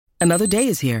Another day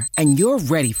is here, and you're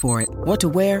ready for it. What to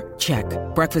wear? Check.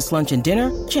 Breakfast, lunch, and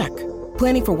dinner? Check.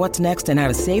 Planning for what's next and how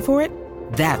to save for it?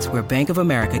 That's where Bank of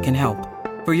America can help.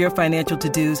 For your financial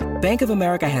to-dos, Bank of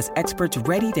America has experts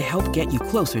ready to help get you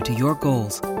closer to your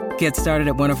goals. Get started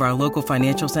at one of our local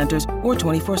financial centers or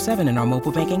 24/7 in our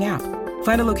mobile banking app.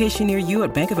 Find a location near you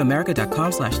at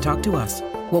bankofamerica.com/talktous.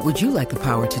 What would you like the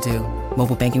power to do?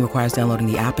 Mobile banking requires downloading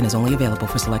the app and is only available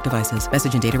for select devices.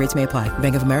 Message and data rates may apply.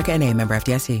 Bank of America N.A., member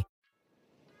FDIC.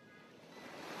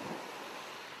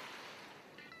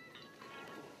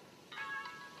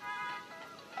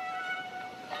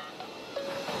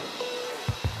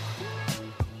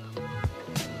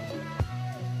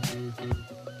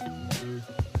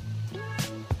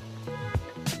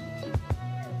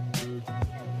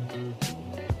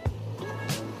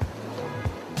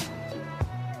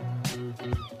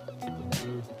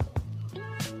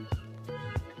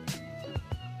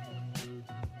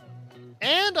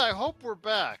 And I hope we're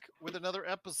back with another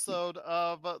episode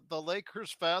of the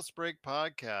Lakers Fast Break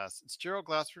podcast. It's Gerald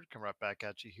Glassford coming right back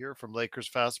at you here from Lakers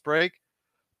Fast Break,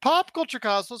 Pop Culture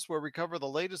Cosmos, where we cover the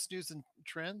latest news and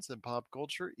trends in pop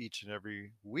culture each and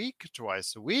every week,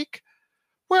 twice a week,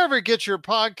 wherever you get your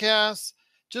podcasts.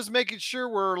 Just making sure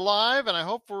we're live, and I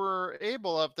hope we're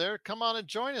able up there. Come on and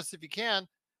join us if you can.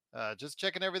 Just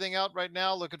checking everything out right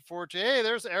now. Looking forward to, hey,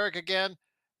 there's Eric again.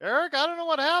 Eric, I don't know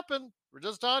what happened. We're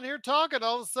just on here talking.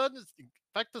 All of a sudden, in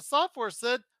fact, the software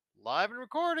said live and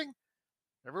recording.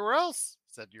 Everywhere else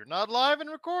said you're not live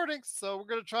and recording. So we're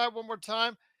going to try it one more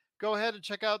time. Go ahead and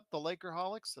check out the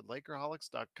Lakerholics at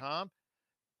Lakerholics.com.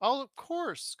 I'll, of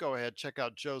course, go ahead check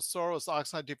out Joe Soros,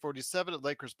 Ox1947 at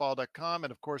LakersBall.com.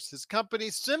 And, of course, his company,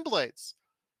 Simblades.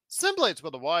 Simblades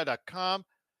with a Y.com.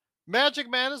 Magic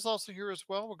Man is also here as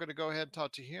well. We're going to go ahead and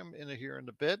talk to him here in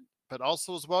a bit. But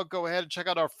also as well, go ahead and check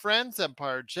out our friends,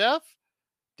 Empire Jeff,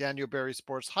 Daniel Berry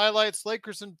Sports Highlights,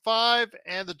 Lakers in 5,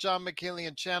 and the John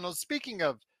McCallion channel. Speaking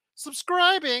of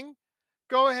subscribing,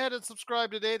 go ahead and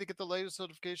subscribe today to get the latest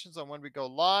notifications on when we go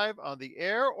live on the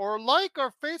air, or like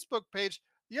our Facebook page.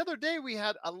 The other day we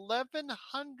had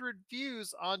 1,100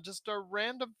 views on just our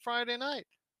random Friday night.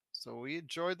 So we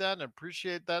enjoyed that and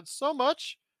appreciate that so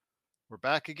much. We're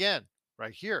back again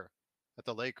right here at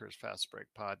the Lakers Fast Break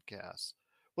podcast.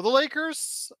 Well, the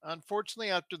Lakers, unfortunately,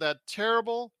 after that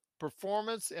terrible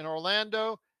performance in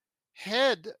Orlando,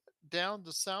 head down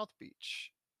to South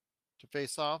Beach to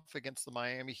face off against the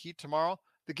Miami Heat tomorrow.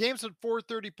 The game's at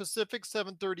 4:30 Pacific,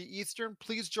 7:30 Eastern.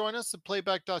 Please join us at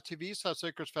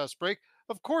playback.tv/Lakers Fast Break.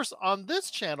 Of course, on this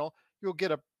channel, you'll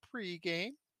get a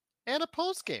pregame and a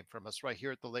postgame from us right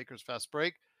here at the Lakers Fast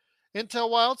Break. Intel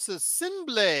Wild says,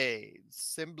 Simblades.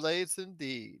 Simblades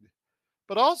indeed.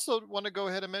 But also want to go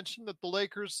ahead and mention that the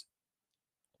Lakers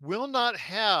will not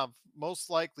have, most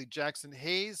likely, Jackson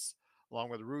Hayes, along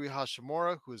with Rui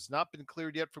Hashimura, who has not been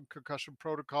cleared yet from concussion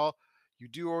protocol. You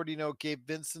do already know Gabe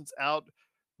Vincent's out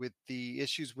with the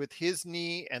issues with his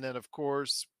knee. And then, of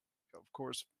course,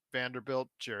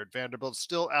 Jared Vanderbilt,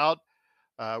 still out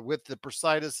with the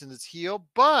bursitis in his heel.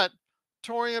 But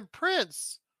Taurean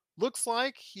Prince looks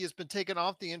like he has been taken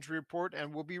off the injury report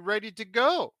and will be ready to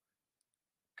go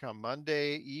come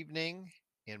Monday evening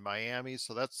in Miami.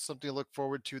 So that's something to look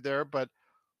forward to there. But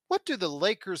what do the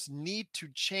Lakers need to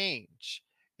change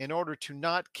in order to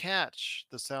not catch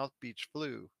the South Beach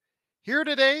flu? Here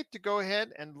today to go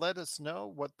ahead and let us know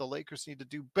what the Lakers need to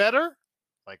do better,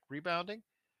 like rebounding.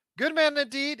 Good man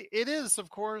indeed. It is,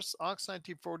 of course,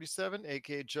 Ox1947,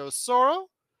 a.k.a. Joe Soro.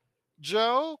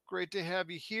 Joe, great to have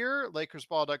you here.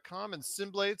 LakersBall.com and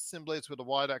Simblades with a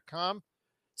Y.com.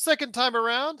 Second time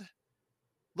around.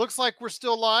 Looks like we're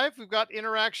still live. We've got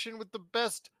interaction with the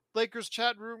best Lakers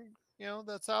chat room,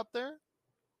 that's out there.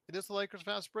 It is the Lakers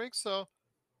Fast Break. So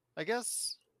I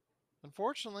guess,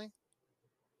 unfortunately,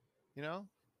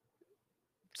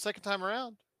 second time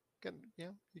around, you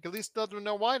can at least let them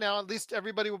know why now. At least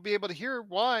everybody will be able to hear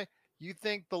why you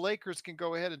think the Lakers can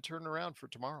go ahead and turn around for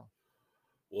tomorrow.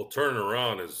 Well, turning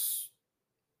around is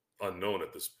unknown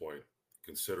at this point,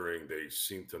 considering they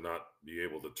seem to not be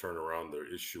able to turn around their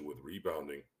issue with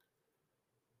rebounding.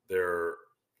 Their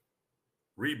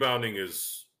rebounding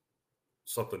is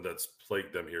something that's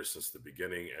plagued them here since the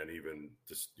beginning, and even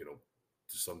just,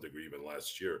 to some degree, even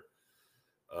last year.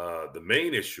 The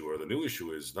main issue, or the new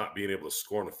issue, is not being able to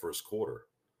score in the first quarter.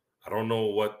 I don't know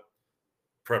what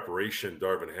preparation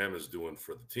Darvin Ham is doing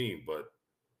for the team, but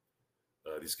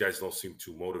these guys don't seem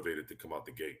too motivated to come out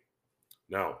the gate.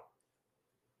 Now,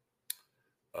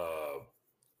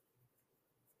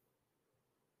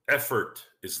 effort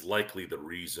is likely the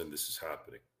reason this is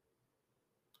happening.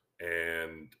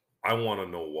 And I want to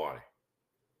know why.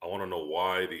 I want to know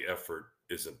why the effort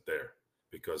isn't there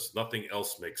because nothing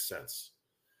else makes sense.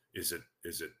 Is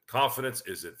it confidence?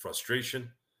 Is it frustration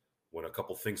when a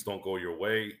couple things don't go your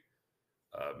way?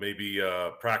 Maybe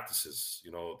practices.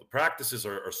 The practices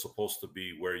are supposed to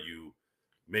be where you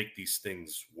make these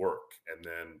things work, and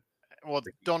then Well,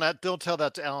 don't tell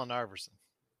that to Allen Iverson.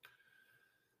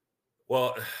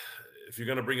 Well, if you're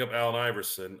going to bring up Allen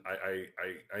Iverson,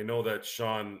 I know that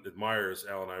Sean admires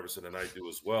Allen Iverson, and I do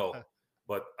as well.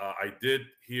 But I did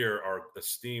hear our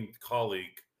esteemed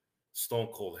colleague Stone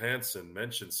Cold Hansen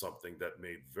mention something that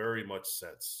made very much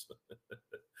sense.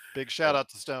 Big shout out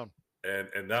to Stone.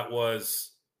 And that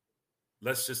was,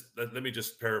 let me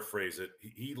just paraphrase it.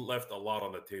 He left a lot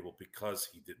on the table because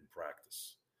he didn't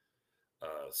practice.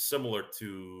 Similar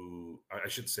to, I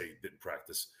should say, didn't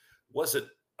practice. Wasn't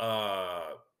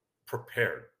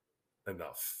prepared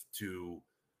enough to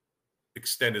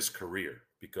extend his career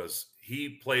because he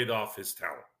played off his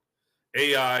talent.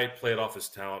 AI played off his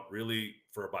talent really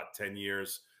for about 10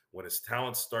 years. When his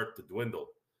talents start to dwindle,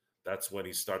 that's when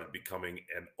he started becoming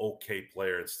an okay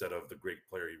player instead of the great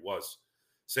player he was.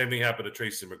 Same thing happened to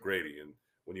Tracy McGrady. And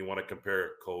when you want to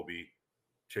compare Kobe,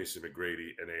 Tracy McGrady,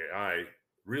 and AI,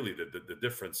 really the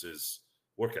difference is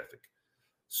work ethic.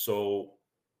 So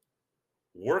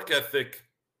work ethic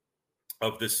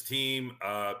of this team,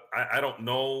 I don't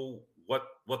know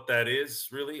what that is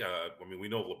really. I mean, we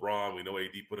know LeBron, we know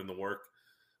AD put in the work.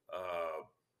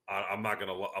 I'm not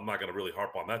gonna really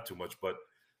harp on that too much, but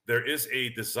there is a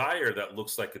desire that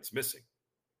looks like it's missing,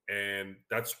 and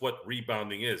that's what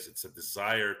rebounding is. It's a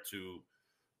desire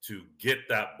to get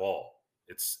that ball.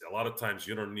 It's a lot of times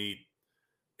you don't need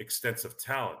extensive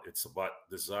talent. It's about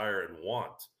desire and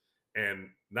want. And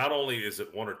not only is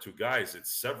it one or two guys,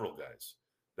 it's several guys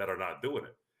that are not doing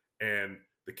it. And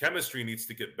the chemistry needs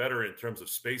to get better in terms of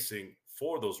spacing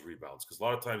for those rebounds. Because a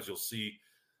lot of times you'll see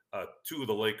two of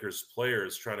the Lakers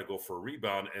players trying to go for a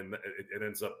rebound, and it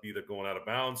ends up either going out of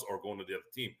bounds or going to the other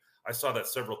team. I saw that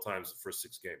several times the first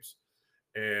 6 games.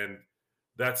 And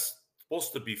that's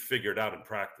supposed to be figured out in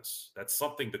practice. That's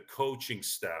something the coaching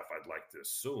staff, I'd like to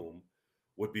assume,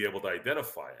 would be able to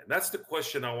identify. And that's the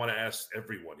question I want to ask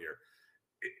everyone here.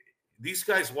 These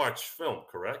guys watch film,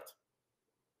 correct?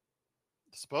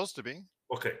 Supposed to be.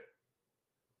 Okay.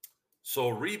 So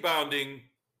rebounding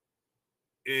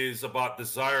is about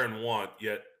desire and want,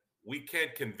 yet we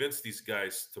can't convince these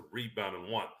guys to rebound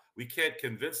and want. We can't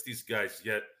convince these guys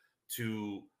yet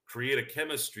to create a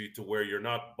chemistry to where you're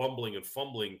not bumbling and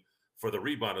fumbling for the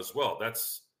rebound as well.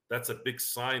 That's a big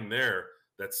sign there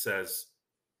that says,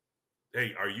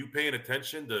 hey, are you paying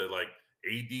attention to like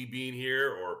AD being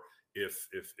here, or if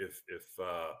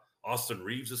Austin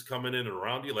Reeves is coming in and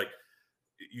around you? Like,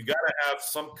 you got to have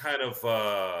some kind of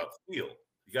feel.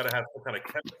 You got to have some kind of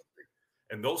chemistry,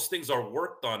 and those things are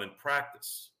worked on in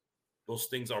practice.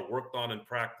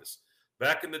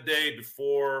 Back in the day,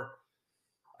 before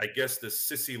I guess the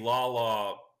Sissy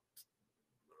Lala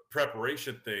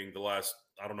preparation thing, the last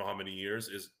I don't know how many years,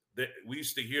 is that we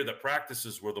used to hear that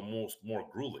practices were the more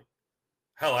grueling.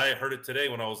 Hell, I heard it today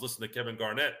when I was listening to Kevin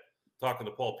Garnett talking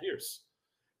to Paul Pierce.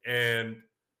 And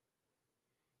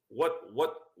what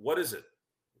is it?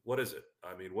 What is it?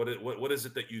 I mean, what is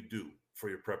it that you do for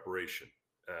your preparation?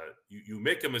 You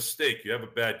make a mistake, you have a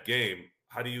bad game.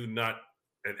 How do you not?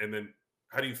 And then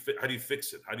how do you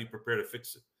fix it? How do you prepare to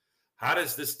fix it? How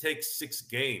does this take 6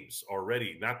 games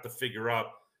already not to figure out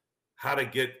how to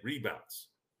get rebounds?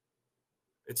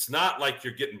 It's not like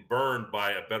you're getting burned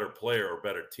by a better player or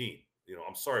better team.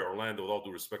 I'm sorry, Orlando, with all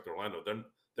due respect to Orlando,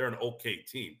 they're an okay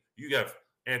team. You have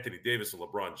Anthony Davis and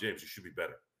LeBron James. You should be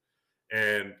better.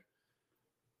 And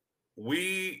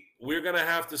we're going to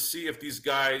have to see if these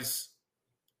guys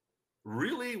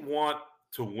really want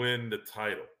to win the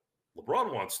title.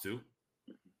 LeBron wants to.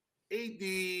 AD,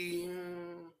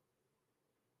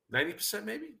 90%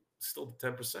 maybe, still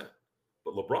 10%.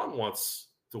 But LeBron wants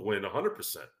to win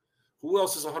 100%. Who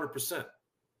else is 100%?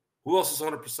 Who else is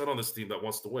 100% on this team that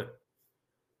wants to win?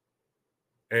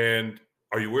 And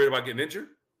are you worried about getting injured?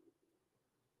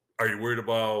 Are you worried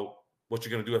about what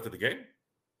you're going to do after the game?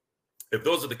 If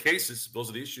those are the cases, those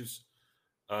are the issues,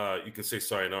 you can say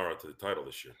sayonara to the title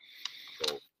this year.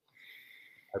 So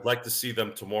I'd like to see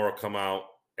them tomorrow come out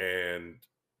and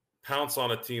pounce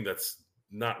on a team that's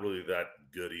not really that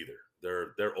good either.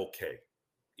 They're okay.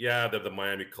 Yeah, they're the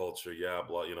Miami culture. Yeah,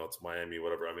 blah, it's Miami,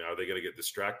 whatever. I mean, are they going to get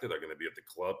distracted? Are they going to be at the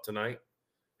club tonight,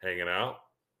 hanging out?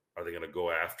 Are they going to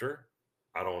go after?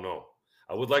 I don't know.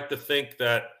 I would like to think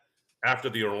that after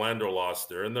the Orlando loss,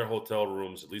 they're in their hotel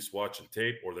rooms, at least watching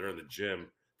tape, or they're in the gym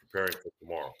preparing for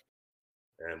tomorrow.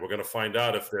 And we're going to find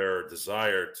out if their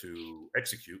desire to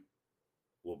execute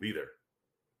will be there.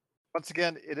 Once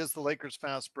again, it is the Lakers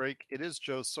Fast Break. It is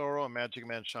Joe Soro and Magic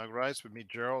Man Sean Rice with me,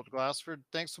 Gerald Glassford.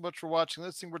 Thanks so much for watching and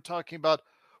listening. We're talking about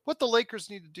what the Lakers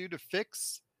need to do to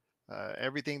fix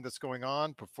everything that's going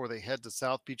on before they head to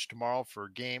South Beach tomorrow for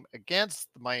a game against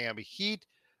the Miami Heat.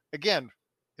 Again,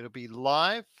 it'll be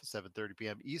live, 7:30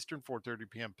 p.m. Eastern, 4:30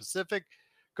 p.m. Pacific.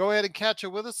 Go ahead and catch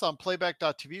it with us on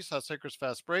playback.tv/Lakers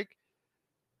Fast Break.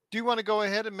 Do you want to go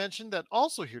ahead and mention that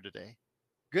also here today?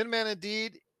 Good man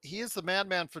indeed. He is the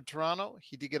madman for Toronto.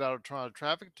 He did get out of Toronto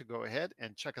traffic to go ahead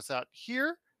and check us out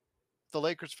here, the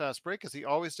Lakers Fast Break, as he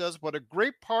always does. What a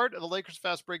great part of the Lakers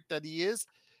Fast Break that he is.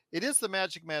 It is the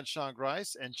Magic Man, Sean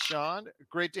Grice. And Sean,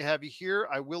 great to have you here.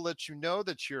 I will let you know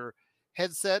that your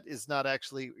headset is not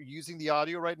actually using the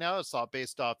audio right now. It's all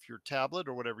based off your tablet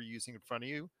or whatever you're using in front of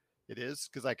you. It is,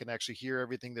 because I can actually hear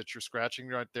everything that you're scratching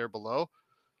right there below.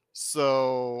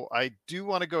 So I do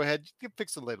want to go ahead. You can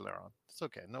fix it later on. It's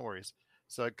okay. No worries.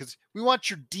 So, because we want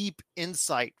your deep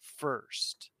insight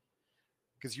first,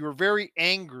 because you were very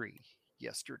angry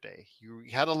yesterday. You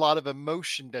had a lot of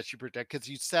emotion that you protect because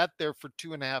you sat there for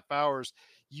 2.5 hours.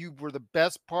 You were the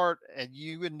best part, and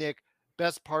you and Nick,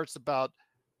 best parts about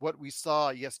what we saw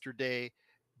yesterday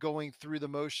going through the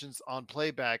motions on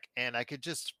playback. And I could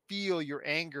just feel your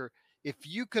anger. If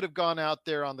you could have gone out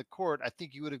there on the court, I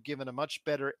think you would have given a much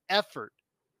better effort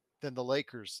than the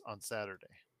Lakers on Saturday.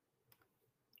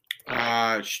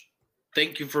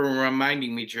 Thank you for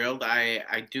reminding me, Gerald.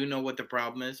 I do know what the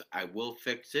problem is. I will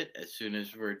fix it as soon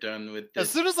as we're done with this. As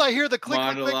soon as I hear the click,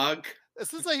 monologue. click, as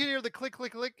soon as I hear the click,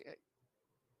 click, click,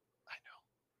 I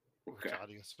know. Okay. Which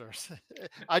audio source?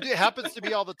 I do. It happens to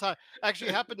me all the time. Actually,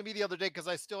 it happened to me the other day because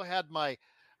I still had my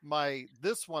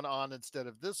this one on instead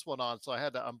of this one on, so I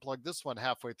had to unplug this one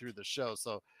halfway through the show.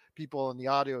 So people in the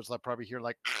audio is like probably hear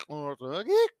like,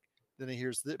 then he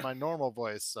hears my normal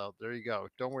voice. So there you go.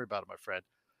 Don't worry about it, my friend.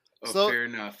 Oh, So fair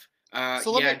enough.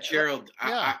 so let Yeah, me- Gerald,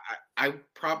 yeah. I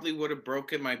probably would have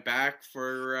broken my back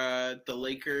for the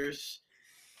Lakers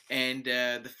and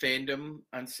the fandom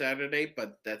on Saturday,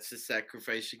 but that's the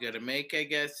sacrifice you got to make, I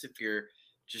guess. If you're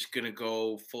just going to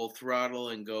go full throttle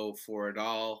and go for it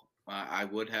all, I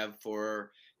would have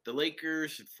for the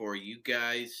Lakers, for you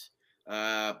guys,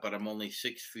 but I'm only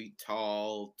 6 feet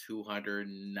tall,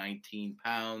 219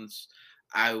 pounds.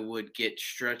 I would get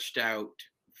stretched out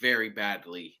very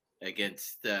badly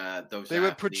against those They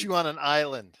would put you on an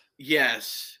island.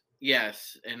 Yes,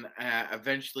 and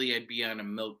eventually I'd be on a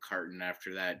milk carton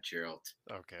after that, Gerald.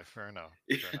 Okay, fair enough.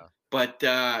 But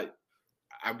I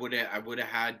would have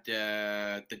had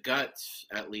the guts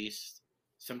at least.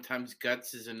 Sometimes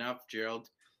guts is enough, Gerald.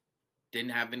 Didn't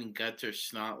have any guts or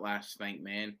snot last night,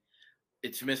 man.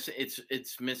 It's missing.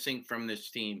 It's missing from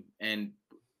this team, and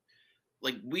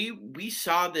like we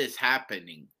saw this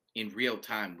happening in real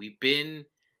time. We've been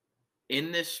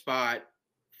in this spot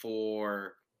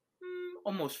for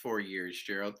almost 4 years,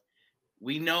 Gerald.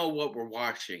 We know what we're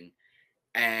watching.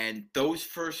 And those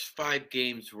first 5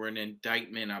 games were an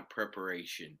indictment on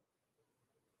preparation.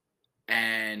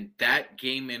 And that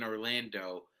game in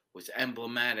Orlando was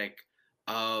emblematic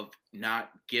of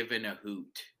not giving a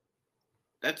hoot.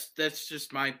 That's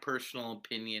just my personal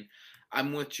opinion.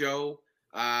 I'm with Joe.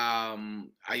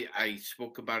 I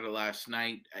spoke about it last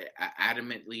night. I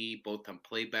adamantly, both on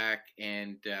playback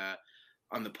and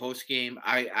on the post game.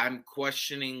 I'm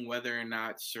questioning whether or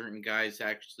not certain guys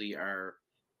actually are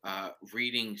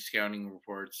reading scouting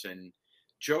reports. And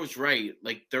Joe's right.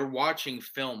 Like, they're watching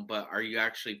film, but are you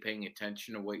actually paying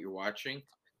attention to what you're watching?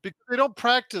 Because they don't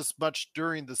practice much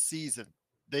during the season.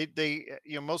 They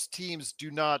most teams do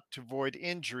not to avoid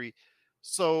injury.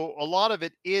 So a lot of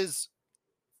it is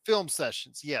film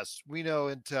sessions. Yes, we know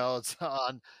Intel, it's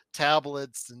on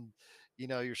tablets and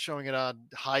you're showing it on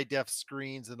high def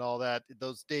screens and all that.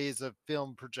 Those days of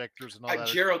film projectors and all that.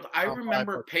 Gerald, I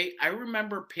remember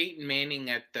Peyton Manning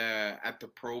at the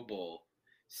Pro Bowl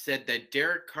said that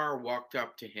Derek Carr walked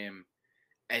up to him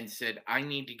and said, "I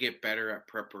need to get better at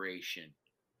preparation."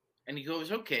 And he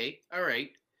goes, "Okay, all right.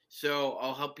 So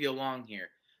I'll help you along here."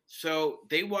 So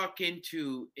they walk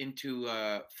into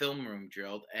film room,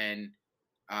 Gerald, and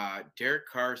Derek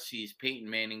Carr sees Peyton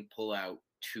Manning pull out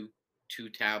two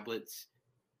tablets,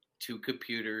 2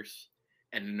 computers,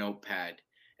 and a notepad,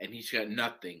 and he's got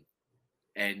nothing.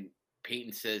 And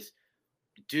Peyton says,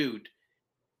 "Dude,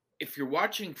 if you're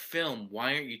watching film,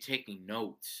 why aren't you taking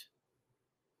notes?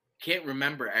 Can't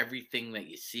remember everything that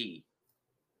you see.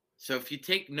 So if you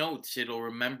take notes, it'll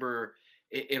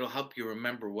help you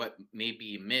remember what maybe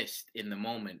you missed in the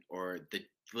moment or the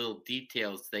little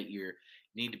details that you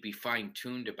need to be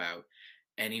fine-tuned about."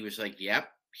 And he was like,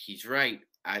 "Yep, he's right."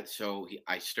 I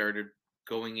started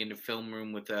going into film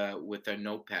room with a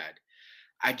notepad.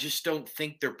 I just don't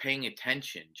think they're paying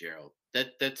attention, Gerald.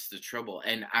 That's the trouble.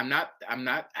 And I'm not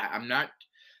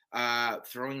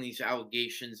throwing these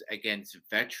allegations against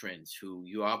veterans who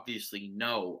you obviously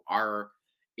know are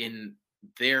in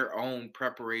their own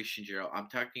preparation, Gerald. I'm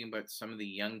talking about some of the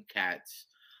young cats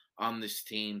on this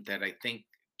team that I think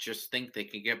just think they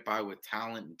can get by with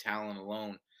talent and talent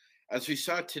alone. As we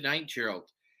saw tonight,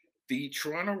 Gerald, the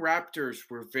Toronto Raptors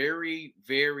were very,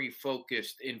 very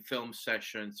focused in film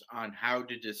sessions on how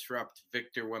to disrupt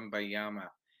Victor Wembanyama.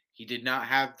 He did not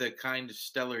have the kind of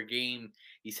stellar game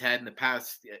he's had in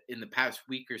the past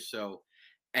week or so,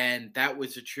 and that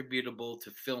was attributable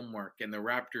to film work and the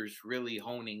Raptors really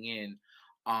honing in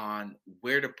on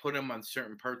where to put him on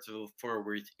certain parts of the floor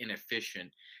where he's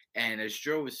inefficient. And as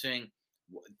Joe was saying,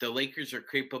 the Lakers are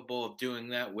capable of doing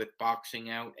that with boxing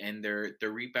out and their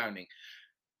rebounding.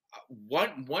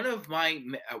 One of my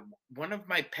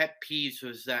pet peeves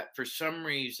was that for some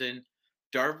reason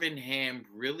Darvin Ham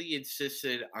really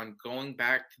insisted on going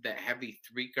back to that heavy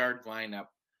 3-guard lineup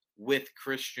with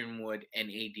Christian Wood and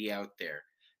AD out there.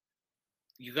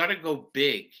 You got to go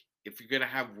big if you're going to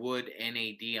have Wood and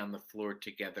AD on the floor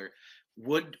together.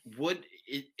 Wood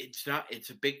it's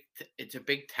a big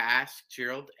task,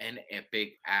 Gerald, and a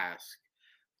big ask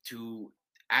to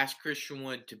ask Christian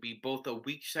Wood to be both a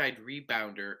weak side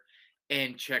rebounder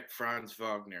and check Franz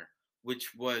Wagner,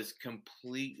 which was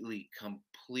completely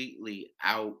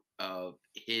out of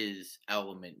his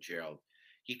element, Gerald.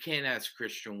 You can't ask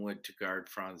Christian Wood to guard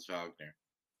Franz Wagner.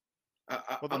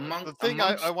 The thing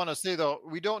I want to say, though,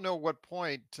 we don't know what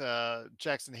point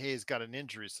Jackson Hayes got an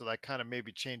injury, so that kind of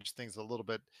maybe changed things a little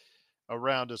bit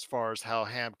around as far as how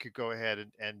Ham could go ahead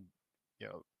and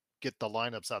get the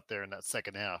lineups out there in that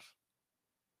second half.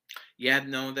 Yeah,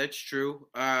 no, that's true.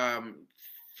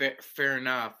 Fair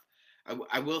enough.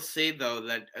 I will say though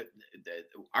that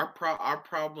our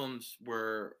problems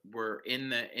were in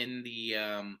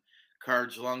the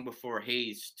cards long before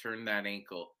Hayes turned that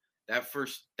ankle. That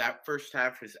first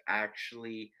half was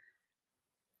actually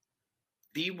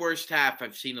the worst half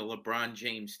I've seen a LeBron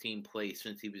James team play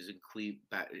since he was in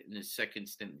his second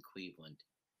stint in Cleveland,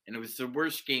 and it was the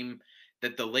worst game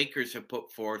that the Lakers have put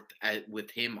forth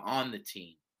with him on the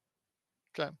team.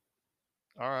 Okay.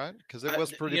 All right, because it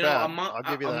was pretty bad. I'll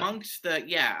give you that. Amongst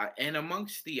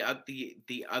the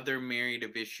other myriad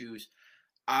of issues,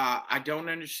 I don't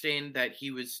understand that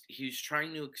he was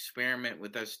trying to experiment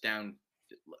with us down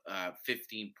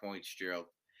 15 points, Gerald.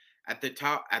 At the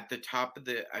top of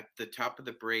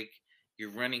the break,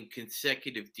 you're running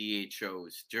consecutive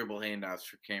DHOs, dribble handoffs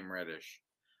for Cam Reddish.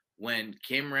 When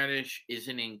Cam Reddish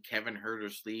isn't in Kevin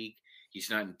Huerter's league, he's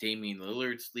not in Damian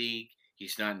Lillard's league,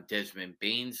 he's not in Desmond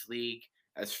Bane's league,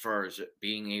 as far as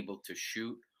being able to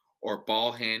shoot or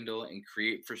ball handle and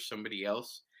create for somebody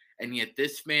else. And yet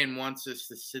this man wants us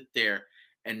to sit there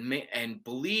and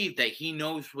believe that he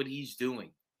knows what he's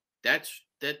doing. That's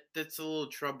a little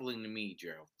troubling to me,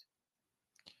 Gerald.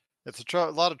 It's a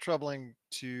lot of troubling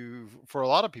for a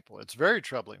lot of people. It's very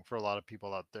troubling for a lot of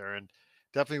people out there, and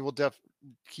definitely we'll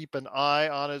keep an eye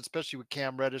on it, especially with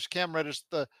Cam Reddish. Cam Reddish,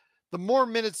 the more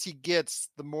minutes he gets,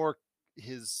 the more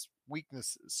his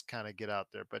weaknesses kind of get out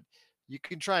there, but you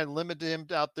can try and limit him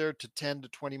out there to 10 to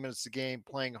 20 minutes a game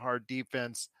playing hard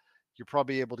defense. You're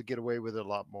probably able to get away with it a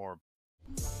lot more.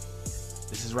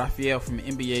 This is Raphael from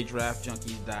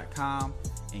NBADraftJunkies.com,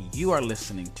 and you are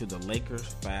listening to the Lakers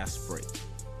Fast Break.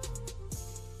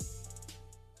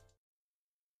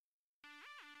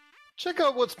 Check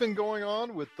out what's been going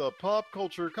on with the Pop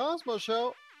Culture Cosmos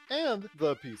Show and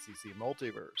the PCC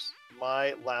Multiverse.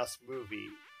 My last movie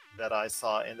that I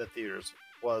saw in the theaters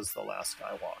was The Last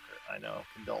Skywalker. I know,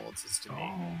 condolences to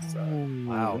me.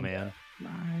 Wow, man.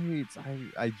 Right.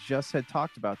 I just had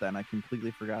talked about that, and I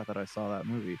completely forgot that I saw that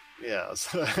movie.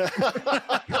 Yes. It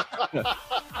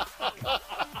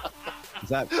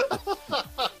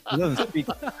doesn't speak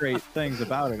great things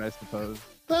about it, I suppose.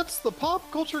 That's the Pop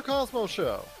Culture Cosmos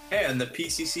Show. And the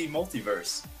PCC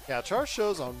Multiverse. Catch our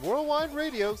shows on Worldwide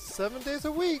Radio 7 days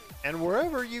a week and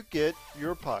wherever you get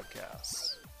your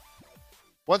podcasts.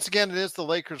 Once again, it is the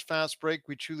Lakers Fast Break.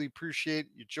 We truly appreciate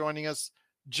you joining us.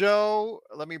 Joe,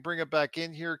 let me bring it back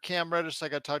in here. Cam Reddish,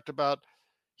 like I talked about,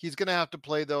 he's going to have to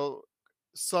play, though,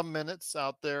 some minutes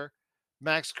out there.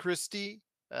 Max Christie,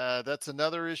 that's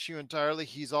another issue entirely.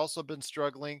 He's also been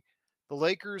struggling. The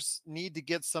Lakers need to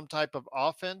get some type of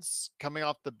offense coming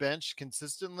off the bench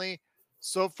consistently.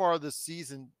 So far this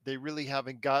season, they really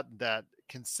haven't gotten that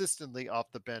consistently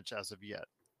off the bench as of yet.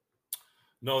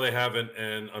 No, they haven't.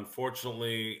 And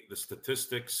unfortunately, the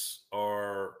statistics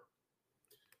are,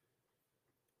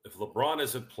 if LeBron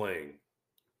isn't playing,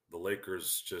 the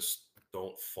Lakers just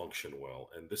don't function well.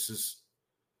 And this is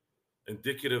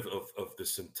indicative of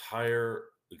this entire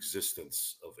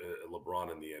existence of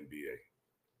LeBron in the NBA.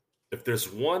 If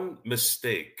there's one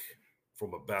mistake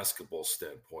from a basketball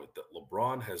standpoint that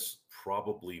LeBron has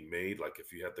probably made, like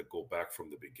if you had to go back from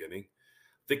the beginning,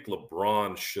 I think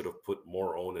LeBron should have put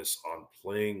more onus on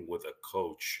playing with a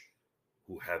coach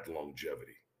who had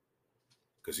longevity.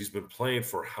 Because he's been playing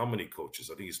for how many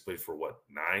coaches? I think he's played for,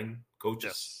 9 coaches?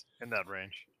 Yes, in that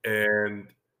range.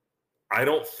 And I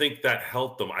don't think that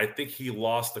helped him. I think he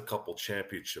lost a couple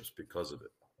championships because of it.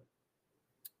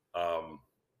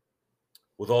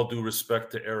 With all due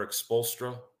respect to Eric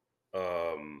Spoelstra,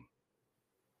 I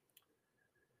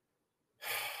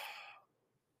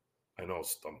know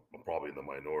I'm probably in the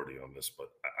minority on this, but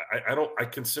I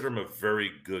consider him a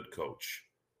very good coach.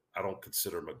 I don't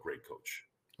consider him a great coach.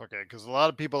 Okay, because a lot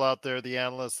of people out there, the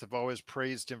analysts, have always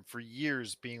praised him for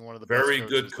years being one of the very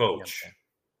best good coaches. coach.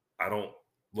 I don't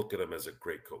look at him as a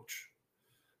great coach.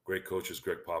 Great coach is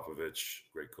Greg Popovich.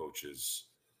 Great coach is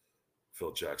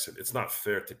Phil Jackson. It's not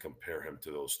fair to compare him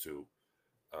to those two.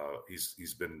 He's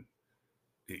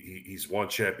won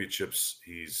championships.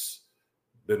 He's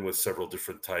been with several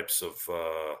different types of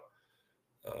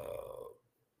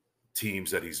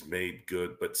teams that he's made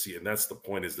good. But see, and that's the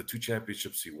point, is the 2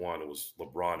 championships he won, it was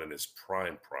LeBron in his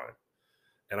prime.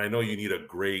 And I know you need a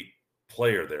great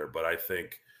player there, but I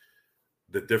think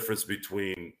the difference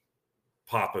between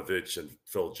Popovich and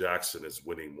Phil Jackson is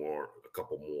winning a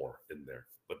couple more in there.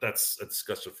 But that's a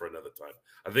discussion for another time.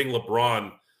 I think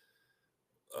LeBron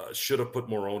should have put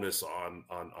more onus on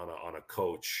a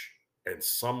coach, and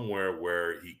somewhere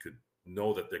where he could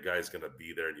know that the guy's going to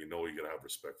be there and you're going to have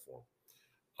respect for him.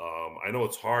 I know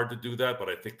it's hard to do that, but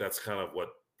I think that's kind of what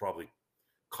probably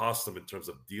cost him in terms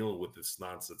of dealing with this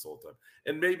nonsense all the time.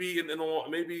 And maybe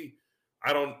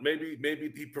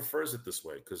he prefers it this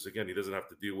way because, again, he doesn't have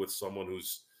to deal with someone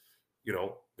who's,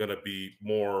 going to be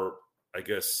more, I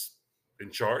guess,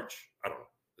 in charge. I don't know.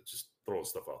 It's just throwing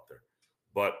stuff out there.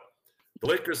 But the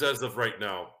Lakers, as of right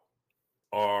now,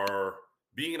 are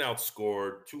being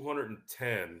outscored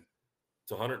 210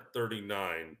 to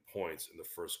 139 points in the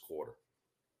first quarter.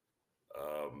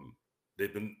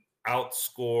 They've been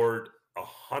outscored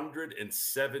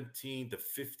 117 to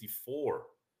 54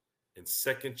 in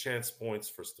second chance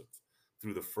points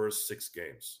through the first 6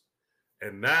 games.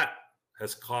 And that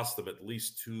has cost them at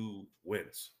least 2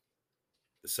 wins.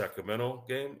 The Sacramento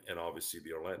game and obviously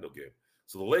the Orlando game.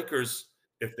 So the Lakers,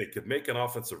 if they could make an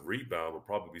offensive rebound, will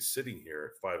probably be sitting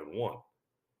here at 5-1.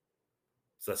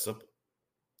 It's that simple.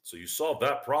 So you solve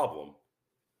that problem,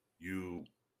 you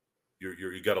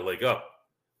got a leg up.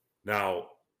 Now,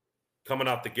 coming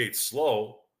out the gate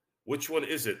slow, which one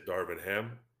is it, Darvin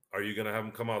Ham? Are you going to have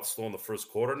them come out slow in the first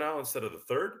quarter now instead of the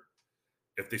third?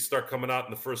 If they start coming out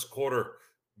in the first quarter,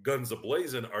 guns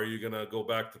a-blazing, are you going to go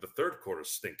back to the third quarter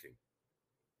stinking?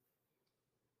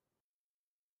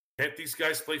 Can't these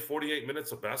guys play 48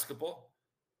 minutes of basketball?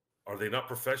 Are they not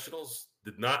professionals?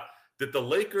 Did the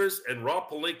Lakers and Rob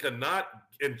Pelinka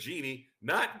and Jeannie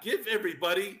not give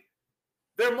everybody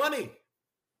their money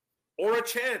or a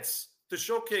chance to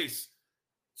showcase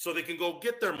so they can go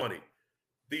get their money?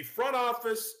 The front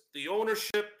office, the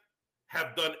ownership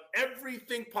have done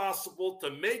everything possible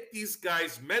to make these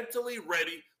guys mentally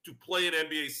ready to play an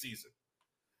NBA season.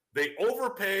 They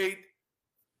overpaid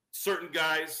certain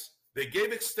guys. They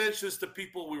gave extensions to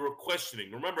people we were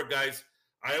questioning. Remember, guys,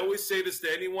 I always say this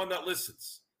to anyone that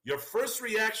listens. Your first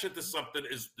reaction to something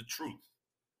is the truth.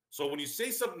 So when you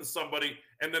say something to somebody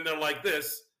and then they're like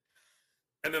this,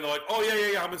 and then they're like, oh,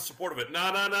 yeah, I'm in support of it. No.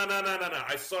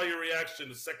 I saw your reaction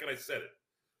the second I said it.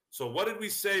 So what did we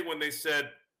say when they said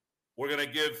we're going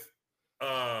to give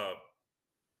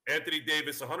Anthony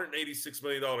Davis a $186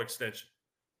 million extension?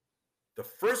 The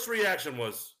first reaction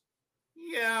was,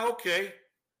 yeah, okay.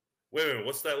 Wait a minute,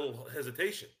 what's that little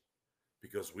hesitation?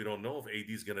 Because we don't know if AD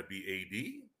is going to be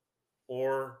AD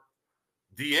or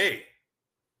DA.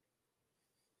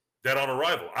 Dead on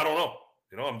arrival. I don't know.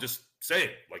 I'm just saying,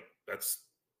 like, that's,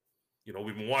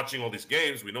 we've been watching all these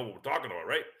games. We know what we're talking about,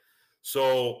 right?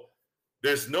 So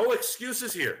there's no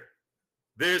excuses here.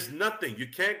 There's nothing. You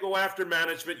can't go after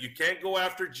management. You can't go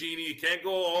after Jeannie. You can't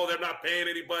go, oh, they're not paying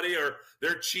anybody or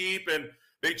they're cheap and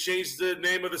they changed the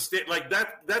name of the state. Like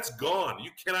that's gone.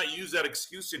 You cannot use that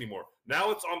excuse anymore. Now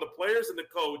it's on the players and the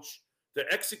coach to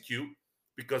execute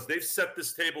because they've set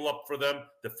this table up for them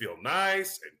to feel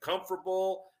nice and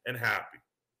comfortable and happy.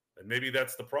 And maybe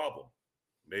that's the problem.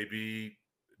 Maybe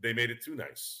they made it too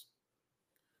nice.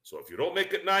 So if you don't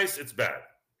make it nice, it's bad.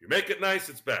 If you make it nice,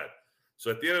 it's bad. So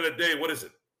at the end of the day, what is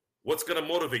it? What's going to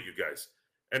motivate you guys?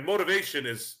 And motivation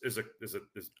is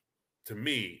to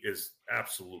me is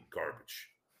absolute garbage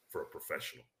for a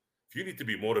professional. If you need to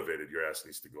be motivated, your ass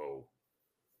needs to go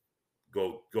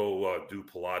do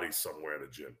Pilates somewhere in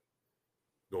a gym.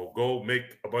 Go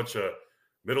make a bunch of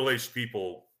middle-aged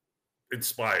people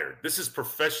inspired. This is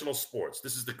professional sports.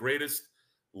 This is the greatest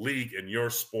league in your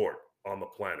sport on the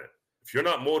planet. If you're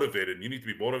not motivated and you need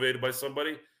to be motivated by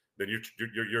somebody, then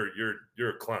you're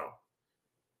a clown.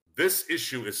 This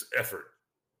issue is effort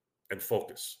and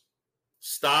focus.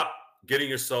 Stop getting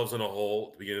yourselves in a hole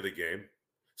at the beginning of the game.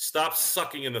 Stop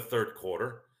sucking in the third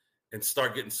quarter and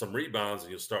start getting some rebounds,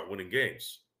 and you'll start winning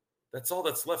games. That's all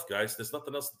that's left, guys. There's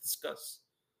nothing else to discuss.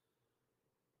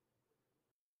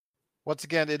 Once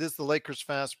again, it is the Lakers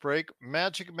Fast Break.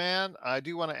 Magic Man, I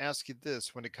do want to ask you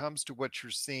this. When it comes to what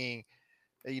you're seeing,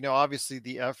 obviously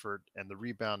the effort and the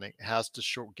rebounding has to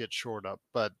get shored up,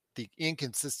 but the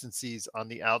inconsistencies on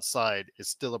the outside is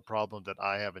still a problem that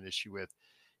I have an issue with.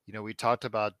 We talked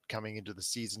about coming into the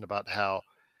season about how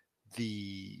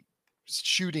the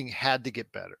shooting had to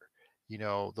get better.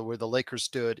 Where the Lakers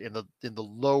stood in the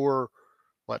lower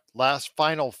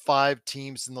final 5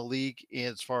 teams in the league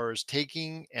as far as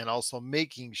taking and also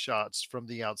making shots from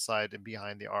the outside and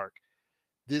behind the arc.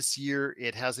 This year,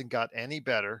 it hasn't got any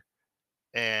better.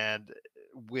 And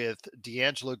with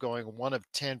D'Angelo going 1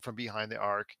 of 10 from behind the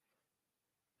arc,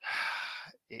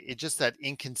 it just that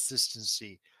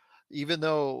inconsistency. Even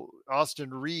though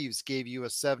Austin Reeves gave you a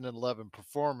 7-11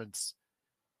 performance,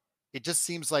 it just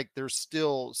seems like there's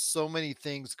still so many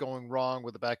things going wrong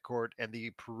with the backcourt and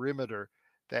the perimeter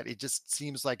that it just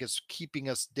seems like it's keeping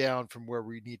us down from where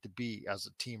we need to be as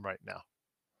a team right now.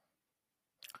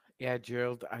 Yeah,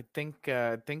 Gerald, I think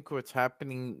what's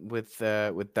happening with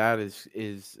that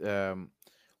is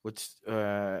what's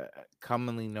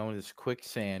commonly known as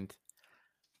quicksand.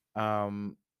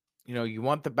 You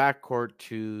want the backcourt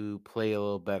to play a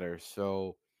little better.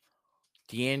 So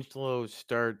D'Angelo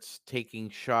starts taking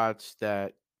shots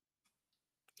that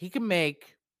he can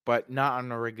make, but not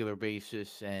on a regular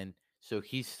basis. And so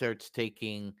he starts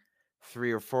taking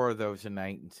 3 or 4 of those a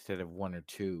night instead of 1 or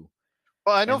 2.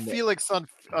 Well, I know Felix on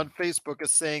Facebook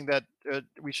is saying that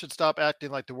we should stop acting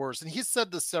like the Warriors. And he's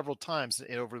said this several times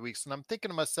over the weeks. And I'm thinking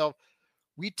to myself,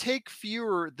 we take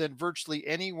fewer than virtually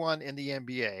anyone in the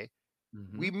NBA.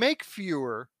 Mm-hmm. We make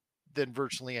fewer than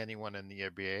virtually anyone in the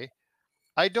NBA.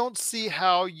 I don't see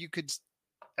how you could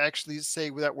actually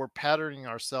say that we're patterning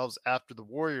ourselves after the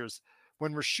Warriors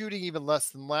when we're shooting even less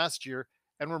than last year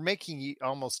and we're making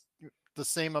almost the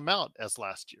same amount as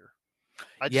last year.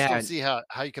 I just don't see how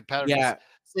you could pattern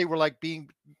say we're being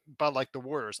about like the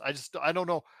Warriors. I don't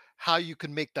know how you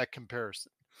can make that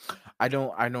comparison. I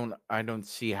don't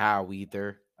see how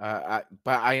either.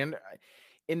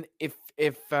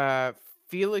 If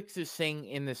Felix is saying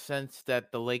in the sense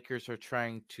that the Lakers are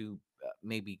trying to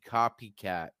maybe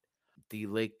copycat the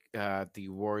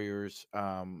Warriors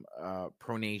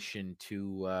pronation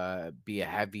to be a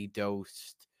heavy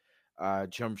dosed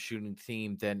jump shooting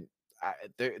team, then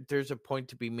there's a point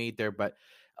to be made there. But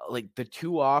the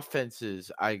two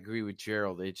offenses, I agree with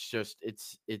Gerald. It's just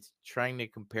it's trying to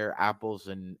compare apples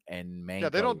and mangoes. Yeah,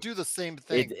 they don't do the same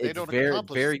thing. They don't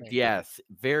very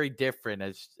very different,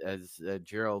 as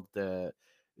Gerald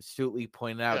astutely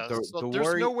pointed out. There's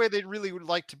no way they really would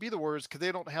like to be the Warriors because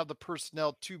they don't have the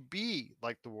personnel to be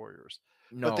like the Warriors.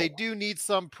 No. But they do need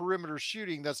some perimeter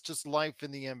shooting. That's just life in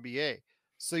the NBA.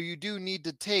 So you do need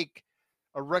to take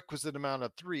a requisite amount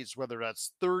of threes, whether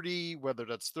that's 30, whether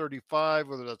that's 35,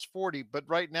 whether that's 40. But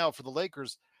right now for the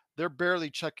Lakers, they're barely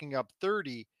chucking up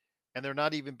 30, and they're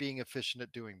not even being efficient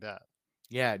at doing that.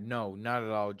 Yeah, no, not at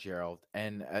all, Gerald.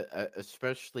 And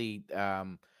especially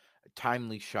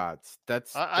timely shots.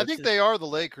 I think they are the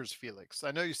Lakers, Felix.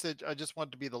 I know you said I just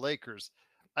want to be the Lakers.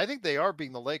 I think they are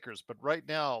being the Lakers, but right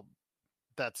now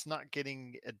that's not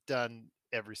getting it done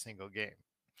every single game.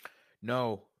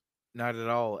 No, not at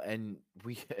all. And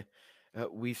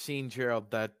we've seen,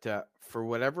 Gerald, that for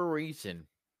whatever reason,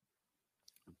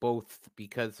 both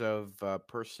because of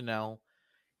personnel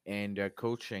and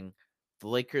coaching, the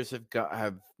Lakers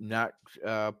have not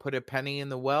put a penny in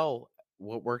the well.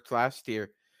 What worked last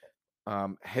year,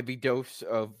 heavy dose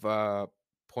of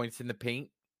points in the paint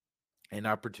and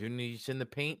opportunities in the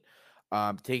paint,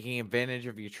 taking advantage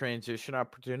of your transition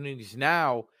opportunities.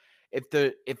 Now,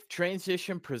 if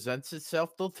transition presents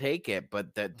itself, they'll take it,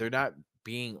 but that they're not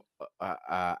being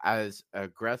as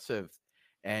aggressive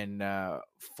and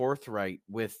forthright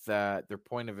with their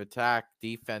point of attack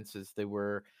defense as they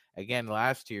were again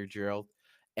last year, Gerald.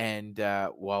 And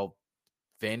while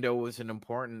Vando was an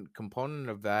important component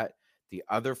of that, The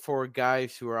other 4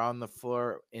 guys who are on the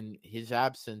floor in his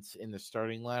absence in the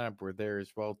starting lineup were there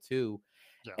as well too.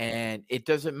 Yeah. And it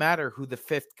doesn't matter who the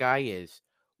 5th guy is.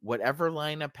 Whatever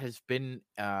lineup has been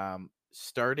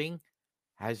starting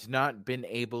has not been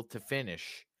able to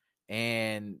finish.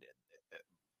 And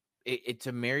it's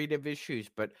a myriad of issues,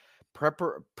 but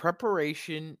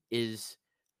preparation is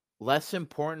less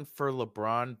important for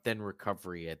LeBron than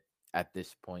recovery at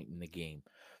this point in the game.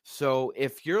 So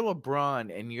if you're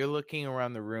LeBron and you're looking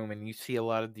around the room and you see a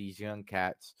lot of these young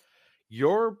cats,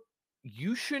 you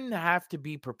shouldn't have to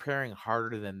be preparing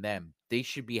harder than them. They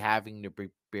should be having to be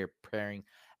preparing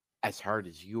as hard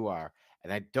as you are.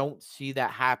 And I don't see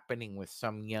that happening with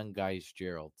some young guys,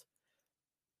 Gerald.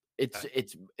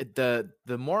 It's the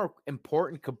more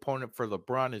important component for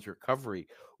LeBron is recovery.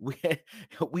 We're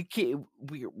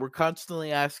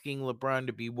constantly asking LeBron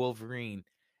to be Wolverine,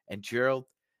 and Gerald,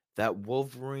 that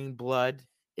Wolverine blood,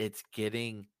 it's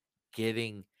getting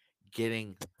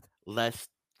less.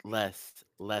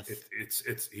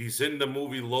 It's he's in the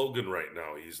movie Logan right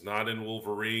now. He's not in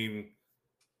Wolverine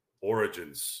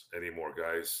Origins anymore,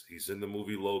 guys. He's in the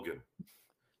movie Logan.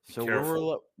 So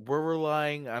we're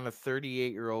relying on a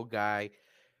 38-year-old guy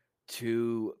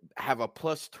to have a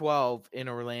plus 12 in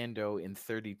Orlando in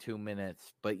 32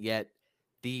 minutes, but yet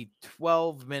the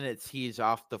 12 minutes he is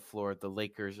off the floor, the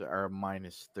Lakers are a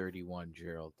minus 31,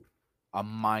 Gerald. A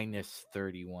minus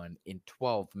 31 in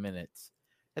 12 minutes.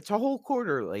 That's a whole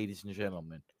quarter, ladies and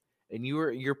gentlemen. And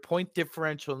your point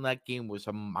differential in that game was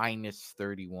a minus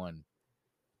 31.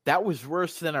 That was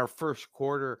worse than our first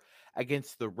quarter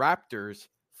against the Raptors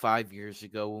 5 years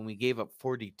ago when we gave up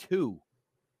 42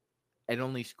 and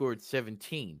only scored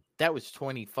 17. That was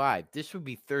 25. This would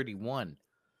be 31.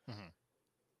 Mm-hmm.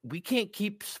 We can't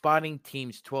keep spotting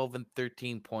teams 12 and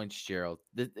 13 points, Gerald.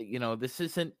 This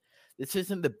isn't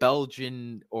the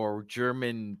Belgian or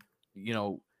German,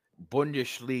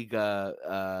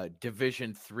 Bundesliga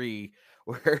Division 3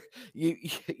 where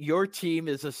your team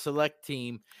is a select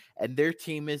team and their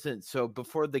team isn't. So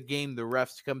before the game, the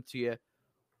refs come to you.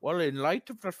 Well, in light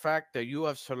of the fact that you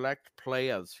have select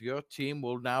players, your team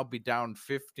will now be down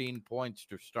 15 points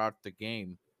to start the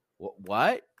game.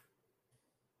 What?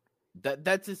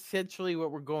 That's essentially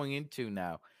what we're going into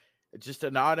now. It's just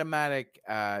an automatic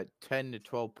 10 to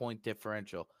 12 point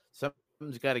differential.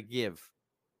 Something's got to give.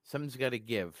 Something's got to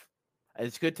give. And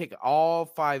it's going to take all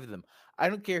 5 of them. I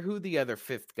don't care who the other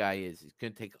 5th guy is. It's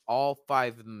going to take all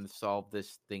 5 of them to solve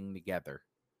this thing together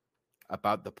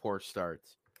about the poor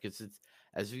starts. Because it's,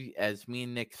 as me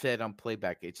and Nick said on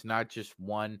playback, it's not just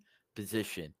one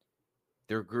position.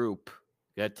 Their group.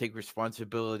 You got to take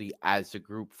responsibility as a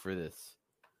group for this.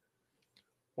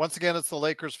 Once again, it's the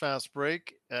Lakers Fast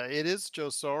Break. It is Joe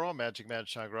Soro, Magic Man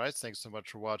Shangri. Thanks so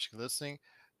much for watching and listening.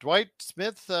 Dwight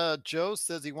Smith, Joe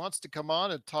says he wants to come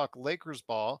on and talk Lakers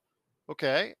ball.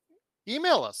 Okay.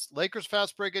 Email us,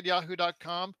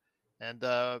 LakersFastBreak@yahoo.com, and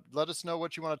let us know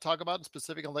what you want to talk about in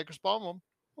specific on Lakers ball.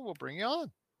 We'll bring you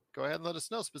on. Go ahead and let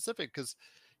us know specific, because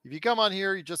if you come on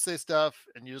here, you just say stuff,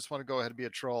 and you just want to go ahead and be a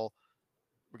troll,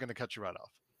 we're going to cut you right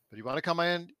off. But you want to come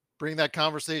in, bring that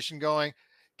conversation going,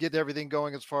 get everything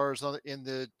going as far as in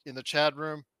the chat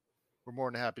room, we're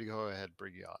more than happy to go ahead and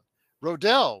bring you on.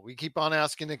 Rodell, we keep on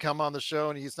asking to come on the show,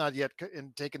 and he's not yet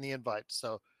taken the invite.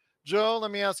 So, Joe, let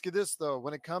me ask you this, though.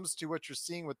 When it comes to what you're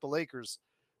seeing with the Lakers,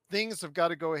 things have got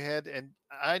to go ahead. And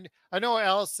I know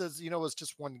Alice says, it's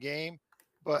just one game.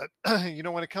 But,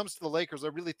 when it comes to the Lakers, I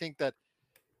really think that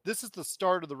this is the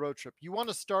start of the road trip. You want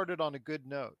to start it on a good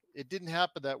note. It didn't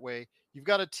happen that way. You've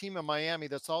got a team in Miami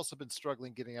that's also been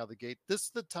struggling getting out of the gate. This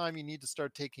is the time you need to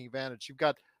start taking advantage. You've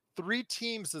got 3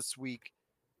 teams this week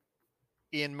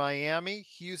in Miami,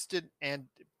 Houston, and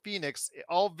Phoenix,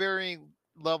 all varying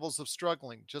levels of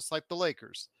struggling, just like the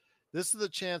Lakers. This is the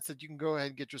chance that you can go ahead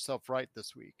and get yourself right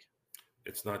this week.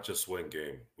 It's not just one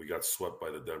game. We got swept by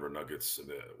the Denver Nuggets in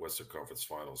the Western Conference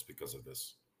Finals because of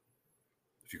this.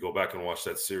 If you go back and watch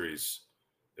that series,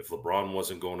 if LeBron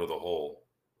wasn't going to the hole,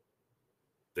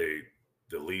 the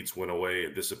leads went away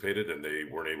and dissipated, and they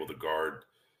weren't able to guard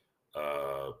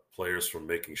players from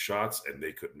making shots, and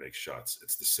they couldn't make shots.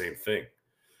 It's the same thing.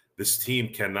 This team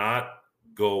cannot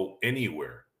go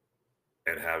anywhere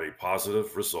and have a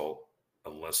positive result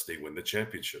unless they win the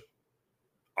championship.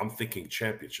 I'm thinking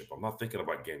championship. I'm not thinking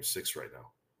about game 6 right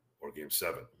now, or game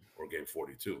 7, or game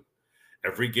 42.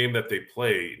 Every game that they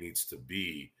play needs to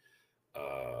be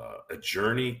a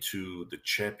journey to the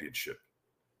championship.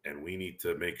 And we need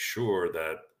to make sure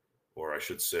that, or I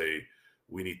should say,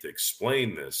 we need to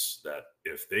explain this, that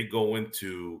if they go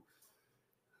into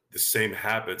the same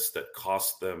habits that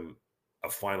cost them a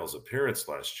finals appearance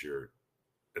last year,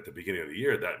 at the beginning of the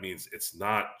year, that means it's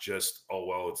not just, oh,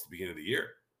 well, it's the beginning of the year.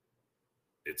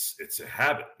 It's a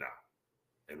habit now.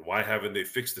 And why haven't they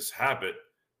fixed this habit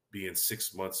being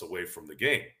 6 months away from the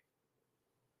game?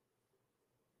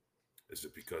 Is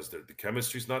it because the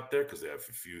chemistry's not there, because they have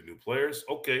a few new players?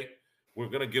 Okay, we're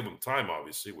going to give them time,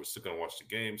 obviously. We're still going to watch the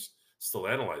games, still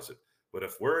analyze it. But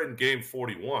if we're in game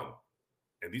 41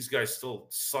 and these guys still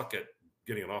suck at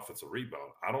getting an offensive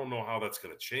rebound, I don't know how that's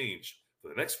going to change for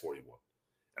the next 41.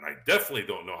 And I definitely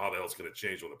don't know how the hell it's going to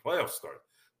change when the playoffs start,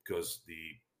 because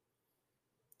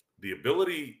the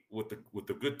ability with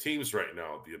the good teams right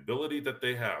now, the ability that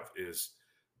they have is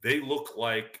they look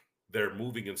like they're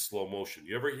moving in slow motion.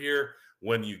 You ever hear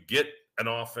when you get an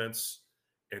offense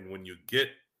and when you get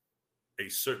a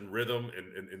certain rhythm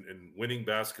in winning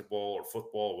basketball or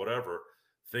football or whatever,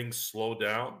 things slow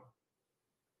down?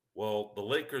 Well, the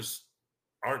Lakers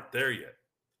aren't there yet.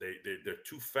 They're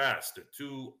too fast. They're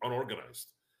too unorganized.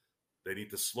 They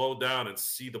need to slow down and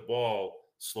see the ball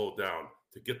slow down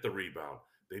to get the rebound.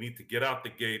 They need to get out the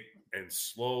gate and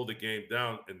slow the game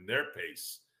down in their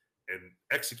pace and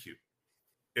execute.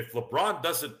 If LeBron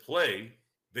doesn't play,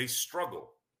 they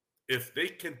struggle. If they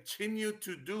continue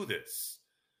to do this,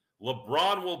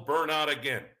 LeBron will burn out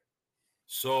again.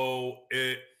 So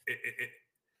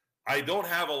I don't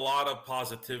have a lot of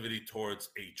positivity towards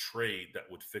a trade that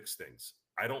would fix things.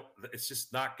 It's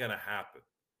just not going to happen.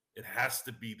 It has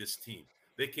to be this team.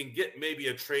 They can get maybe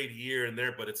a trade here and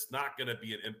there, but it's not going to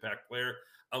be an impact player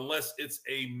unless it's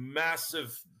a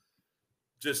massive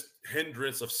just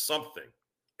hindrance of something.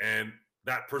 And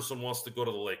that person wants to go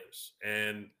to the Lakers.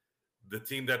 And the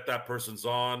team that person's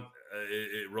on,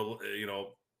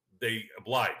 they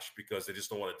oblige because they just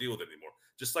don't want to deal with it anymore.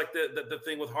 Just like the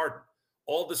thing with Harden.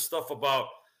 All this stuff about,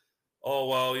 oh,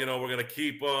 well, we're going to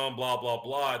keep him, blah, blah,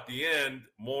 blah. At the end,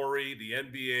 Morey, the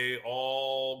NBA,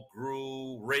 all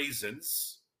grew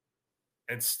raisins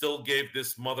and still gave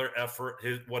this mother effer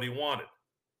what he wanted.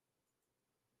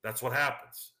 That's what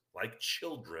happens. Like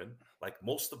children, like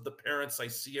most of the parents I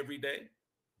see every day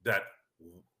that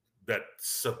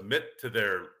submit to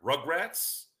their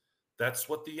rugrats, that's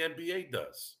what the NBA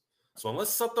does. So unless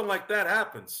something like that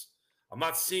happens, I'm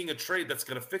not seeing a trade that's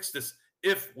going to fix this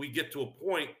if we get to a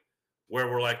point where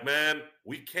we're like, man,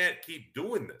 we can't keep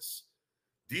doing this.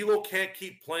 D'Lo can't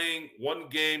keep playing one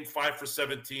game 5 for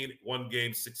 17, one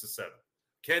game 6 for 7.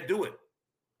 Can't do it.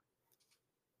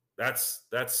 That's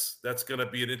going to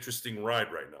be an interesting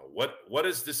ride right now. What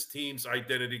is this team's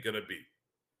identity going to be?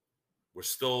 We're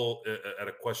still at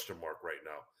a question mark right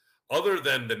now. Other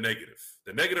than the negative.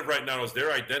 The negative right now is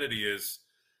their identity is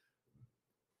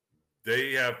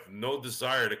they have no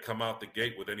desire to come out the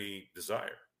gate with any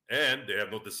desire. And they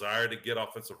have no desire to get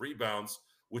offensive rebounds,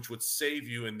 which would save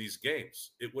you in these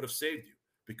games. It would have saved you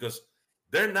because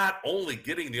they're not only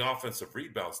getting the offensive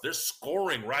rebounds, they're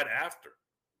scoring right after.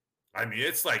 I mean,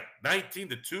 it's like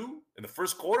 19-2 in the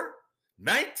first quarter.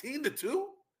 19-2?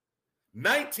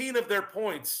 19 of their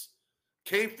points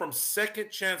came from second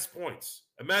chance points.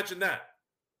 Imagine that.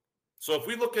 So if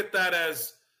we look at that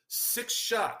as 6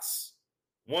 shots,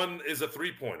 one is a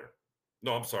three-pointer.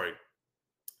 No, I'm sorry.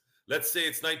 Let's say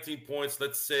it's 19 points.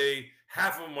 Let's say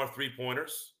half of them are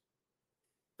three-pointers.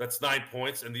 That's 9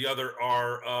 points. And the other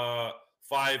are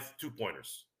 5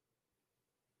 two-pointers.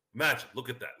 Imagine. Look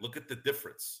at that. Look at the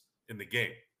difference in the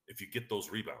game if you get those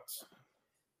rebounds.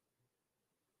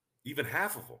 Even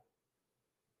half of them.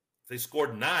 If they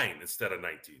scored 9 instead of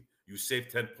 19, you save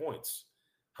 10 points.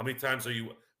 How many times are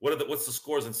you – what's the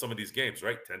scores in some of these games,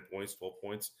 right? 10 points, 12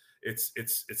 points. It's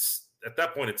at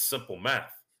that point, it's simple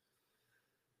math.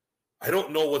 I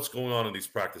don't know what's going on in these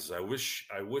practices. I wish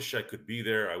I could be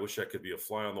there. I wish I could be a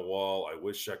fly on the wall. I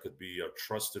wish I could be a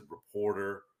trusted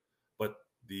reporter. But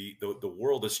the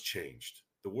world has changed.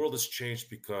 The world has changed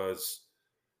because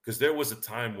there was a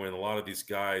time when a lot of these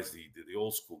guys, the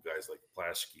old school guys like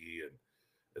Plaschke and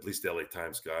at least the LA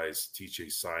Times guys, T.J.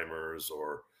 Simers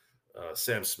or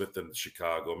Sam Smith in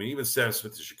Chicago. I mean, even Sam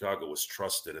Smith in Chicago was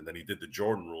trusted, and then he did the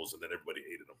Jordan rules, and then everybody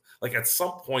hated him. Like at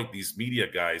some point, these media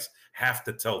guys have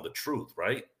to tell the truth,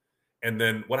 right? And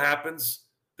then what happens?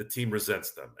 The team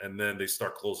resents them, and then they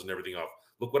start closing everything off.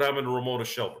 Look what happened to Ramona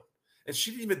Shelburne. And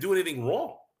she didn't even do anything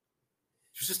wrong.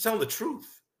 She was just telling the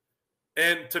truth.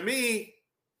 And to me,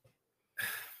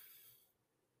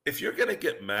 if you're going to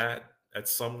get mad at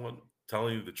someone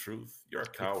telling you the truth, you're a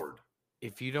coward.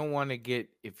 If you don't want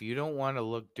to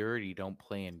look dirty, don't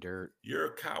play in dirt. You're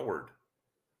a coward.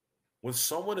 When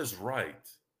someone is right,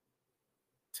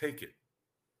 take it.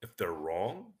 If they're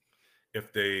wrong,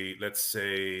 if they, let's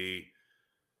say,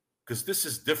 because this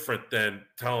is different than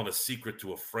telling a secret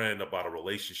to a friend about a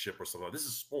relationship or something. This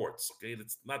is sports, okay?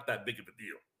 It's not that big of a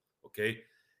deal, okay?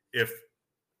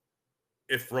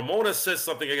 If Ramona says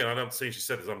something, again, I'm not saying she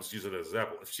said this, I'm just using it as an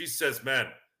example. If she says, man,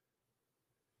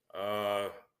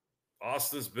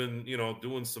 Austin's been,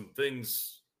 doing some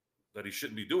things that he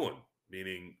shouldn't be doing,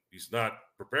 meaning he's not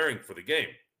preparing for the game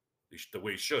the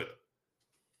way he should.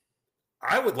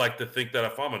 I would like to think that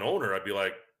if I'm an owner, I'd be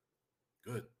like,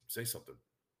 good, say something.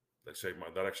 That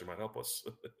actually might help us.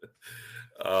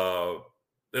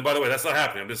 And by the way, that's not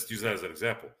happening. I'm just using that as an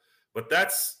example. But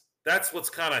that's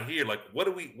what's kind of here. Like, what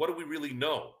do we really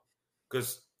know?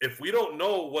 Because if we don't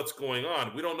know what's going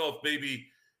on, we don't know if maybe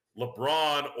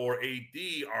LeBron or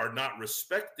AD are not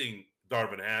respecting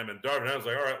Darvin Ham, and Darvin Ham's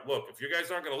like, all right, look, if you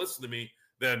guys aren't going to listen to me,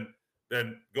 then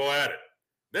go at it.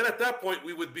 Then at that point,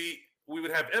 we would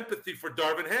have empathy for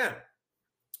Darvin Ham.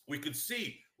 We could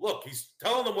see, look, he's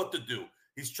telling them what to do.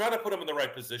 He's trying to put them in the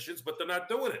right positions, but they're not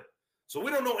doing it. So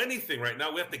we don't know anything right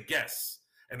now. We have to guess.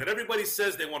 And then everybody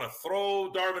says they want to throw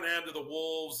Darvin Ham to the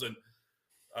Wolves, and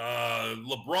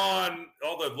LeBron,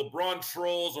 all the LeBron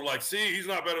trolls are like, see, he's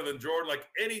not better than Jordan. Like,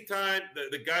 anytime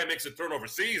the guy makes a turnover,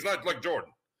 see, he's not like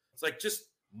Jordan. It's like just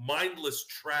mindless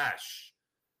trash.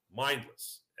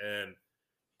 Mindless. And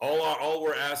all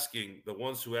we're asking, the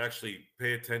ones who actually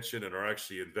pay attention and are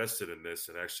actually invested in this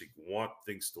and actually want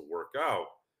things to work out,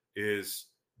 is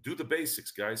do the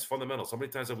basics, guys, fundamentals. How many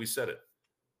times have we said it?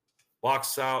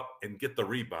 Box out and get the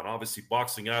rebound. Obviously,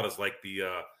 boxing out is like the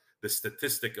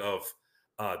statistic of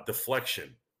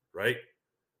deflection, right?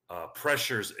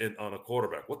 Pressures on a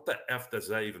quarterback. What the F does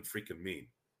that even freaking mean?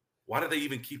 Why do they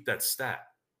even keep that stat?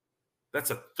 That's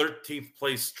a 13th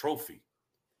place trophy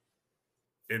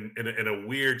in a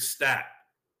weird stat.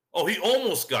 Oh, he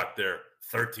almost got there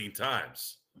 13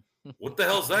 times. What the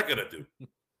hell is that going to do?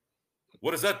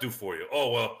 What does that do for you?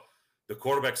 Oh, well, the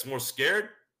quarterback's more scared.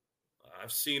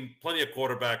 I've seen plenty of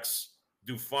quarterbacks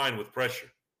do fine with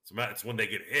pressure. It's when they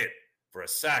get hit for a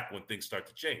sack when things start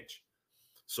to change.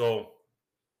 So,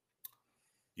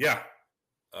 yeah,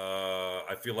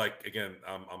 I feel like, again,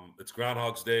 it's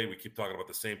Groundhog's Day. We keep talking about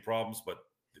the same problems, but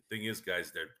the thing is,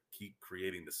 guys, they keep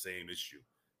creating the same issue,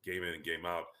 game in and game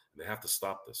out, and they have to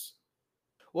stop this.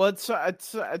 Well, it's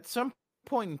at some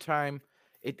point in time,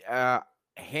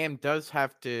 Ham does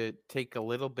have to take a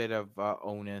little bit of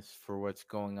onus for what's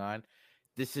going on.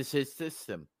 This is his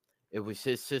system. It was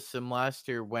his system last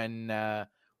year when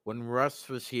Russ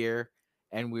was here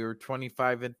and we were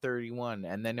 25-31,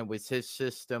 and then it was his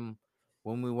system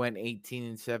when we went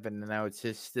 18-7, and now it's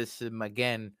his system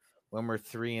again when we're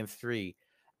 3-3.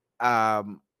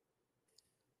 And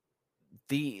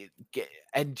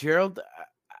Gerald,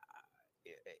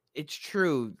 it's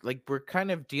true. Like, we're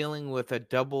kind of dealing with a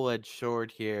double-edged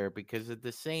sword here, because at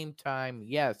the same time,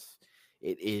 yes,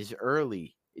 it is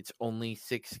early. It's only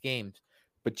 6 games.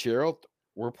 But Gerald,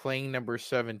 we're playing number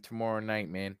 7 tomorrow night,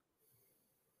 man.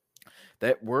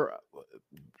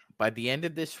 By the end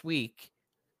of this week,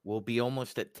 we'll be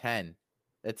almost at 10.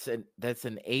 That's an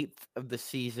 8th of the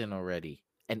season already.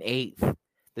 An 8th.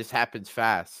 This happens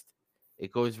fast.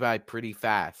 It goes by pretty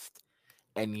fast.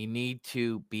 And you need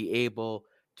to be able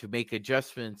to make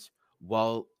adjustments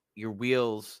while your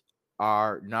wheels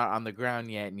are not on the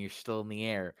ground yet and you're still in the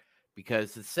air.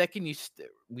 Because the second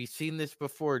we've seen this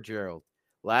before, Gerald.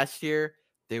 Last year,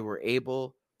 they were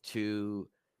able to,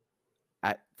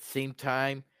 at the same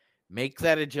time, make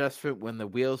that adjustment when the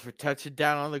wheels were touching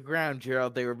down on the ground,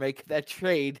 Gerald. They were making that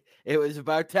trade. It was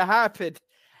about to happen.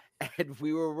 And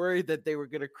we were worried that they were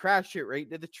going to crash it right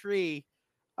into the tree.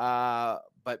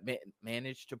 But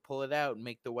managed to pull it out and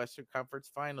make the Western Conference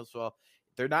Finals. Well,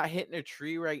 they're not hitting a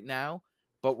tree right now,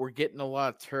 but we're getting a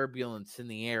lot of turbulence in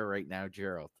the air right now,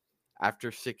 Gerald.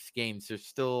 After 6 games, there's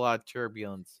still a lot of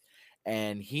turbulence.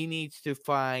 And he needs to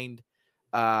find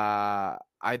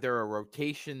either a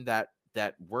rotation that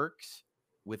works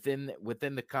within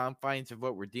the confines of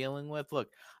what we're dealing with. Look,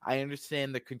 I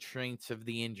understand the constraints of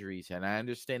the injuries, and I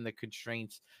understand the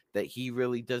constraints that he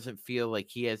really doesn't feel like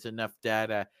he has enough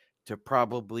data to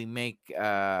probably make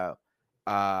a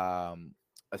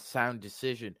sound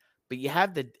decision. But you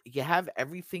have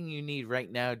everything you need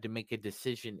right now to make a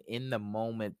decision in the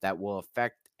moment that will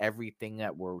affect everything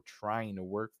that we're trying to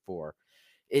work for.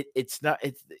 It's not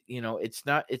as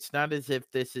if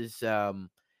this is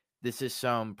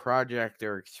some project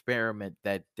or experiment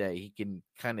that he can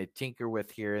kind of tinker with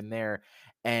here and there.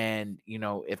 And,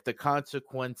 if the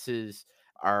consequences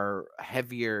are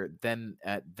heavier than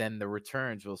the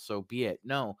returns, well, so be it.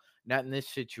 No, not in this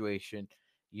situation.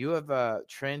 You have a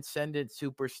transcendent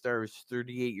superstar who's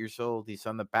 38 years old. He's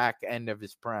on the back end of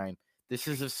his prime. This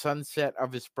is a sunset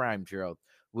of his prime, Gerald.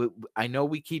 I know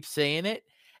we keep saying it,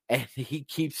 and he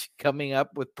keeps coming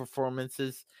up with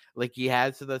performances like he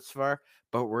has thus far,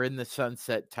 but we're in the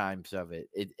sunset times of it.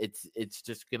 It's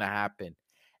just going to happen.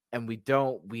 And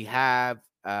we have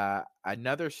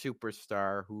another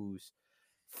superstar who's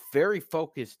very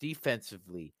focused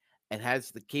defensively and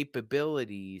has the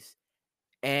capabilities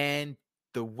and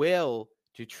the will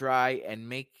to try and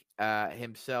make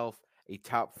himself a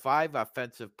top 5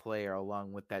 offensive player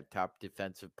along with that top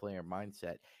defensive player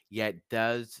mindset, yet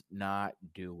does not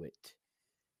do it.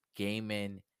 Game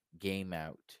in, game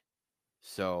out.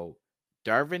 So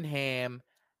Darvin Ham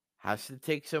has to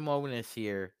take some onus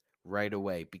here right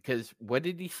away, because what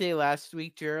did he say last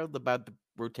week, Gerald, about the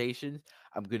rotations?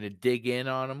 I'm going to dig in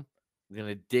on them. I'm going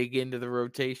to dig into the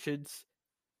rotations.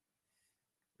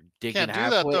 Digging Can't do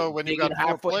that though when you've got 4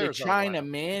 halfway to players on the China, lineup.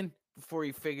 man, before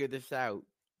you figure this out.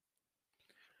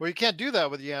 Well, you can't do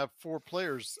that when you have 4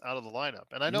 players out of the lineup.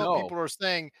 And I know No. people are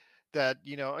saying that,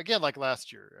 again, like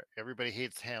last year, everybody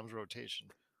hates Ham's rotation.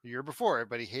 The year before,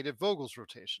 everybody hated Vogel's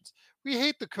rotations. We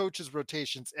hate the coaches'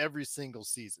 rotations every single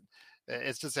season.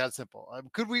 It's just that simple.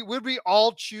 Would we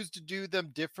all choose to do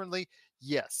them differently?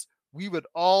 Yes, we would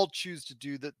all choose to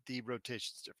do the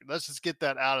rotations differently. Let's just get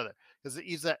that out of there, because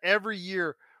it's that every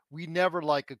year we never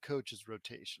like a coach's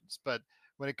rotations. But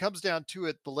when it comes down to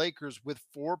it, the Lakers with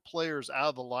 4 players out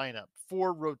of the lineup,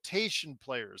 4 rotation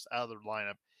players out of the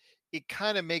lineup, it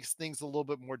kind of makes things a little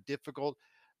bit more difficult.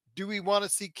 Do we want to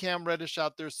see Cam Reddish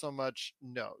out there so much?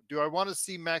 No. Do I want to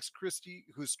see Max Christie,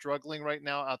 who's struggling right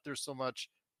now, out there so much?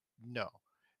 No.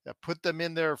 Put them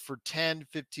in there for 10,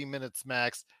 15 minutes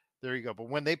max. There you go. But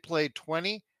when they play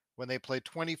 20, when they play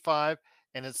 25,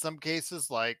 and in some cases,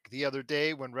 like the other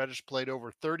day when Reddish played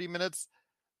over 30 minutes,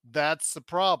 that's the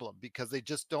problem, because they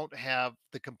just don't have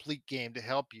the complete game to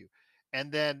help you.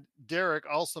 And then Derek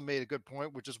also made a good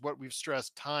point, which is what we've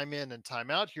stressed time in and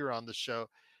time out here on the show.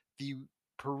 The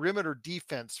perimeter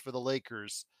defense for the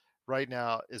Lakers right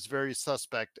now is very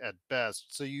suspect at best.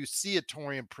 So you see a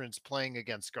Taurean Prince playing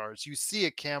against guards. You see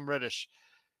a Cam Reddish,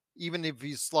 even if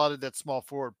he's slotted at small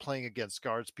forward, playing against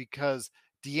guards, because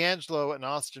D'Angelo and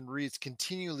Austin Reeves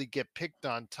continually get picked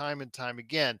on time and time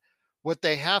again. What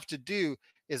they have to do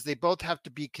is they both have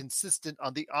to be consistent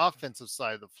on the offensive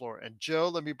side of the floor. And Joe,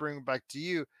 let me bring it back to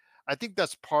you. I think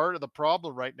that's part of the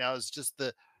problem right now, is just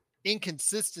the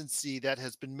inconsistency that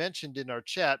has been mentioned in our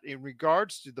chat in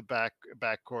regards to the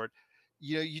backcourt.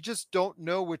 You just don't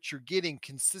know what you're getting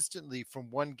consistently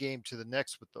from one game to the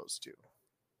next with those two.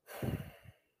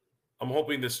 I'm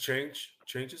hoping this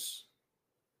changes.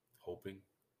 Hoping.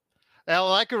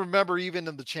 Alan, I can remember even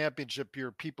in the championship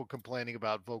year, people complaining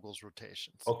about Vogel's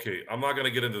rotations. Okay, I'm not going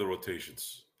to get into the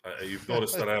rotations. You've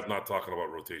noticed that I have not talking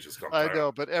about rotations. I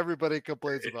know, but everybody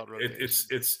complains about rotations.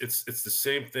 It's the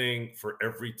same thing for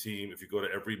every team. If you go to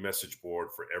every message board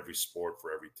for every sport,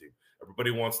 for every team, everybody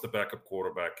wants the backup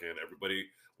quarterback in. Everybody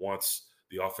wants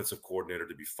the offensive coordinator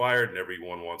to be fired, and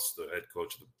everyone wants the head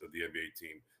coach of the NBA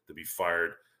team to be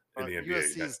fired. In the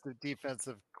NBA, USC's the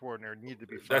defensive coordinator need to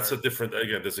be fired. That's a different.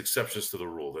 Again, there's exceptions to the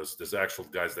rule. There's actual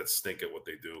guys that stink at what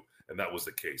they do, and that was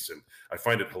the case. And I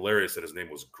find it hilarious that his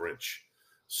name was Grinch.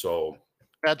 So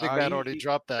Magic Man already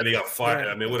dropped that. And he got fired.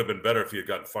 I mean, it would have been better if he had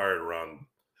gotten fired around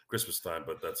Christmas time,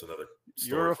 but that's another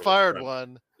story. You're a fired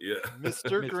one. Yeah.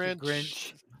 Mr.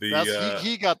 Grinch.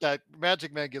 He got that.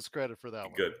 Magic Man gets credit for that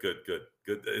one. Good.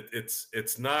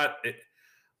 It's not.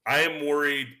 I am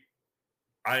worried.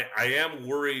 I am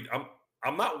worried.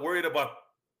 I'm not worried about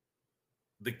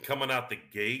the coming out the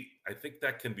gate. I think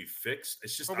that can be fixed.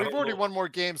 It's just we've already won more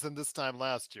games than this time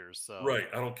last year. So right.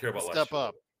 I don't care about last year. Step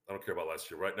up. I don't care about last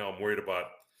year. Right now, I'm worried about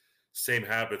same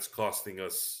habits costing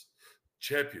us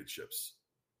championships,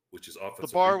 which is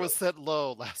offensive. The bar rebound. was set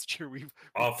low last year. We've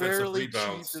barely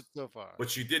achieved it so far.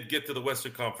 But you did get to the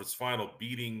Western Conference Final,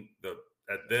 beating the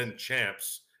then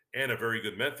champs and a very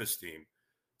good Memphis team.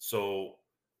 So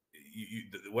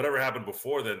whatever happened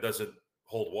before then doesn't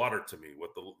hold water to me.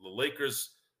 What the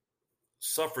Lakers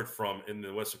suffered from in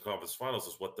the Western Conference Finals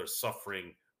is what they're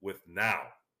suffering with now.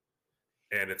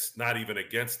 And it's not even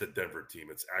against the Denver team.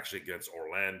 It's actually against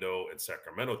Orlando and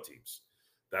Sacramento teams.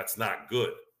 That's not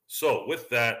good. So with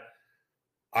that,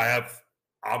 I'm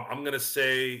going to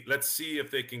say, let's see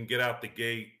if they can get out the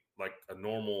gate like a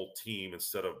normal team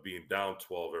instead of being down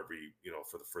 12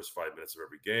 for the first 5 minutes of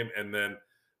every game. And then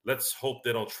let's hope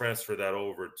they don't transfer that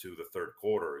over to the third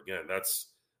quarter. Again,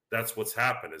 that's what's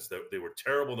happened, is that they were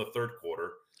terrible in the third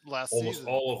quarter almost season.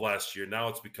 All of last year. Now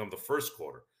it's become the first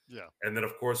quarter. Yeah. And then,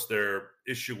 of course, their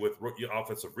issue with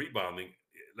offensive rebounding,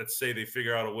 let's say they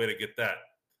figure out a way to get that.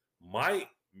 My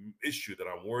issue that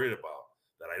I'm worried about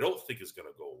that I don't think is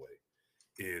going to go away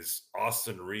is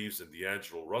Austin Reeves and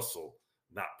D'Angelo Russell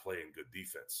not playing good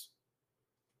defense,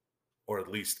 or at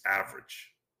least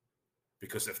average.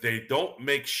 Because if they don't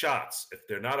make shots, if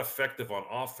they're not effective on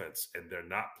offense and they're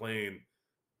not playing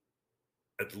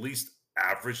at least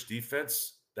average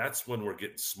defense, that's when we're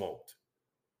getting smoked.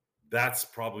 That's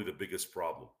probably the biggest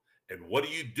problem. And what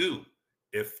do you do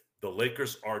if the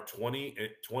Lakers are 20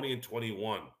 and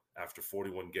 21 after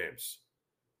 41 games?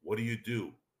 What do you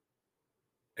do?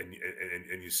 And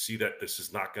you see that this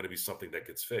is not going to be something that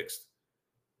gets fixed.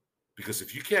 Because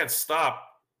if you can't stop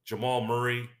Jamal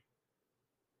Murray,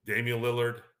 Damian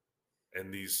Lillard,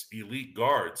 and these elite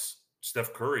guards,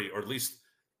 Steph Curry, or at least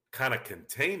kind of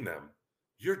contain them,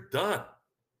 you're done.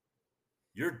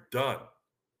 You're done.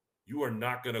 You are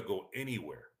not going to go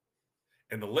anywhere.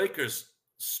 And the Lakers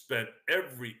spent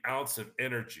every ounce of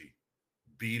energy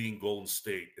beating Golden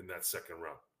State in that second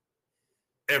round.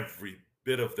 Every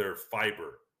bit of their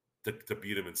fiber to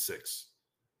beat them in 6,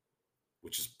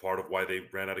 which is part of why they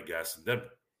ran out of gas in Denver.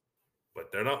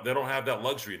 But they don't have that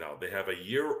luxury now. They have a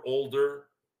year older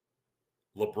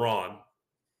LeBron,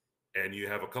 and you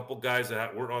have a couple guys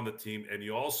that weren't on the team, and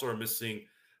you also are missing.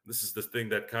 This is the thing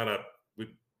that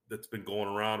that's been going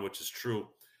around, which is true.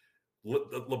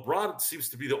 LeBron seems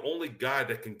to be the only guy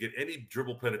that can get any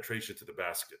dribble penetration to the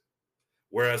basket.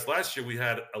 Whereas last year we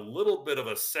had a little bit of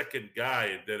a second guy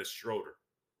in Dennis Schroeder.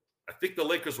 I think the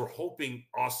Lakers were hoping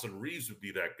Austin Reeves would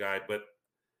be that guy, but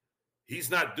he's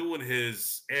not doing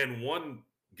his and one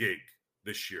gig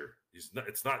this year.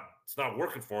 It's not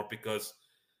working for him because,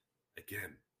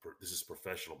 again, this is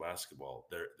professional basketball.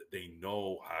 They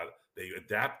know how they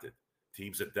adapted.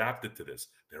 Teams adapted to this.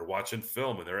 They're watching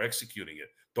film and they're executing it.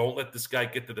 Don't let this guy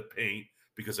get to the paint,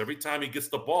 because every time he gets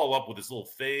the ball up with his little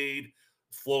fade,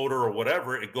 floater, or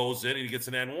whatever, it goes in and he gets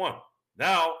an and one.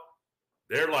 Now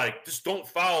they're like, just don't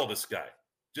foul this guy.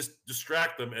 Just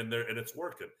distract them, and it's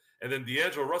working. And then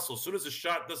D'Angelo Russell, as soon as the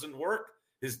shot doesn't work,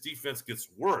 his defense gets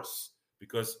worse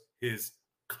because his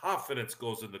confidence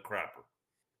goes in the crapper.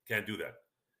 Can't do that.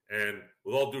 And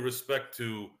with all due respect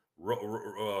to,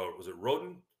 was it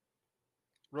Roden?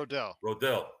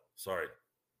 Rodell. Sorry.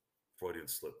 Freudian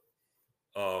slip.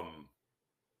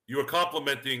 You were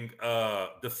complimenting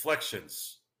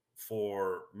deflections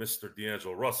for Mr.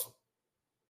 D'Angelo Russell.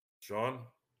 Sean,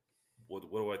 what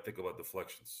do I think about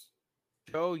deflections?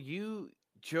 Joe,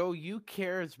 you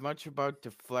care as much about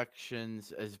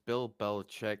deflections as Bill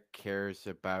Belichick cares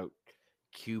about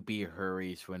QB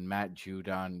hurries when Matt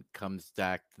Judon comes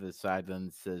back to the sideline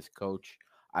and says, "Coach,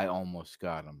 I almost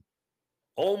got him."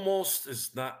 Almost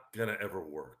is not going to ever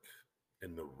work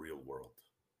in the real world.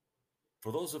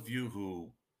 For those of you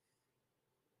who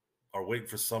are waiting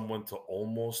for someone to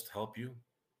almost help you,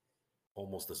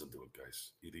 almost doesn't do it,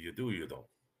 guys. Either you do or you don't.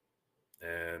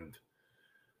 And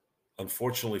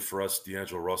unfortunately for us,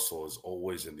 D'Angelo Russell is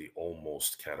always in the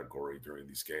almost category during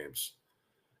these games.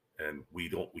 And we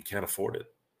can't afford it.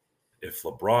 If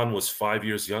LeBron was 5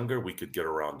 years younger, we could get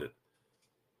around it.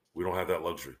 We don't have that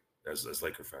luxury as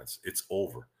Laker fans. It's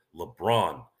over.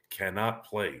 LeBron cannot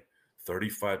play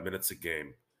 35 minutes a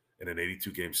game in an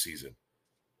 82-game season.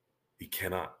 He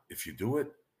cannot. If you do it,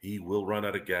 he will run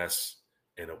out of gas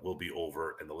and it will be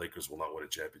over, and the Lakers will not win a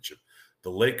championship. The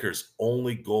Lakers'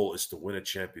 only goal is to win a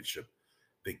championship.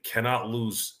 They cannot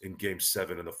lose in Game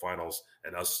 7 in the finals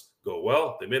and us go,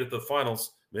 well, they made it to the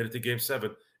finals, made it to Game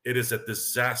 7. It is a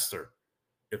disaster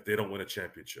if they don't win a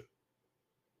championship.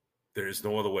 There is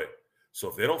no other way. So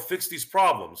if they don't fix these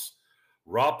problems,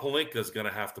 Rob Pelinka is going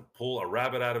to have to pull a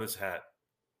rabbit out of his hat,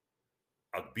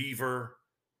 a beaver,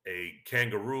 a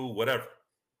kangaroo, whatever.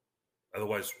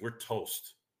 Otherwise, we're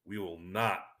toast. We will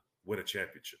not win a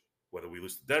championship. Whether we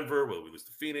lose to Denver, whether we lose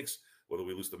to Phoenix, whether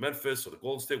we lose to Memphis or the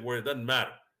Golden State Warriors, it doesn't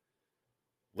matter.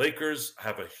 Lakers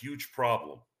have a huge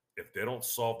problem if they don't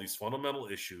solve these fundamental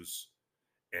issues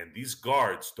and these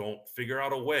guards don't figure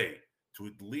out a way to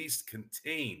at least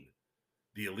contain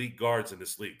the elite guards in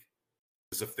this league.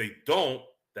 Because if they don't,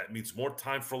 that means more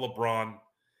time for LeBron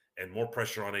and more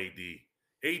pressure on AD.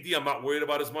 AD, I'm not worried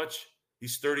about as much.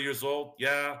 He's 30 years old.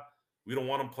 Yeah, we don't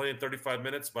want him playing 35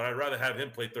 minutes, but I'd rather have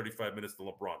him play 35 minutes than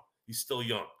LeBron. He's still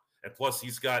young. And plus,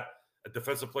 he's got a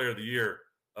Defensive Player of the Year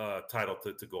title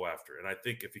to go after. And I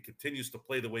think if he continues to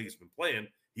play the way he's been playing,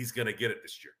 he's going to get it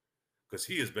this year because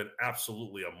he has been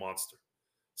absolutely a monster.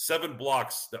 7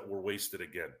 blocks that were wasted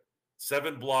again.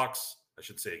 7 blocks, I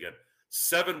should say again.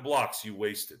 7 blocks you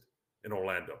wasted in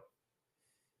Orlando.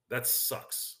 That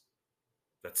sucks.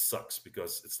 That sucks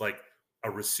because it's like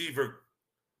a receiver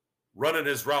running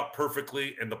his route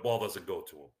perfectly and the ball doesn't go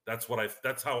to him.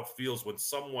 That's how it feels when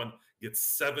someone gets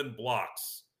 7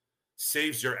 blocks.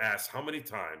 saves your ass how many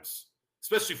times,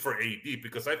 especially for AD,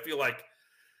 because I feel like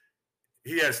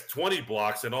he has 20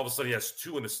 blocks and all of a sudden he has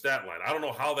 2 in the stat line. I don't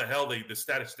know how the hell the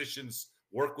statisticians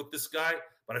work with this guy,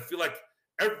 but I feel like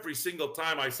every single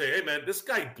time I say, hey, man, this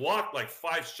guy blocked like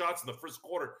 5 shots in the first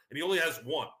quarter and he only has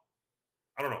 1.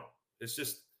 I don't know. It's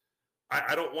just,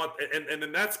 I don't want, and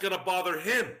then that's going to bother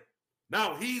him.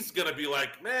 Now he's going to be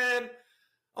like, man,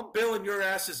 I'm bailing your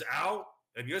asses out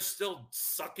and you're still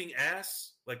sucking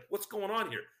ass. Like, what's going on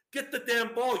here? Get the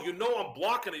damn ball. You know I'm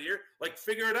blocking it here. Like,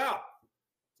 figure it out.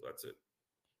 So that's it.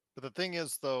 But the thing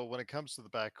is, though, when it comes to the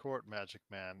backcourt, Magic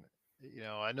Man,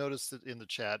 I noticed it in the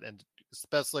chat, and it's the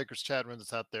best Lakers chat room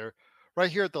that's out there,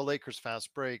 right here at the Lakers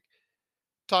Fast Break.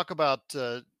 Talk about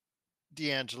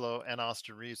D'Angelo and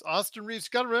Austin Reaves. Austin Reaves,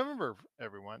 got to remember,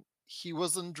 everyone, he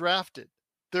was undrafted.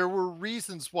 There were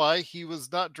reasons why he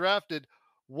was not drafted.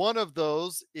 One of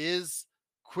those is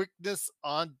quickness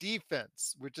on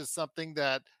defense, which is something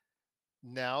that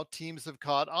now teams have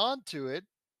caught on to it.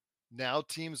 Now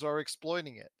teams are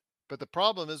exploiting it. But the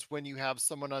problem is when you have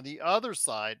someone on the other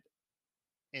side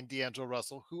in D'Angelo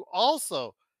Russell who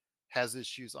also has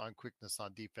issues on quickness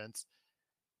on defense,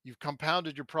 you've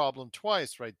compounded your problem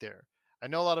twice right there. I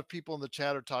know a lot of people in the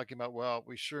chat are talking about, well,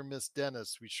 we sure miss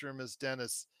Dennis. We sure miss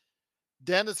Dennis.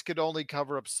 Dennis could only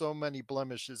cover up so many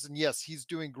blemishes. And yes, he's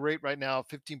doing great right now.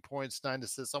 15 points, 9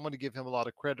 assists. I'm going to give him a lot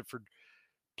of credit for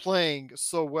playing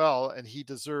so well, and he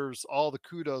deserves all the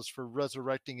kudos for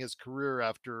resurrecting his career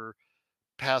after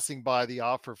passing by the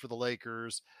offer for the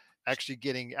Lakers, actually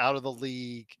getting out of the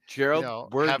league.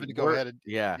 Gerald, having to go ahead and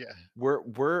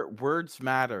words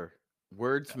matter.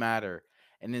 Words matter.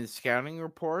 And in the scouting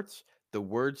reports, the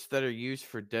words that are used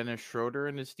for Dennis Schroeder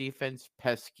and his defense: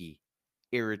 pesky,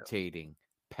 irritating,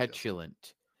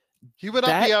 petulant. He would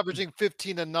not be averaging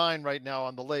 15 and 9 right now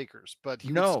on the Lakers, but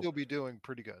he would still be doing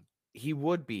pretty good. He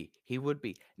would be.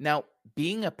 Now,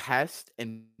 being a pest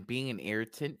and being an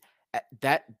irritant,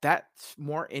 that's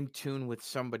more in tune with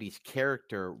somebody's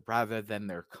character rather than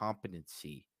their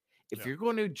competency. If you're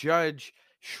going to judge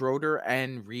Schroeder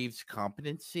and Reaves'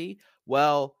 competency,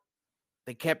 well,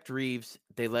 they kept Reaves,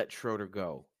 they let Schroeder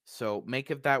go. So make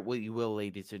of that what you will,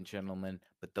 ladies and gentlemen.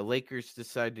 But the Lakers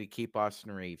decided to keep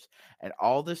Austin Reaves. And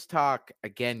all this talk,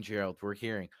 again, Gerald, we're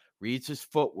hearing Reaves'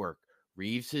 footwork,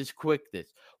 Reaves'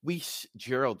 quickness. We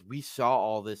saw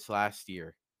all this last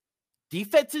year.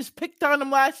 Defenses picked on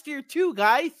him last year too,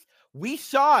 guys. We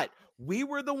saw it. We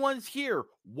were the ones here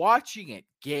watching it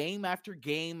game after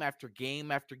game after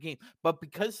game after game. But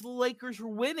because the Lakers were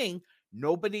winning,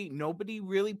 nobody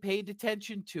really paid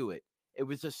attention to it. It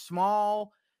was a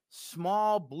small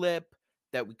blip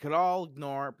that we could all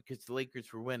ignore because the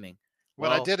Lakers were winning.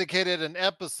 When I dedicated an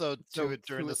episode to it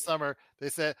during the summer, they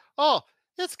said, "Oh,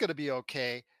 it's going to to be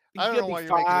okay." I don't know why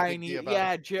you're making a big deal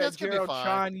about it. Gerald,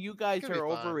 Sean, you guys are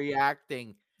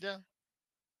overreacting. Yeah.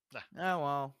 Oh,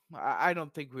 well, I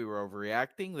don't think we were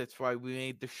overreacting. That's why we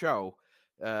made the show.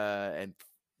 And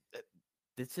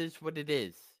this is what it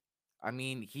is. I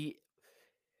mean,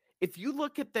 if you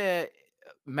look at the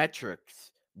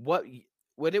metrics, what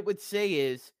it would say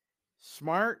is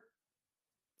smart,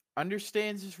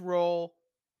 understands his role,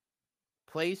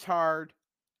 plays hard,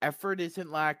 effort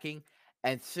isn't lacking,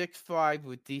 and 6'5"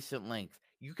 with decent length.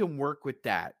 You can work with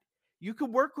that.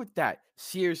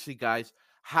 Seriously, guys,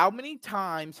 how many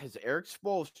times has Eric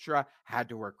Spoelstra had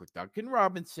to work with Duncan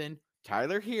Robinson,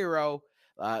 Tyler Hero?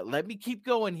 Let me keep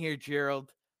going here,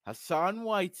 Gerald. Hassan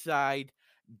Whiteside,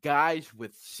 guys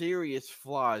with serious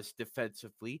flaws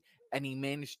defensively, and he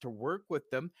managed to work with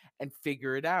them and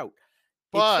figure it out.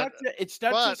 But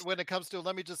when it comes to,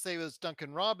 let me just say, it was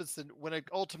Duncan Robinson, when it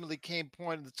ultimately came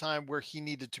point in the time where he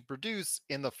needed to produce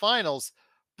in the finals,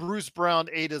 Bruce Brown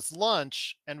ate his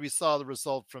lunch, and we saw the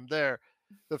result from there.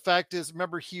 The fact is,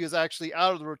 remember, he was actually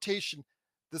out of the rotation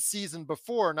the season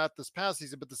before, not this past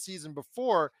season, but the season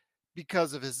before,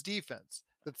 because of his defense.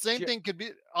 The same thing could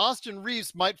be, Austin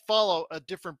Reaves might follow a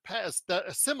different path,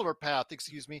 a similar path,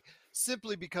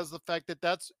 simply because of the fact that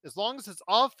as long as his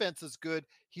offense is good,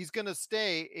 he's going to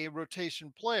stay a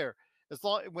rotation player.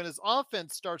 When his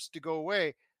offense starts to go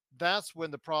away, that's when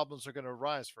the problems are going to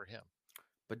arise for him.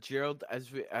 But Gerald,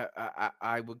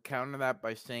 I would counter that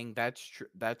by saying that's true.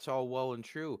 That's all well and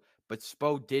true. But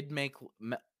Spo did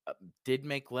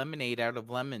make lemonade out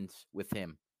of lemons with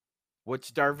him.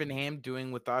 What's Darvin Ham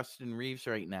doing with Austin Reaves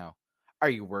right now? Are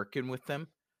you working with them?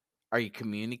 Are you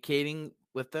communicating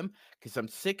with them? Because I'm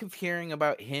sick of hearing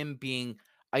about him being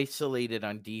isolated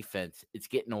on defense. It's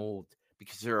getting old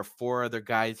because there are 4 other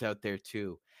guys out there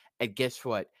too. And guess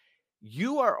what?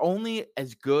 You are only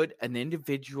as good an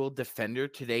individual defender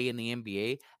today in the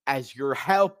NBA as your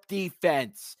help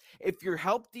defense. If your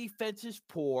help defense is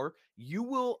poor, you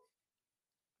will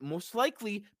most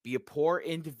likely be a poor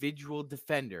individual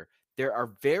defender. There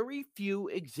are very few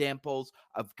examples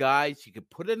of guys you could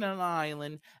put in an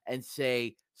island and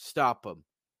say, stop them.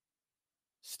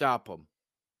 Stop them.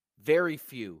 Very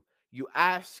few. You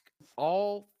ask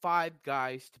all 5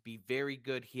 guys to be very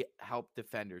good help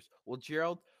defenders. Well,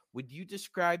 Gerald, would you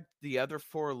describe the other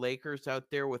 4 Lakers out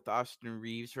there with Austin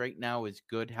Reeves right now as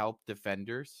good help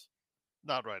defenders?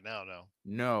 Not right now, no.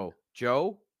 No.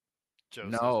 Joe? Joe No.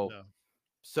 says no.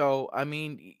 So, I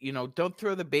mean, don't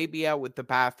throw the baby out with the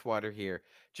bathwater here.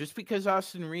 Just because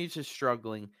Austin Reeves is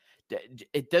struggling,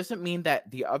 it doesn't mean that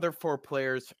the other 4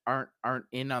 players aren't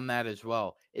in on that as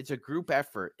well. It's a group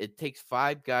effort. It takes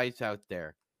 5 guys out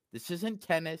there. This isn't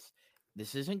tennis.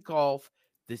 This isn't golf.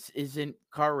 This isn't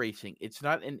car racing. It's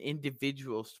not an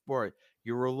individual sport.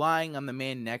 You're relying on the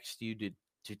man next to you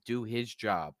to do his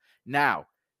job. Now,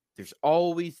 there's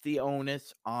always the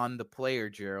onus on the player,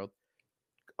 Gerald.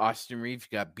 Austin Reeves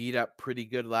got beat up pretty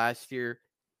good last year.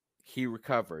 He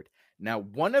recovered. Now,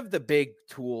 one of the big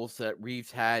tools that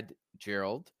Reeves had,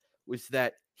 Gerald, was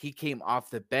that he came off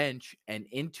the bench and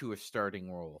into a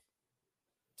starting role.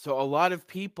 So a lot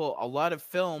of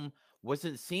film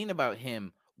wasn't seen about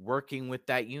him working with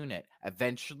that unit.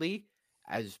 Eventually,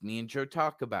 as me and Joe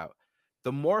talk about,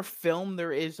 the more film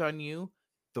there is on you,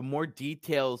 the more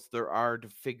details there are to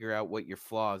figure out what your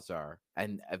flaws are.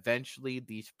 And eventually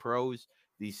these pros,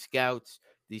 these scouts,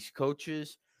 these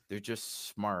coaches, they're just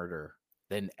smarter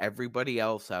than everybody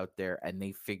else out there, and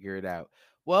they figure it out.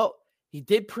 Well, he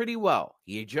did pretty well.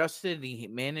 He adjusted, and he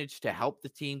managed to help the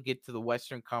team get to the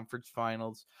Western Conference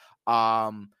Finals.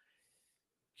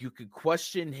 You could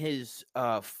question his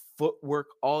footwork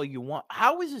all you want.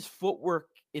 How is his footwork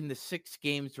in the 6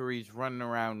 games where he's running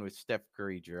around with Steph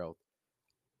Curry, Gerald?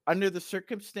 Under the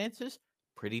circumstances,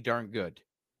 pretty darn good.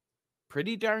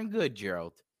 Pretty darn good,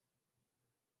 Gerald.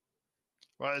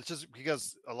 Well, it's just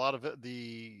because a lot of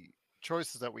the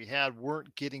choices that we had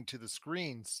weren't getting to the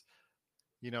screens,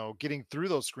 getting through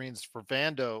those screens for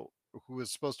Vando, who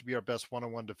was supposed to be our best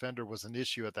one-on-one defender, was an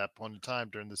issue at that point in time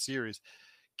during the series.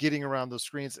 Getting around those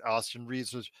screens, Austin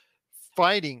Reeves was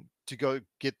fighting to go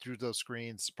get through those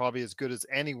screens, probably as good as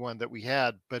anyone that we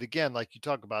had. But again, like you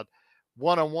talk about,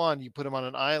 one-on-one, you put him on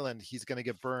an island, he's going to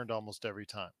get burned almost every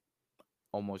time.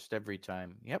 Almost every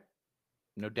time. Yep.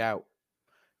 No doubt.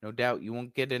 No doubt. You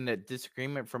won't get in a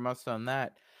disagreement from us on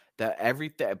that. That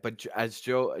everything, but as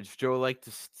Joe liked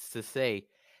to say,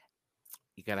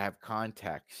 you got to have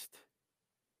context.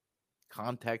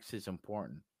 Context is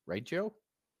important. Right, Joe?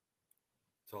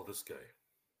 Tell this guy.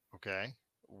 Okay.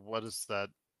 What does that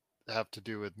have to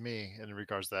do with me in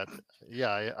regards to that?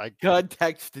 Yeah, I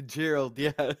context to Gerald.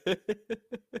 Yeah.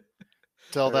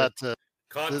 Tell that to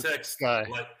context. Guy.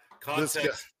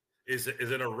 Context is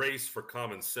in a race for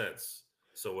common sense.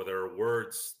 So when there are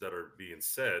words that are being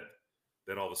said,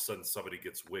 then all of a sudden somebody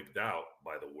gets wigged out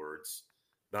by the words,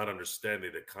 not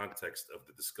understanding the context of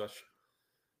the discussion.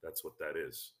 That's what that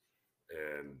is.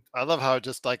 And I love how I'm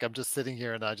just sitting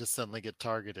here and I just suddenly get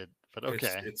targeted. But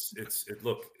okay, it's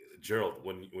look, Gerald,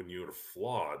 when you're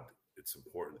flawed, it's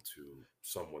important to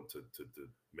someone to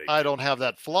make. I don't have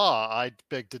that flaw. I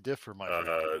beg to differ, my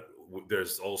friend.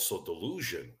 There's also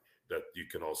delusion that you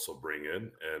can also bring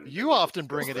in, and you often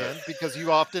bring it in because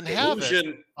you often have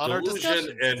it on our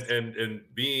discussion and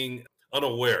being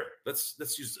unaware. Let's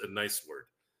use a nice word.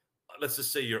 Let's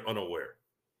just say you're unaware.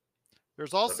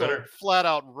 There's also flat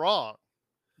out wrong.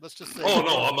 Let's just say. Oh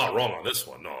no, I'm not wrong on this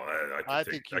one. No, I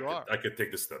think you are. I could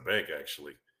take this to the bank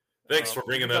actually. Thanks for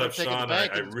bringing that up, Sean. I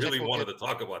really wanted to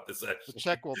talk about this actually. The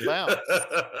check will bounce.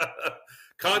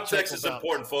 Context is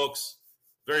important, folks.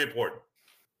 Very important.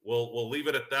 We'll leave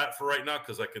it at that for right now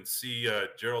because I can see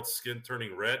Gerald's skin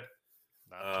turning red.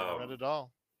 Not red at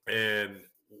all. And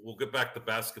we'll get back to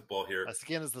basketball here. My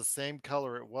skin is the same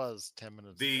color it was 10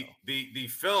 minutes ago. The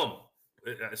film,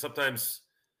 sometimes,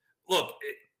 look,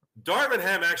 Darvin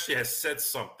Ham actually has said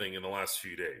something in the last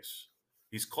few days.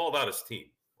 He's called out his team,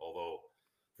 although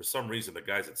for some reason the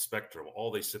guys at Spectrum,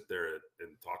 all they sit there and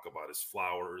talk about is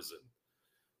Flowers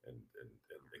and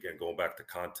again, going back to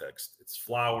context, it's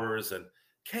Flowers and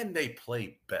can they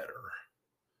play better?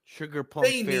 Sugar Plum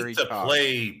They Fairy need to Talk.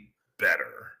 play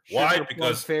better. Sugar Why? Plum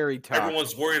Because Fairy Talk.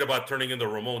 everyone's worried about turning into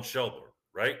Ramon Shelburne,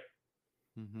 right?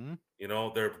 Mm-hmm.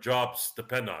 Their jobs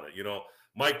depend on it.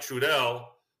 Mike Trudell,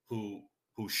 who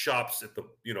shops at the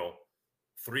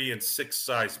 3 and 6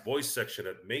 size boys section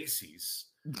at Macy's,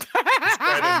 he's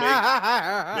trying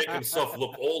to make himself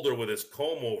look older with his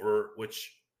comb over,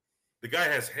 which The guy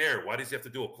has hair. Why does he have to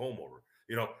do a comb over?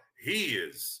 You know, he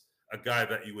is a guy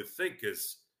that you would think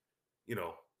is, you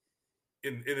know,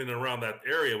 in and around that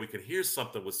area, we can hear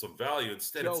something with some value.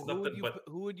 Instead, Joe, it's nothing but.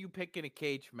 who would you pick in a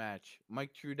cage match? Mike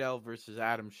Trudell versus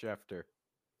Adam Schefter.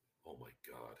 Oh my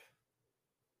God!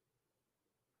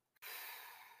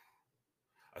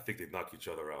 I think they'd knock each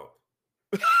other out.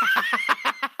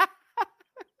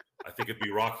 I think it'd be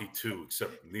Rocky 2,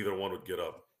 except neither one would get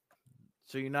up.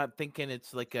 So you're not thinking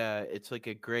it's like a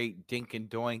great dink and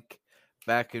doink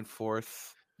back and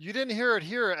forth. You didn't hear it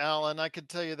here, Alan. I can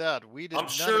tell you that we did. I'm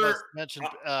None sure- of us mentioned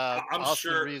I'm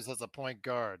Austin sure- Reeves as a point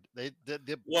guard. The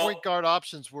Well- point guard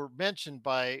options were mentioned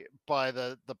by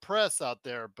the press out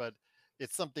there, but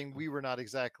it's something we were not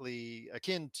exactly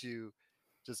akin to.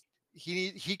 Just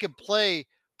he can play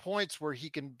points where he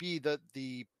can be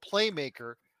the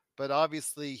playmaker, but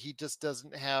obviously he just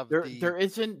doesn't have There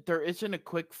isn't a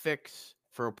quick fix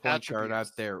for a point guard out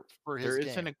attributes there. for his There game.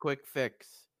 isn't a quick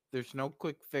fix. There's no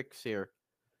quick fix here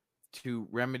to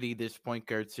remedy this point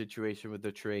guard situation with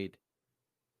the trade.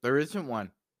 There isn't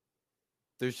one.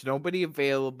 There's nobody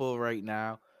available right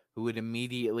now who would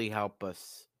immediately help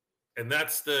us. And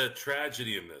that's the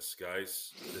tragedy in this,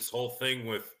 guys. This whole thing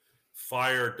with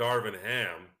fire Darvin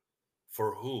Ham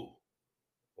for who?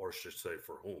 Or I should say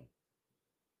for whom?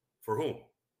 For whom?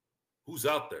 Who's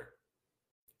out there?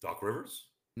 Doc Rivers?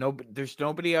 No, there's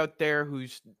nobody out there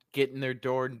who's getting their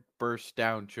door burst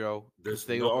down, Joe. 'Cause There's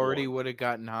they no already one. would have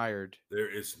gotten hired. There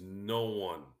is no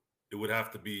one. It would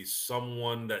have to be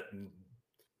someone that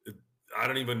I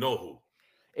don't even know who.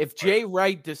 If Jay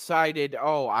Wright decided,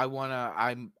 "Oh, I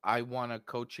wanna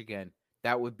coach again,"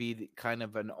 that would be kind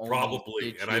of an only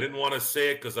Probably. ditch And I hit. didn't want to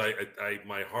say it because I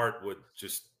my heart would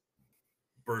just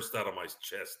burst out of my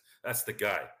chest. That's the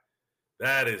guy.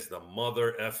 That is the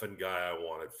mother effing guy I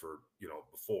wanted for,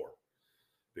 before.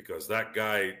 Because that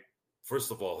guy, first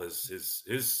of all, his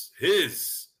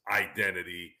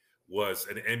identity was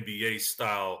an NBA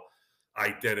style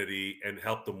identity and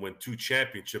helped them win 2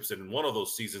 championships. And in one of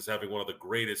those seasons, having one of the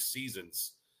greatest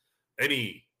seasons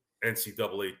any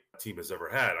NCAA team has ever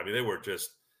had. I mean, they were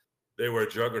a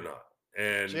juggernaut.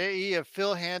 And JE, if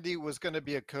Phil Handy was going to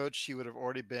be a coach, he would have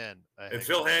already been. And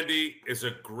Phil Handy is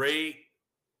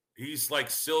he's like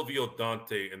Silvio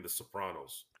Dante in The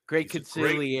Sopranos. Great He's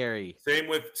consigliere. Same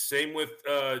with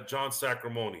John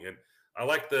Sacramone. And I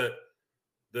like the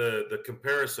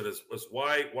comparison is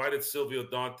why did Silvio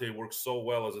Dante work so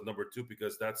well as a number 2?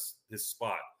 Because that's his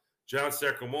spot. John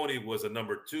Sacramone was a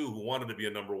number 2 who wanted to be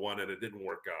a number 1, and it didn't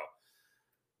work out.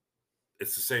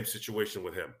 It's the same situation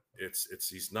with him.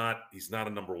 He's not a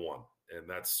number 1, and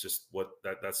that's just what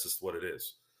it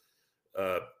is.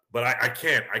 But I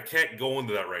can't go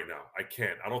into that right now. I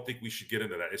can't. I don't think we should get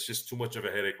into that. It's just too much of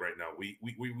a headache right now. We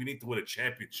need to win a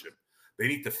championship. They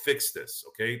need to fix this.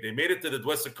 Okay, they made it to the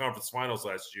Western Conference Finals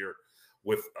last year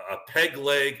with a peg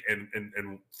leg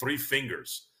and 3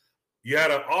 fingers. You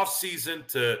had an off season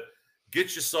to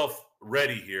get yourself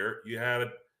ready here. You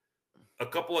had a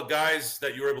couple of guys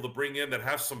that you were able to bring in that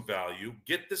have some value.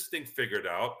 Get this thing figured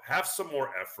out. Have some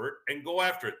more effort and go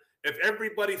after it. If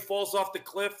everybody falls off the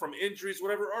cliff from injuries,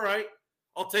 whatever, all right,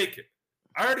 I'll take it.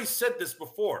 I already said this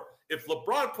before. If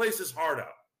LeBron plays his heart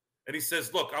out and he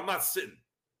says, look, I'm not sitting,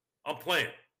 I'm playing,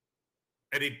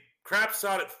 and he craps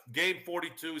out at game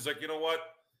 42, he's like, you know what?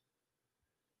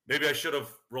 Maybe I should have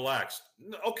relaxed.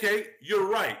 Okay, you're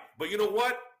right. But you know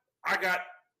what? I got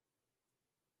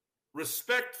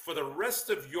respect for the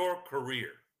rest of your career.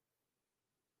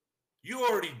 You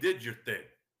already did your thing.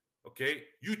 Okay,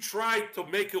 you tried to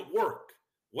make it work.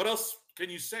 What else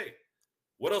can you say?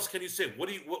 What else can you say?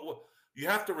 What you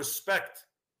have to respect,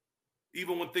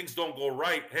 even when things don't go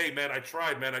right. Hey, man, I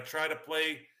tried, man. I tried to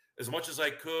play as much as I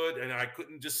could, and I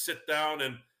couldn't just sit down.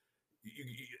 And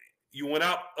you went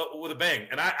out with a bang.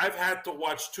 And I've had to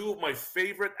watch 2 of my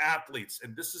favorite athletes,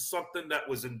 and this is something that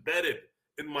was embedded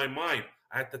in my mind.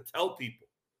 I had to tell people,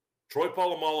 Troy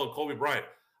Polamalu and Kobe Bryant.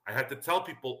 I had to tell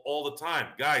people all the time,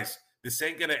 guys, this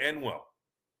ain't going to end well.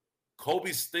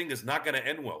 Kobe's thing is not going to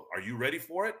end well. Are you ready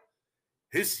for it?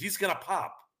 He's going to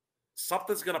pop.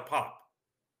 Something's going to pop.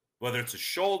 Whether it's his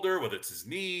shoulder, whether it's his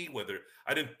knee,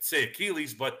 I didn't say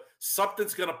Achilles, but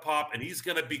something's going to pop, and he's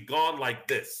going to be gone like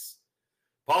this.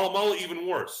 Polamalu, even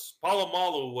worse.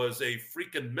 Polamalu was a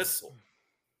freaking missile.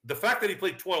 The fact that he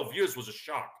played 12 years was a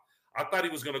shock. I thought he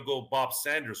was going to go Bob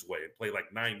Sanders' way and play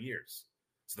like 9 years.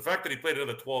 So the fact that he played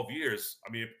another 12 years,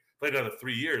 played another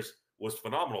 3 years, was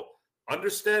phenomenal.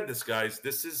 Understand this, guys.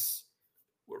 This is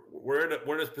we're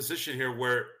in a position here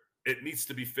where it needs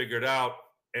to be figured out,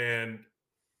 and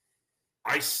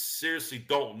I seriously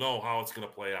don't know how it's going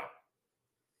to play out.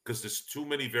 because there's too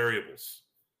many variables.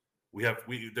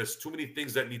 There's too many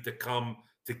things that need to come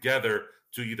together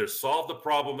to either solve the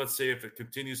problem, let's say if it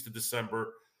continues to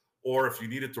December, or if you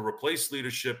needed to replace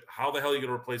leadership, how the hell are you going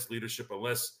to replace leadership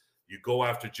unless you go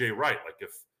after Jay Wright? Like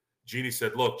if Jeannie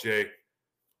said, look, Jay,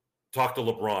 talk to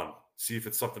LeBron, see if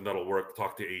it's something that'll work,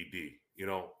 talk to AD,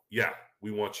 yeah,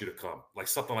 we want you to come. Like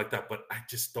something like that. But I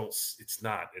just don't,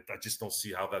 I just don't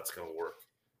see how that's going to work.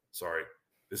 Sorry.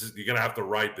 You're going to have to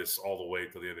ride this all the way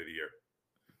to the end of the year.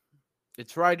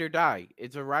 It's ride or die.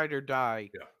 It's a ride or die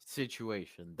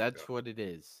situation. That's what it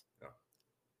is.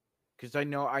 Because I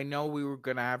know we were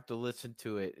gonna have to listen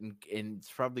to it, and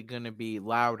it's probably gonna be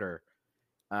louder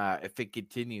if it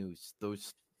continues.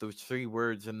 Those 3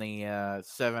 words and the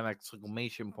 7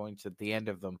 exclamation points at the end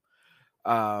of them.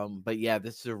 But yeah,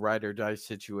 this is a ride or die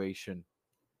situation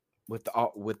with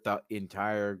the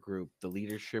entire group, the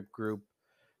leadership group,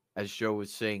 as Joe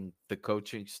was saying, the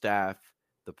coaching staff,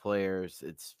 the players.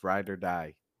 It's ride or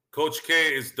die. Coach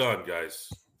K is done, guys.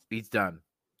 He's done.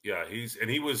 Yeah, he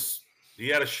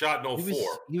had a shot in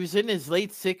 04. He was in his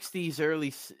late 60s,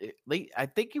 I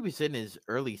think he was in his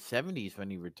early 70s when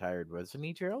he retired, wasn't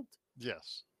he, Gerald?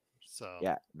 Yes. So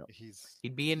yeah, no.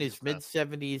 He'd be in his mid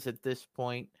 70s at this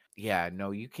point. Yeah,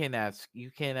 no, you can't ask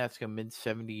a mid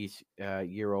 70s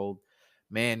year old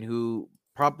man who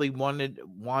probably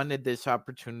wanted this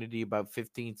opportunity about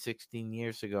 15, 16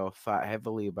 years ago, thought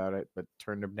heavily about it, but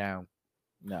turned him down.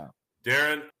 No.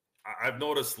 Darren, I've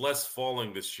noticed less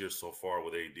falling this year so far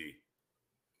with AD.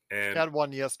 And had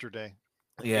one yesterday.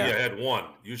 Yeah, I had one.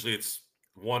 Usually it's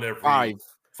one every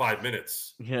 5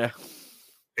 minutes. Yeah.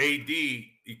 AD,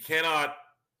 you cannot.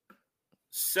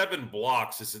 7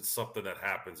 blocks isn't something that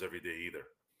happens every day either.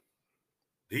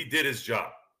 He did his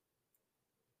job.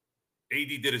 AD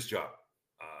did his job.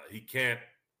 I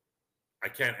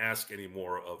can't ask any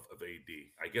more of AD.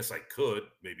 I guess I could,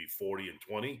 maybe 40 and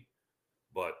 20,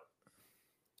 but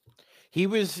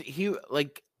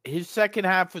his second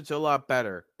half was a lot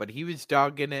better, but he was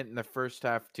dogging it in the first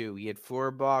half too. He had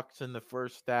 4 blocks in the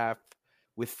first half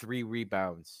with 3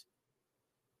 rebounds.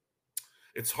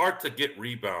 It's hard to get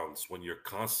rebounds when you're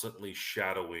constantly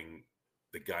shadowing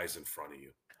the guys in front of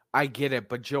you. I get it,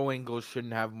 but Joe Ingles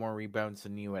shouldn't have more rebounds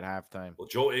than you at halftime. Well,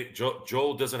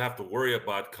 Joe doesn't have to worry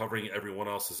about covering everyone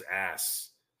else's ass.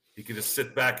 He can just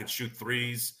sit back and shoot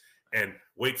threes and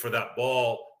wait for that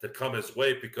ball to come his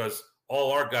way, because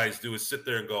all our guys do is sit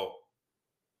there and go,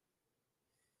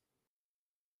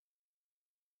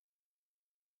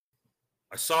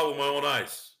 I saw it with my own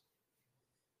eyes.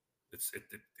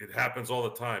 It happens all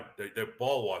the time. They're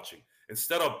ball watching.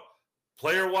 Instead of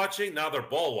player watching, now they're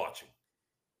ball watching.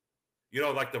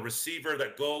 Like the receiver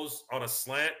that goes on a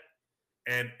slant,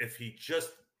 and if he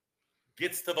just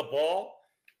gets to the ball,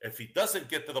 if he doesn't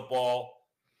get to the ball,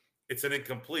 it's an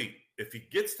incomplete. If he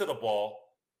gets to the ball,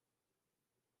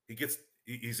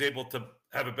 he's able to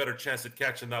have a better chance at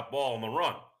catching that ball on the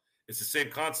run. It's the same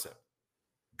concept.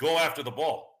 Go after the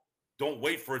ball. Don't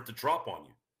wait for it to drop on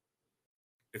you.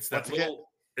 It's that little.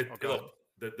 Look,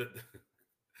 I've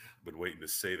been waiting to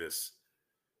say this.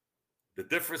 The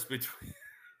difference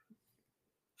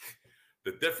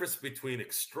between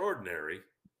extraordinary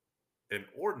and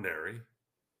ordinary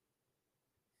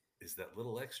is that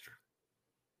little extra.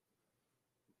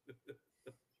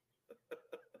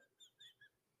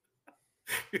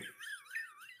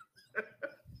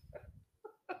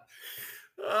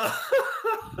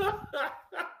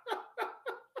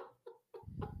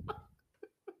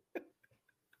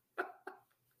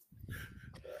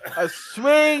 A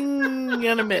swing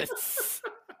and a miss.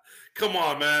 Come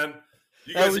on, man.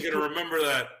 You guys are going to remember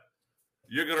that.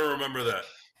 You're going to remember that.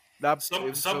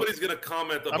 Somebody's going to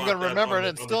comment about that. I'm going to remember it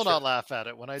and still not laugh at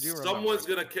it when I do remember. Someone's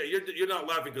going to. You're not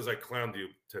laughing because I clowned you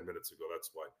 10 minutes ago.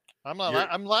 That's why. I'm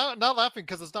not laughing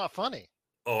because it's not funny.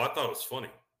 Oh, I thought it was funny.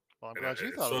 Well, I'm glad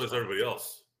you thought so it was does funny. everybody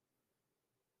else.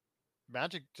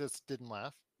 Magic just didn't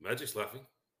laugh. Magic's laughing.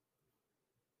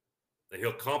 And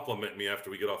he'll compliment me after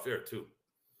we get off air, too.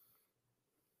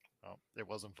 Oh, it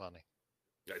wasn't funny.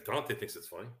 Yeah, Dante thinks it's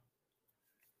funny.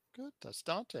 Good. That's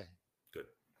Dante. Good.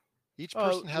 Each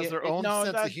person has their own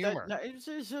sense of humor.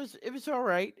 It was all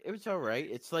right. It was all right.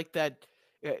 It's like that,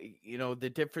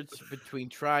 the difference between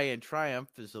try and triumph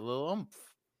is a little oomph.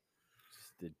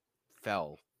 It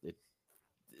fell.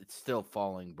 It's still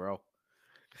falling, bro.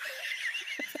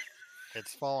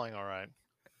 It's falling, all right.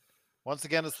 Once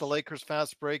again, it's the Lakers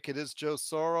Fast Break. It is Joe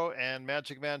Soro and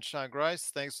Magic Man Sean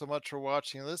Grice. Thanks so much for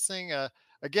watching and listening.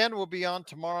 Again, we'll be on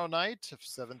tomorrow night,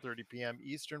 7:30 p.m.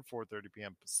 Eastern, 4:30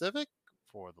 p.m. Pacific,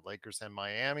 for the Lakers and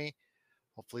Miami.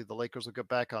 Hopefully the Lakers will get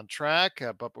back on track.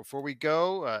 But before we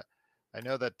go, I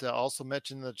know that also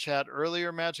mentioned in the chat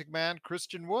earlier, Magic Man,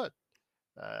 Christian Wood.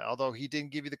 Although he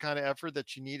didn't give you the kind of effort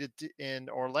that you needed in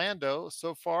Orlando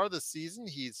so far this season,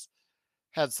 he's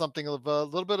had something of a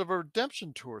little bit of a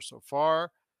redemption tour so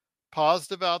far.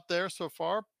 Positive out there so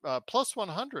far. Plus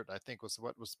 100, I think, was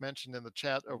what was mentioned in the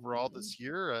chat overall this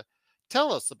year.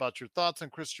 Tell us about your thoughts on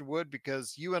Christian Wood,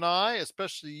 because you and I,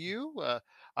 especially you,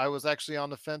 I was actually on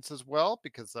the fence as well,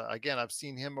 because again, I've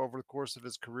seen him over the course of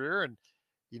his career, and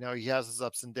he has his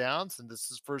ups and downs, and this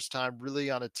is first time really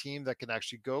on a team that can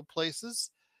actually go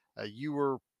places. You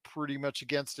were pretty much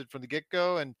against it from the get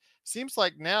go, and seems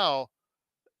like now,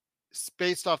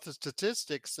 based off the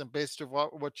statistics and based on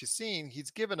what you've seen,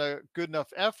 he's given a good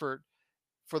enough effort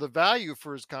for the value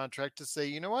for his contract to say,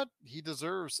 you know what, he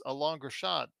deserves a longer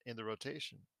shot in the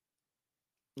rotation.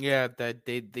 Yeah, that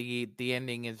the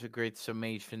ending is a great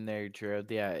summation there, Gerald.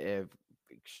 Yeah,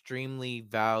 extremely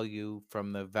value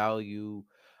from the value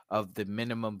of the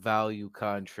minimum value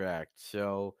contract.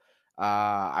 So,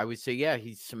 I would say, yeah,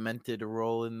 he's cemented a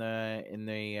role in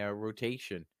the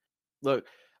rotation. Look,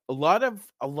 a lot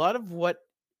of what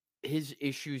his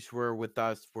issues were with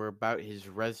us were about his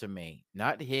resume,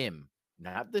 not him,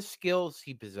 not the skills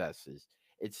he possesses.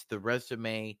 It's the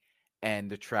resume and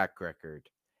the track record.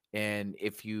 And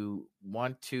if you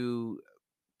want to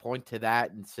point to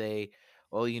that and say,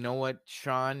 well, you know what,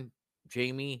 Sean,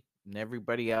 Jamie, and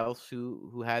everybody else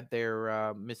who had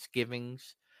their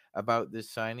misgivings about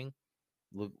this signing,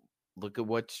 look look at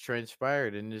what's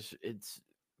transpired, and it's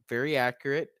very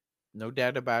accurate, no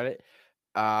doubt about it.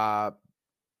 Uh,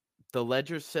 the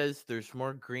ledger says there's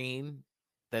more green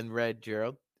than red,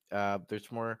 Gerald.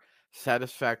 There's more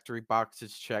satisfactory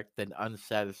boxes checked than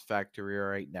unsatisfactory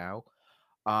right now.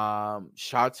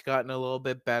 Shots gotten a little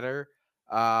bit better.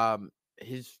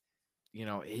 His,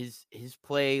 his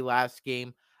play last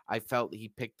game, I felt he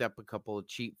picked up a couple of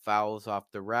cheap fouls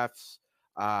off the refs.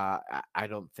 I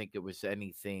don't think it was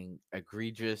anything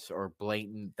egregious or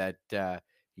blatant that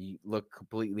he looked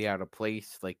completely out of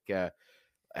place. Like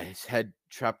his head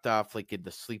trapped off like in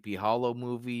the Sleepy Hollow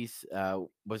movies,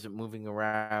 wasn't moving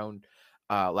around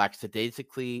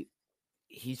lackadaisically.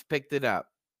 He's picked it up.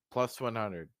 Plus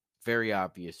 100. Very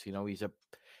obvious.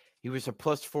 He was a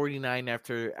plus 49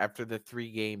 after the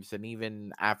 3 games, and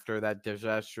even after that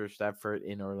disastrous effort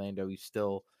in Orlando, he's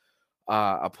still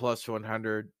a plus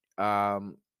 100.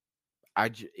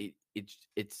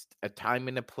 It's a time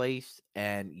and a place,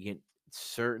 and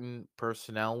certain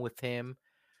personnel with him.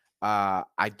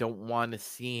 I don't want to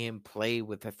see him play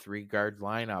with a 3-guard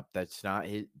lineup. That's not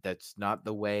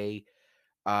the way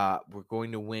we're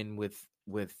going to win with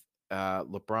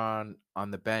LeBron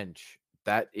on the bench.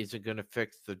 That isn't going to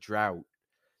fix the drought.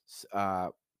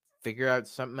 Figure out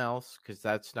something else, because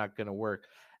that's not going to work.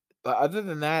 But other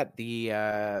than that,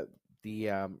 the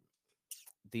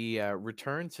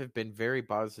returns have been very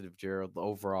positive, Gerald,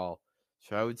 overall.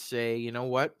 So I would say, you know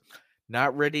what,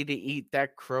 not ready to eat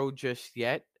that crow just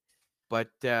yet,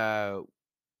 but we're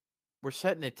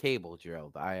setting a table,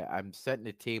 Gerald. I'm setting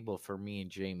a table for me and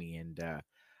Jamie, and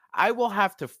I will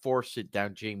have to force it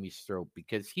down Jamie's throat,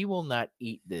 because he will not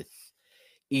eat this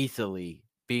easily,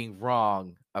 being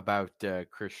wrong about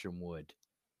Christian Wood.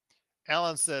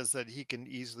 Alan says that he can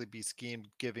easily be schemed,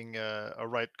 giving a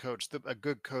right coach. A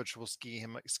good coach will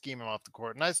scheme him off the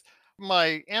court. And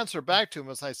my answer back to him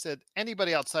was, I said,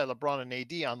 anybody outside LeBron and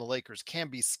AD on the Lakers can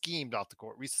be schemed off the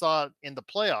court. We saw it in the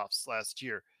playoffs last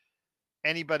year.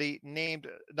 Anybody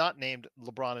not named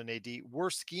LeBron and AD were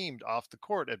schemed off the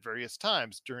court at various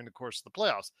times during the course of the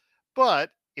playoffs. But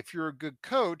if you're a good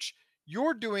coach,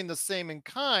 you're doing the same in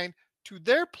kind to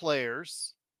their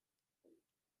players,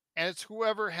 and it's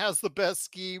whoever has the best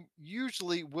scheme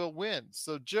usually will win.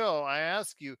 So, Joe, I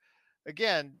ask you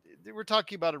again, we're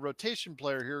talking about a rotation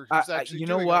player here who's actually you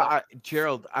know what,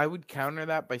 Gerald, I would counter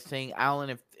that by saying,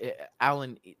 Alan,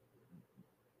 Alan,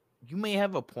 you may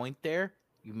have a point there,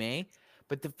 you may,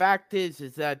 but the fact is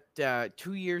that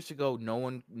 2 years ago, no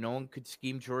one could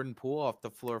scheme Jordan Poole off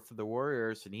the floor for the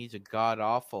Warriors, and he's a god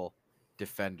awful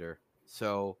defender.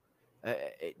 So,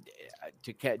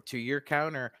 to your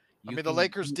counter, the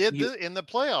Lakers did in the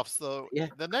playoffs, though. Yeah.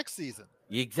 The next season.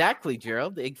 Exactly,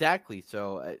 Gerald. Exactly.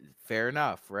 So fair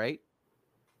enough, right?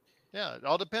 Yeah, it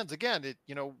all depends. Again,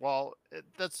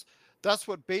 that's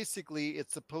what basically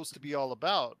it's supposed to be all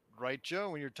about, right,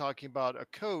 Joe? When you're talking about a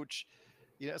coach,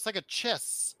 it's like a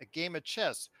game of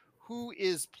chess. Who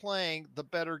is playing the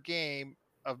better game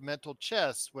of mental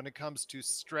chess when it comes to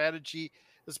strategy,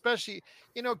 especially,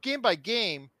 game by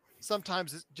game?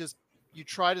 Sometimes it's just, you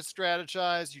try to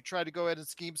strategize, you try to go ahead and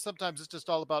scheme. Sometimes it's just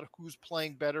all about who's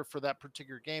playing better for that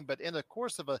particular game. But in the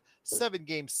course of a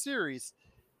 7-game series,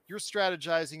 You're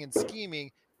strategizing and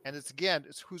scheming, and it's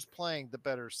who's playing the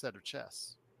better set of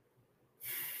chess.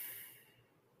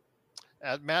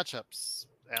 At matchups,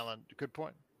 Alan, good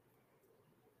point.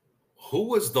 What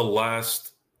was the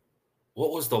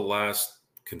last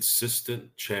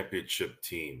consistent championship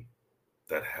team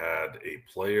that had a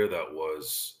player that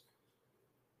was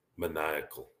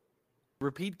maniacal?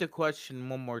 Repeat the question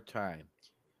one more time.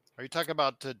 Are you talking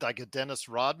about like a Dennis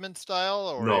Rodman style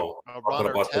or No, a Ron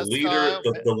talking about the Artest leader, style?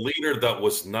 the leader that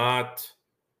was not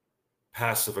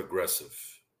passive aggressive,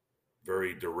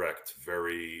 very direct,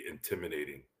 very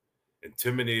intimidated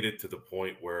to the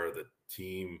point where the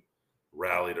team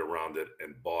rallied around it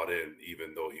and bought in,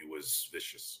 even though he was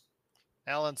vicious.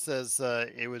 Alan says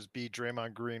it would be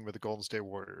Draymond Green with the Golden State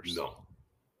Warriors. No.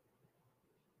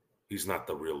 He's not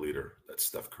the real leader. That's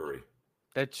Steph Curry.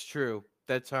 That's true.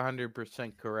 That's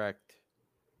 100% correct.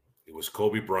 It was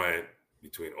Kobe Bryant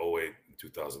between 2008 and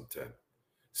 2010.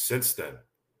 Since then,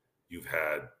 you've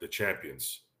had the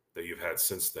champions that you've had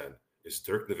since then is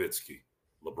Dirk Nowitzki,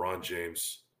 LeBron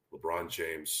James,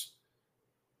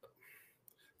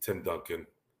 Tim Duncan,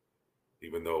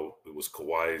 even though it was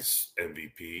Kawhi's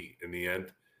MVP in the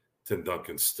end, Tim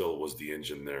Duncan still was the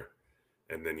engine there.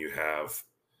 And then you have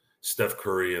Steph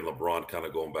Curry and LeBron kind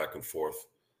of going back and forth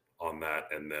on that.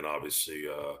 And then obviously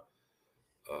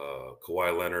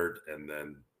Kawhi Leonard, and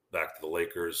then back to the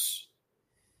Lakers,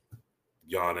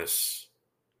 Giannis,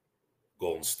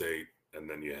 Golden State, and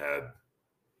then you had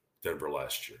Denver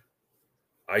last year.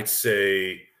 I'd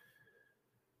say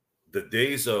the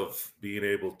days of being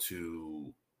able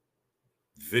to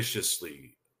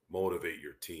viciously motivate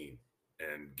your team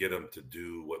and get them to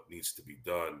do what needs to be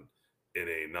done in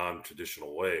a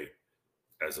non-traditional way,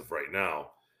 as of right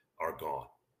now, are gone.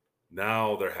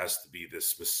 Now there has to be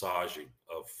this massaging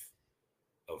of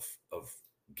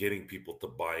getting people to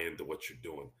buy into what you're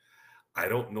doing. I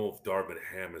don't know if Darvin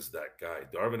Ham is that guy.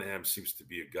 Darvin Ham seems to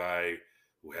be a guy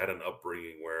who had an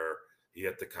upbringing where he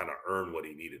had to kind of earn what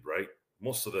he needed, right?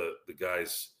 Most of the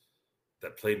guys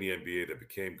that played in the NBA that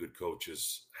became good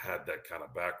coaches had that kind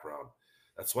of background.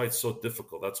 That's why it's so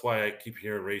difficult. That's why I keep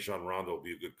hearing Rajon Rondo will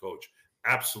be a good coach.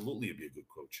 Absolutely, he'd be a good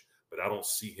coach. But I don't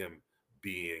see him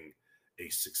being a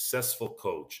successful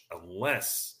coach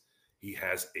unless he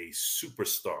has a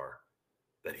superstar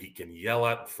that he can yell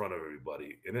at in front of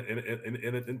everybody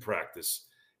in practice,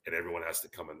 and everyone has to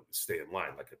come and stay in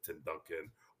line, like a Tim Duncan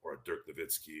or a Dirk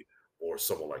Nowitzki or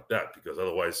someone like that, because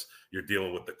otherwise you're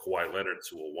dealing with the Kawhi Leonards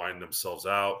who will wind themselves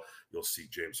out. You'll see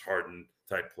James Harden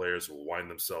type players who will wind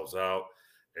themselves out.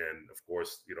 And of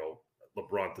course, you know,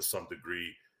 LeBron to some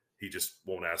degree, he just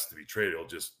won't ask to be traded. He'll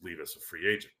just leave as a free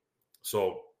agent.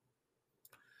 So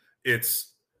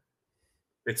it's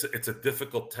a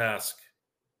difficult task,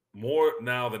 more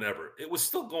now than ever. It was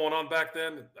still going on back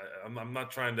then. I'm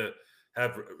not trying to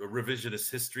have a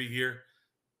revisionist history here.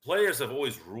 Players have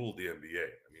always ruled the NBA.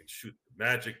 I mean, shoot,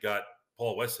 Magic got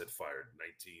Paul Westhead fired in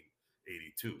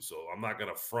 1982. So I'm not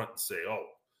going to front and say,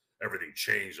 oh, everything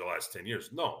changed the last 10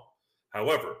 years. No.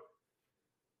 However,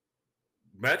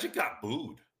 Magic got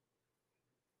booed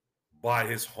by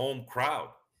his home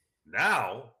crowd.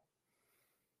 Now,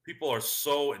 people are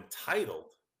so entitled.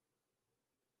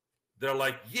 They're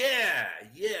like, yeah,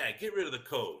 get rid of the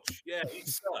coach. Yeah, he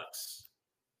sucks.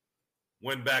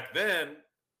 When back then,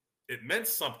 it meant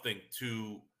something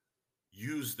to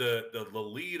use the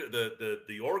leader,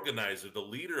 the organizer, the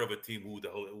leader of a team, who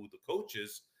the coach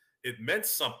is. It meant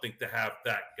something to have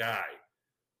that guy,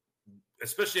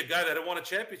 especially a guy that had won a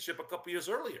championship a couple years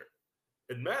earlier.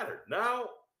 It mattered.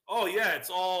 Now, oh yeah, it's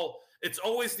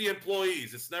always the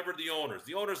employees. It's never the owners.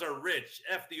 The owners are rich.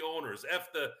 F the owners.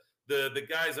 F the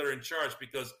guys that are in charge,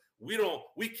 because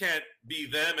we can't be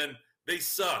them, and they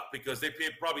suck because they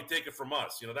probably take it from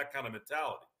us. You know, that kind of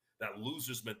mentality, that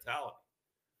loser's mentality.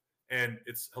 And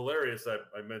it's hilarious. I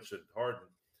mentioned Harden.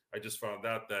 I just found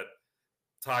out that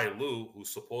Ty Lue,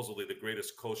 who's supposedly the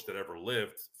greatest coach that ever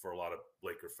lived for a lot of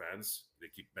Laker fans, they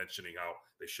keep mentioning how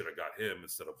they should have got him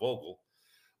instead of Vogel.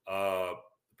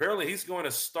 Apparently he's going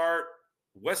to start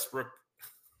Westbrook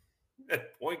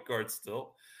at point guard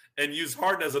still and use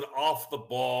Harden as an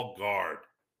off-the-ball guard.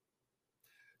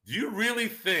 Do you really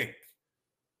think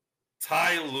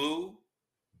Ty Lue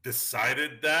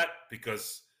decided that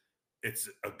because it's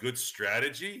a good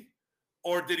strategy?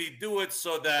 Or did he do it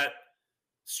so that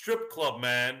strip club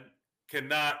man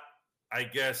cannot, I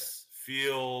guess,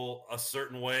 feel a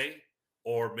certain way,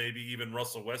 or maybe even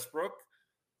Russell Westbrook?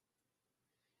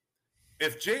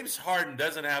 If James Harden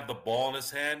doesn't have the ball in his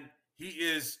hand, he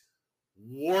is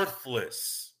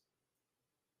worthless.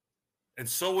 And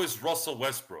so is Russell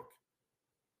Westbrook.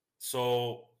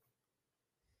 So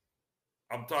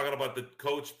I'm talking about the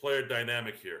coach-player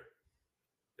dynamic here.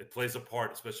 It plays a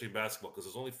part, especially in basketball, because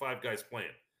there's only 5 guys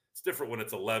playing. It's different when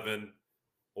it's 11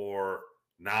 or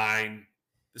 9.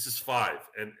 This is 5,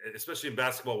 and especially in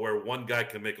basketball where one guy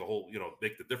can make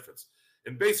make the difference.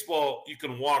 In baseball, you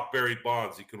can walk Barry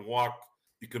Bonds, you can walk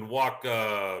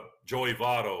Joey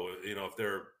Votto, if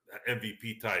they're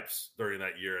MVP types during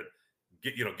that year,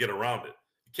 and get around it.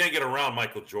 You can't get around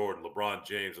Michael Jordan, LeBron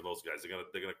James, and those guys.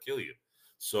 They're gonna kill you.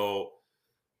 So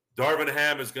Darvin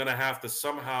Ham is gonna have to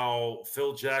somehow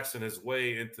Phil Jackson his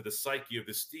way into the psyche of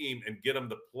this team and get him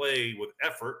to play with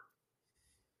effort.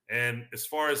 And as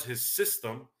far as his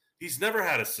system, he's never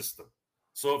had a system.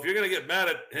 So if you're going to get mad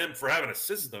at him for having a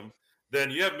system, then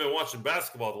you haven't been watching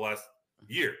basketball the last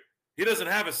year. He doesn't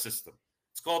have a system.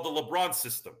 It's called the LeBron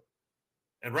system.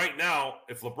 And right now,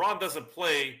 if LeBron doesn't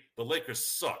play, the Lakers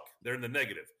suck. They're in the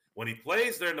negative. When he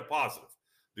plays, they're in the positive.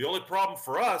 The only problem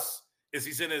for us is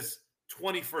he's in his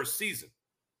 21st season.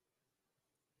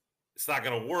 It's not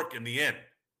going to work in the end.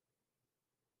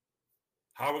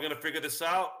 How are we going to figure this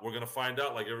out? We're going to find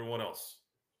out like everyone else.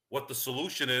 What the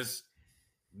solution is,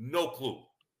 no clue.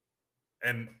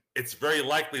 And it's very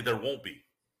likely there won't be.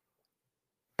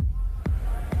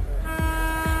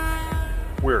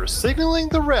 We're signaling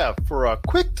the ref for a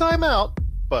quick timeout,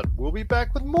 but we'll be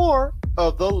back with more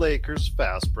of the Lakers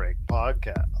Fast Break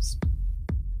podcast.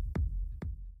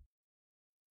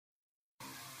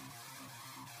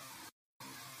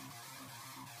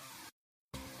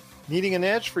 Needing an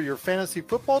edge for your fantasy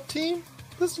football team?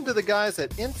 Listen to the guys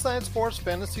at Inside Sports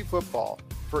Fantasy Football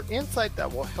for insight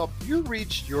that will help you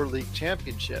reach your league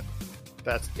championship.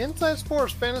 That's Inside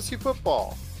Sports Fantasy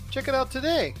Football. Check it out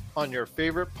today on your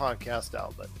favorite podcast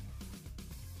outlet.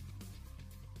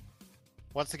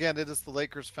 Once again, it is the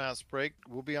Lakers Fast Break.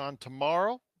 We'll be on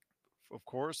tomorrow, of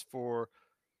course, for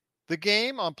the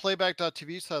game on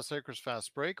playback.tv/Lakers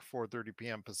Fast Break, 4:30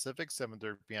 p.m. Pacific,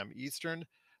 7:30 p.m. Eastern.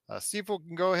 See if we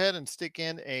can go ahead and stick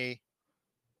in a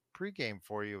pregame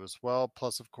for you as well.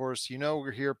 Plus, of course,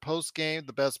 we're here post-game,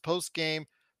 the best post-game,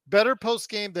 better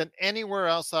post-game than anywhere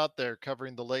else out there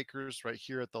covering the Lakers right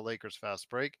here at the Lakers Fast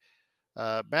Break.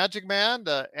 Magic Man,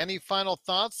 any final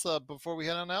thoughts before we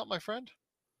head on out, my friend?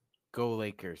 Go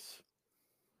Lakers.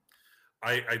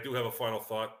 I do have a final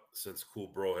thought since Cool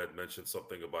Bro had mentioned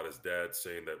something about his dad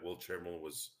saying that Wilt Chamberlain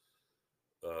was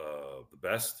the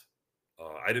best.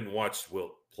 I didn't watch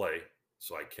Wilt play,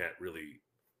 so I can't really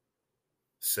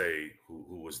say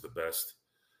who was the best.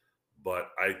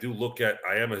 But I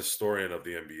am a historian of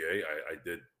the NBA. I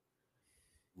did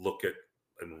look at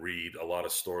and read a lot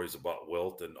of stories about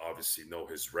Wilt and obviously know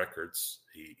his records.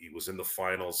 He was in the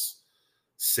finals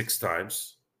 6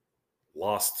 times,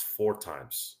 lost 4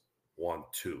 times, won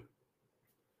 2.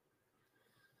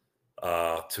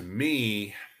 To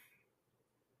me,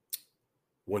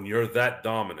 when you're that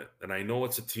dominant, and I know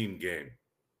it's a team game,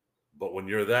 but when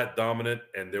you're that dominant,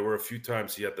 and there were a few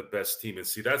times he had the best team. And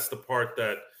see, that's the part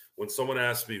that when someone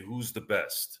asks me who's the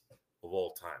best of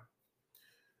all time,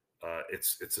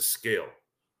 it's a scale,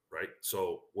 right?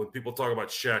 So when people talk about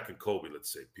Shaq and Kobe,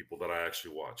 let's say, people that I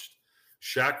actually watched,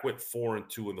 Shaq went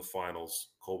 4-2 in the finals.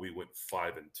 Kobe went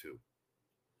 5-2.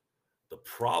 The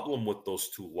problem with those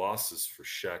 2 losses for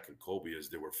Shaq and Kobe is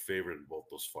they were favored in both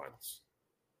those finals.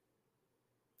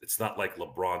 It's not like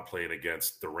LeBron playing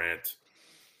against Durant,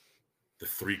 the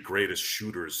 3 greatest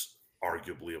shooters,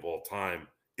 arguably, of all time,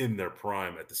 in their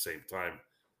prime at the same time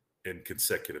in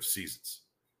consecutive seasons.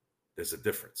 There's a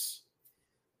difference.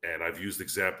 And I've used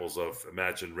examples of,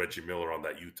 imagine Reggie Miller on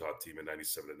that Utah team in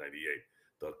 97 and 98.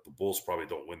 The Bulls probably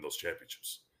don't win those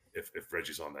championships if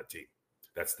Reggie's on that team.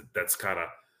 That's kind of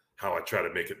how I try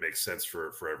to make it make sense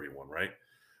for everyone, right?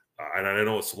 And I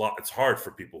know it's hard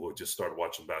for people who just started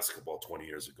watching basketball 20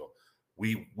 years ago.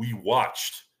 We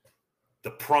watched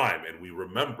the prime, and we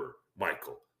remember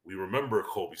Michael. We remember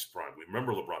Kobe's prime. We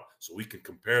remember LeBron. So we can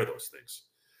compare those things.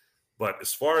 But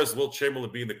as far as Wilt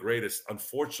Chamberlain being the greatest,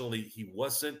 unfortunately, he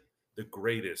wasn't the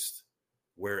greatest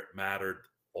where it mattered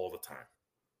all the time.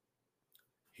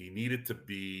 He needed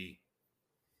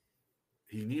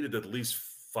at least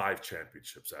 5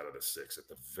 championships out of the 6 at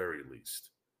the very least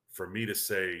for me to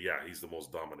say, yeah, he's the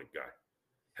most dominant guy.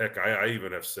 Heck, I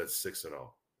even have said 6-0.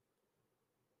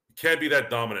 You can't be that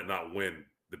dominant and not win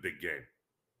the big game.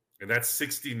 And that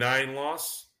 69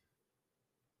 loss,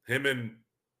 him and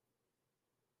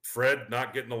Fred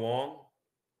not getting along,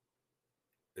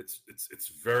 it's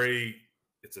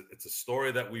a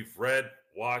story that we've read,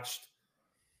 watched.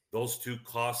 Those 2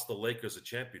 cost the Lakers a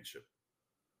championship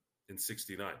in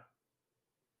 69.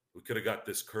 We could have got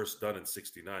this curse done in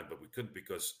 69, but we couldn't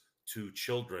because 2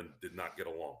 children did not get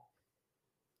along.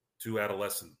 2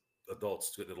 adolescent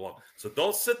adults getting along. So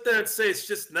don't sit there and say it's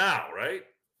just now, right?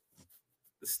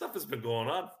 This stuff has been going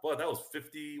on. Boy, that was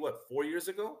 4 years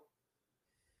ago?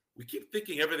 We keep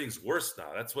thinking everything's worse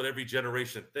now. That's what every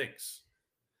generation thinks.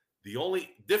 The only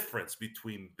difference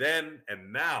between then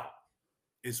and now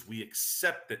is we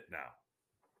accept it now.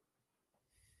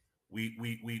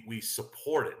 We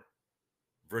support it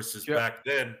versus back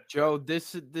then. Joe,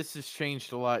 this has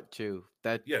changed a lot too.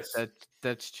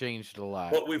 That's changed a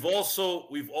lot. But we've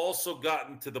also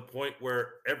gotten to the point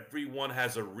where everyone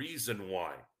has a reason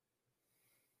why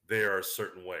they are a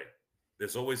certain way.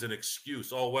 There's always an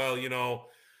excuse. Oh, well,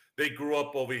 they grew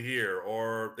up over here,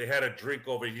 or they had a drink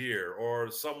over here,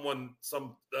 or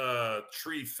some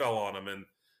tree fell on them and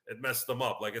it messed them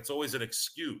up. Like, it's always an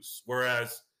excuse.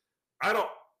 Whereas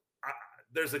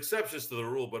there's exceptions to the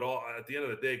rule, but at the end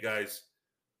of the day, guys,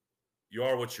 you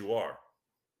are what you are,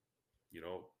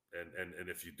 and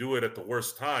if you do it at the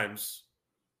worst times,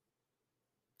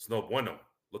 it's no bueno.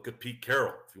 Look at Pete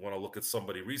Carroll. If you want to look at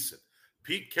somebody recent,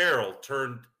 Pete Carroll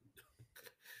turned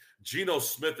Geno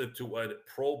Smith into a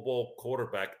Pro Bowl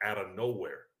quarterback out of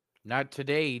nowhere. Not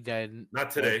today, then.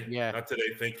 Not today. Not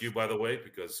today. Thank you, by the way,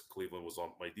 because Cleveland was on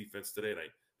my defense today, and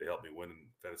they helped me win in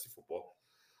fantasy football.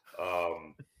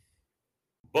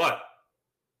 But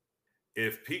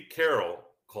if Pete Carroll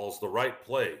calls the right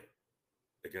play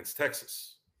against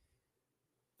Texas,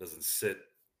 doesn't sit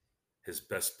his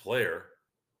best player,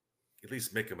 at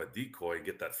least make him a decoy and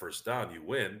get that first down, you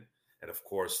win. And of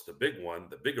course, the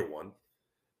bigger one,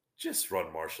 just run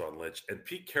Marshawn Lynch. And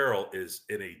Pete Carroll is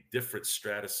in a different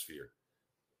stratosphere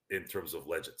in terms of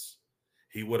legends.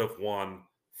 He would have won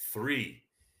 3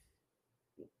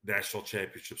 national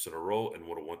championships in a row and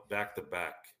would have won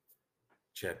back-to-back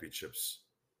championships,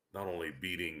 not only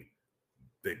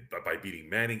by beating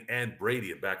Manning and Brady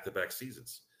in back-to-back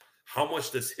seasons. How much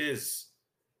does his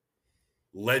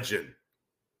legend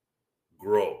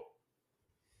grow?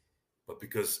 But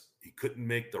because he couldn't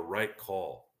make the right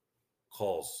calls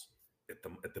at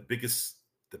the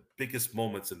biggest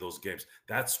moments in those games.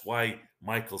 That's why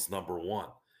Michael's number 1.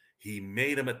 He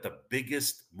made him at the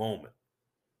biggest moment,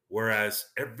 whereas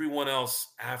everyone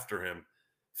else after him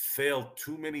failed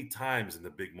too many times in the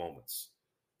big moments.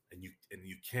 And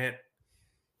you can't.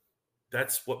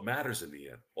 That's what matters in the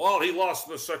end. Well, he lost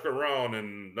in the second round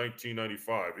in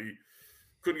 1995. He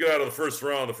couldn't get out of the first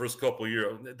round the first couple of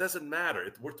years. It doesn't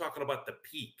matter. We're talking about the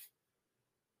peak.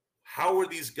 How are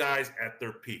these guys at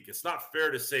their peak? It's not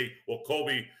fair to say, well,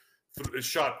 Kobe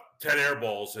shot 10 air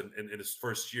balls in his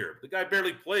first year. The guy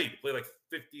barely played. He played like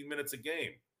 15 minutes a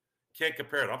game. Can't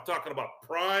compare it. I'm talking about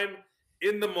prime,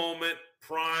 in the moment,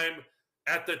 prime,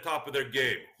 at the top of their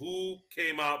game. Who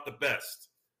came out the best?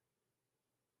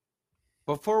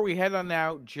 Before we head on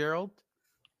out, Gerald,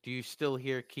 do you still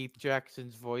hear Keith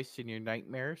Jackson's voice in your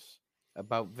nightmares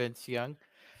about Vince Young?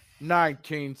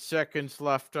 19 seconds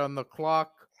left on the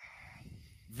clock.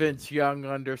 Vince Young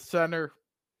under center.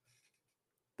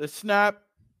 The snap.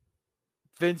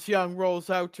 Vince Young rolls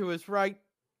out to his right.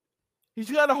 He's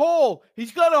got a hole.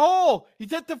 He's got a hole.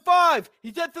 He's at the 5.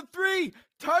 He's at the 3.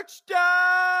 Touchdown,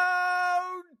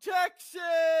 Texas.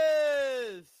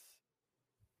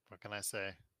 What can I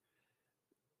say?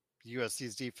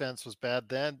 USC's defense was bad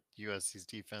then. USC's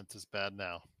defense is bad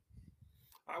now.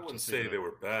 I wouldn't say they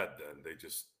were bad then. They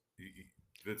just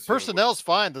personnel's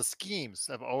fine. The schemes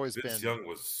have always been. Vince Young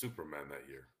was Superman that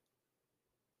year.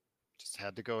 Just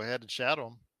had to go ahead and shadow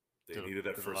him. They needed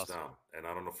that first down, and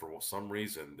I don't know, for some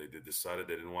reason they decided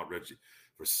they didn't want Reggie.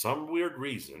 For some weird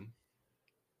reason,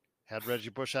 had Reggie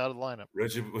Bush out of the lineup.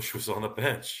 Reggie Bush was on the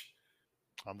bench,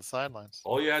 on the sidelines.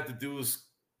 All you had to do was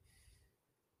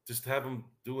just have him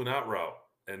do an out route.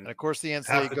 And of course, the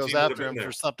NCAA goes after him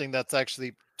for something that's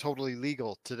actually totally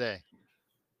legal today.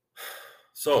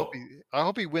 So I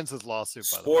hope he wins his lawsuit.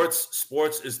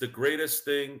 Sports is the greatest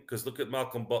thing, because look at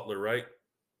Malcolm Butler, right?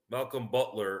 Malcolm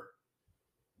Butler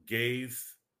gave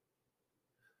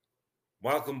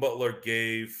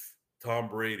Tom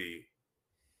Brady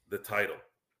the title.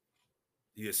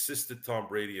 He assisted Tom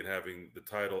Brady in having the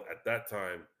title at that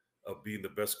time of being the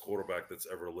best quarterback that's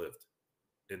ever lived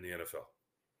in the NFL.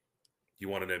 He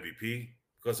won an MVP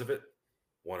because of it,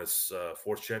 won his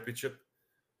 4th championship,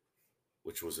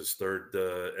 which was his 3rd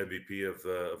MVP of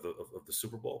the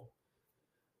Super Bowl.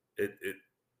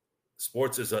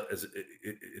 Sports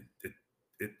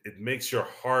it makes your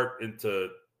heart into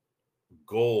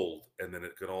gold, and then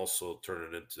it can also turn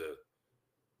it into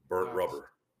burnt rubber.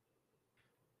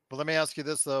 But let me ask you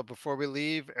this, though, before we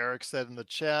leave. Eric said in the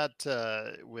chat,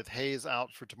 with Hayes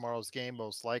out for tomorrow's game,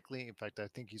 most likely. In fact, I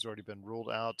think he's already been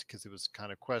ruled out because it was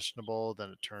kind of questionable. Then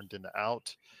it turned into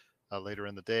out later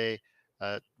in the day.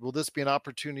 Will this be an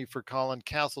opportunity for Colin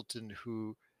Castleton,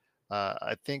 who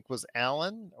I think was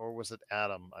Alan, or was it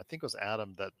Adam? I think it was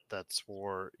Adam that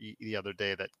swore the other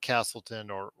day that Castleton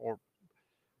or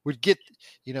would get,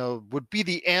 would be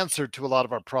the answer to a lot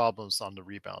of our problems on the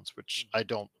rebounds, which I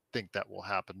don't think that will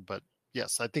happen. But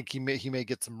yes, I think he may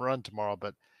get some run tomorrow,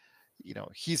 but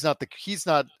he's not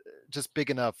just big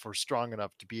enough or strong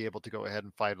enough to be able to go ahead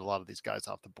and fight a lot of these guys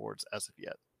off the boards as of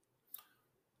yet.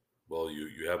 Well,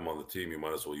 you have him on the team. You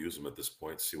might as well use him at this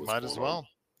point. See what's might going as well. on.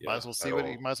 Yeah, might as well see what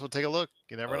you might as well take a look.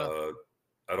 You never know.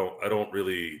 I don't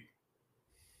really.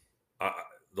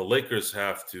 The Lakers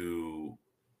have to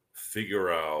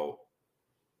figure out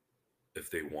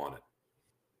if they want it.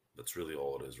 That's really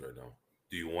all it is right now.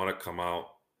 Do you want to come out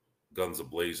guns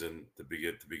a-blazing to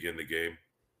begin the game?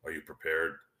 Are you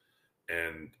prepared?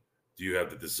 And do you have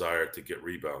the desire to get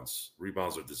rebounds?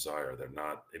 Rebounds are desire. They're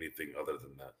not anything other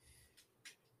than that.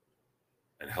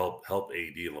 And help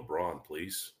AD and LeBron,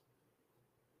 please.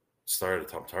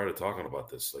 I'm tired of talking about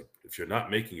this. Like, if you're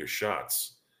not making your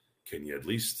shots, can you at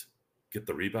least get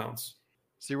the rebounds?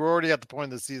 See, we're already at the point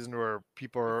of the season where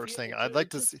people are saying, "I'd like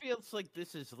to see." It feels like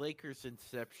this is Lakers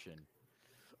inception.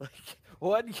 Like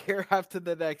 1 year after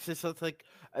the next, it's like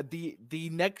the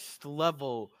next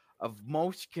level of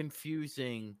most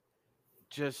confusing,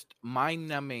 just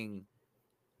mind-numbing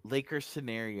Lakers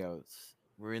scenarios.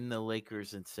 We're in the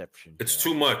Lakers inception. It's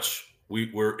too much.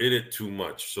 We're in it too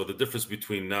much. So the difference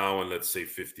between now and, let's say,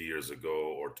 50 years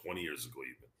ago or 20 years ago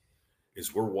even,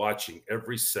 is we're watching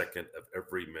every second of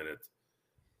every minute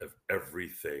of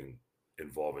everything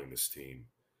involving this team.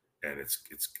 And it's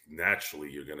naturally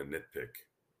you're going to nitpick.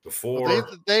 Before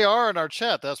they are in our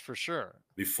chat, that's for sure.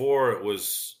 Before it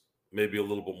was maybe a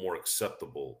little bit more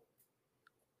acceptable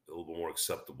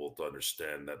to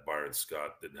understand that Byron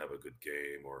Scott didn't have a good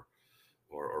game or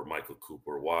Michael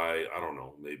Cooper. Why? I don't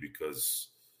know. Maybe because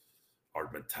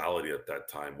our mentality at that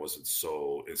time wasn't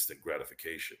so instant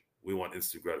gratification. We want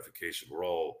instant gratification. We're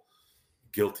all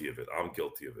guilty of it. I'm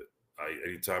guilty of it.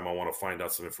 Anytime I want to find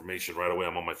out some information right away,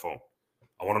 I'm on my phone.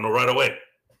 I want to know right away.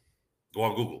 Go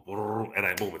on Google,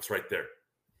 and boom, it's right there.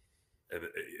 And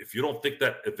if you don't think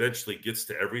that eventually gets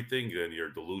to everything, then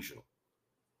you're delusional.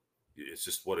 It's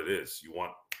just what it is.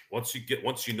 Once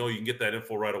you know you can get that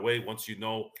info right away. Once you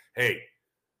know, hey,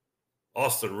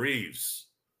 Austin Reeves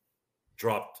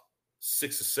dropped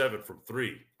 6 or 7 from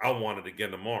 3. I want it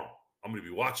again tomorrow. I'm going to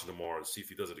be watching tomorrow to see if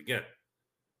he does it again.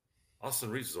 Austin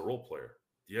Reeves is a role player.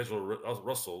 D'Angelo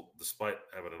Russell, despite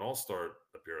having an all-star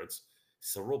appearance,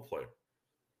 he's a role player.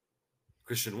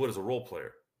 Christian Wood is a role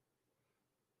player.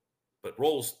 But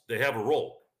roles, they have a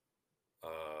role.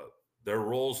 Their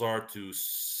roles are to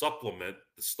supplement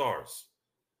the stars.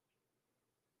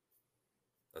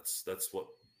 That's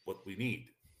what we need.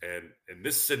 And in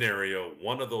this scenario,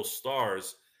 one of those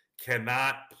stars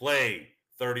cannot play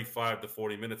 35 to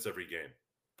 40 minutes every game.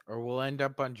 Or we'll end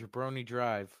up on Jabroni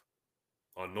Drive.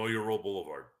 On Know Your Role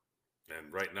Boulevard.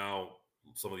 And right now,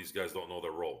 some of these guys don't know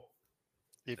their role.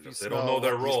 If they don't know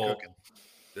their role,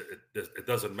 it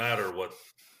doesn't matter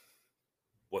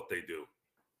what they do.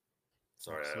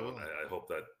 Sorry, I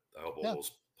hope all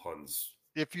those puns.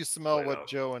 If you smell what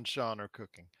Joe and Sean are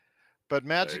cooking. But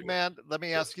Magic Man, let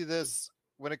me ask you this.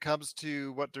 When it comes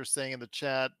to what they're saying in the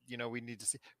chat, we need to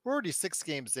see. We're already 6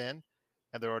 games in,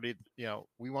 and they're already,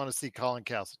 we want to see Colin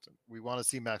Castleton. We want to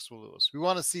see Maxwell Lewis. We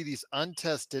want to see these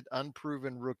untested,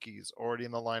 unproven rookies already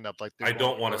in the lineup. Like I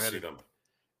don't want to see them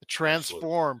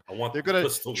transform. They're going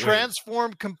to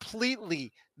transform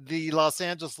completely the Los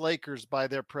Angeles Lakers by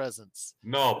their presence.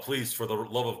 No, please, for the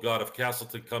love of God, if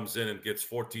Castleton comes in and gets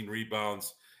 14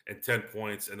 rebounds and 10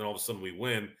 points, and then all of a sudden we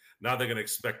win, now they're going to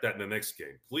expect that in the next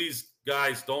game. Please,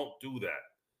 guys, don't do that.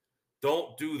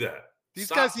 Don't do that.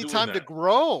 These guys need time to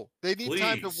grow. They need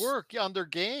time to work on their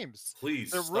games.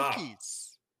 Please, they're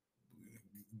rookies.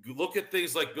 Look at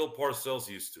things like Bill Parcells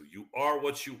used to. You are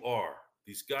what you are.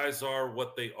 These guys are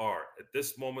what they are. At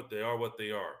this moment, they are what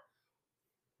they are.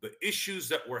 The issues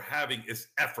that we're having is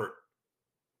effort.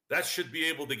 That should be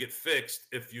able to get fixed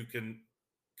if you can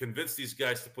convince these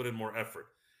guys to put in more effort.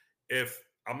 If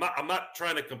I'm not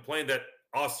trying to complain that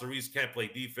Austin Reeves can't play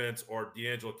defense or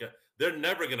D'Angelo can't. They're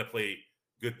never going to play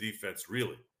good defense,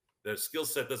 really. Their skill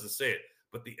set doesn't say it,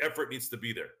 but the effort needs to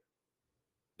be there.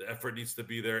 The effort needs to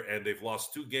be there, and they've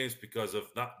lost 2 games because of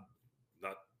not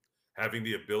having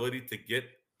the ability to get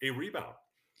a rebound.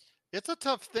 It's a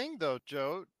tough thing, though,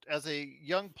 Joe, as a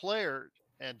young player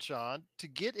and Sean, to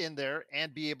get in there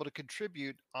and be able to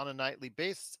contribute on a nightly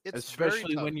basis. It's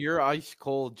especially when you're ice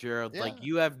cold, Gerald. Yeah. Like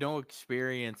you have no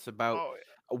experience about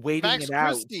waiting Max it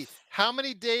out. Christie. How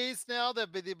many days now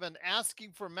that they've been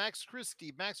asking for Max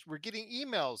Christie? We're getting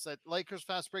emails at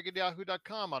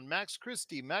LakersFastBreak@yahoo.com on Max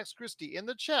Christie. Max Christie in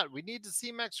the chat. We need to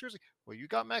see Max Christie. Well, you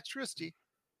got Max Christie.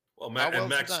 Well, How well is it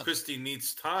Max done? Christie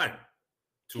needs time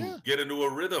to Yeah. get into a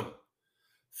rhythm,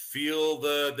 feel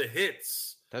the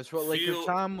hits. That's what Laker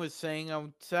Tom was saying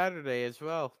on Saturday as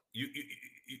well.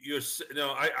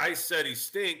 I said he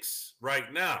stinks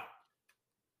right now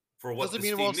for what Doesn't this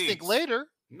mean it team won't needs. stink later.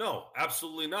 No,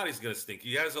 absolutely not. He's going to stink.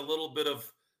 He has a little bit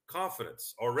of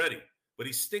confidence already, but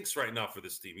he stinks right now for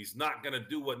this team. He's not going to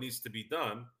do what needs to be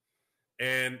done,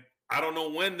 and I don't know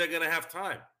when they're going to have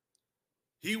time.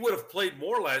 He would have played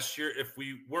more last year if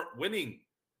we weren't winning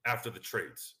after the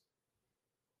trades.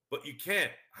 But you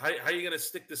can't. How are you going to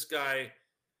stick this guy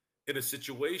in a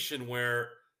situation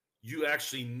where you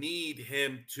actually need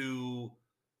him to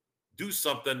do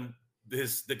something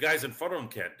the guys in front of him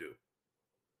can't do?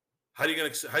 How are you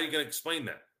going to explain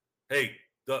that? Hey,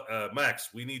 Max,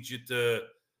 we need you to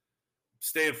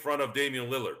stay in front of Damian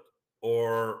Lillard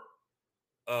or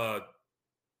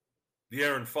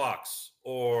De'Aaron Fox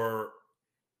or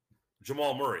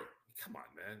Jamal Murray. Come on,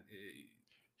 man.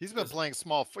 He's been playing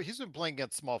small. He's been playing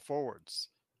against small forwards,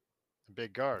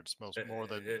 big guards, more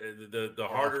than the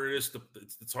harder it is.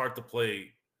 It's hard to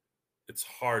play. It's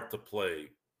hard to play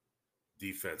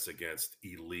defense against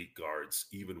elite guards,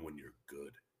 even when you're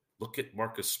good. Look at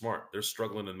Marcus Smart. They're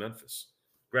struggling in Memphis.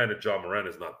 Granted, John Moran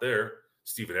is not there.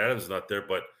 Steven Adams is not there,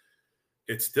 but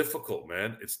it's difficult,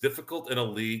 man. It's difficult in a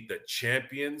league that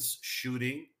champions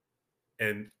shooting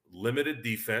and limited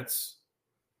defense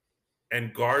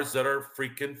and guards that are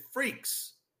freaking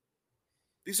freaks.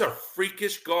 These are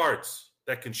freakish guards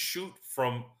that can shoot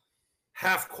from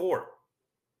half court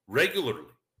regularly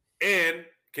and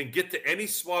can get to any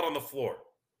spot on the floor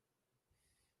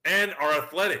and are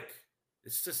athletic.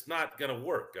 It's just not going to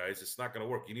work, guys. It's not going to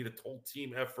work. You need a whole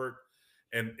team effort,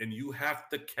 and you have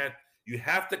to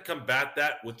combat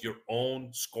that with your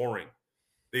own scoring.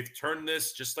 They've turned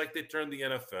this, just like they turned the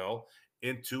NFL,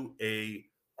 into a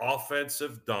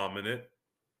offensive dominant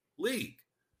league.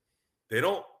 They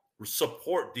don't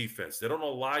support defense. They don't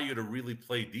allow you to really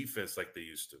play defense like they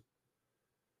used to.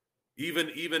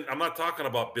 Even I'm not talking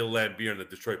about Bill Laimbeer and the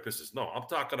Detroit Pistons. No, I'm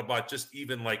talking about just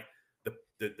even like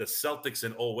the Celtics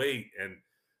in 2008 and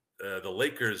the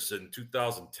Lakers in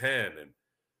 2010 and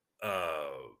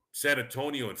San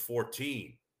Antonio in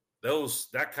 2014.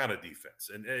 That kind of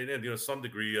defense. And some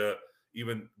degree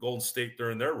even Golden State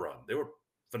during their run. They were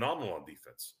phenomenal on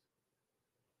defense.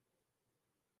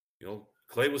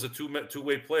 Clay was a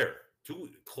two-way player.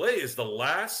 Clay is the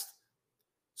last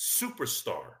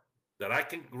superstar that I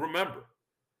can remember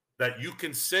that you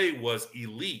can say was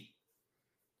elite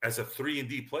as a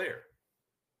 3-and-D player.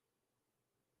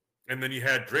 And then you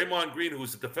had Draymond Green, who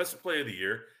was the defensive player of the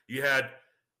year. You had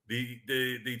the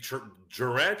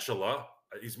Tarantula.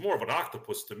 He's more of an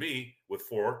octopus to me with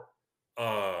 4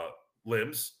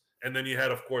 limbs. And then you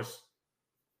had, of course,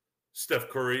 Steph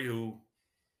Curry, who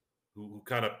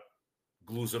kind of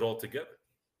glues it all together.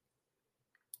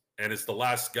 And it's the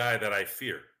last guy that I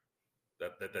fear,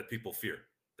 that people fear,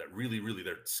 that really, really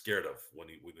they're scared of when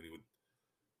he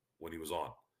was on.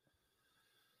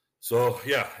 So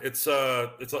yeah, it's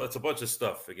a bunch of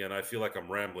stuff. Again, I feel like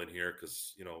I'm rambling here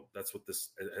because that's what this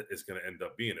is going to end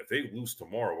up being. If they lose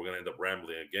tomorrow, we're going to end up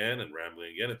rambling again until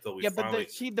we finally.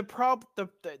 But the problem,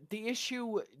 the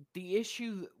issue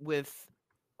with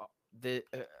the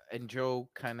and Joe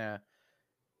kind of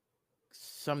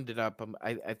summed it up.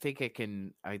 I think I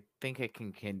can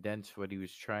condense what he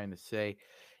was trying to say,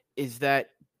 is that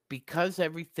because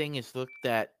everything is looked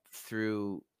at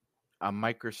through a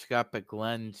microscopic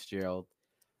lens, Gerald,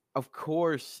 of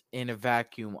course, in a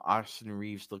vacuum, Austin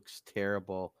Reeves looks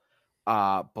terrible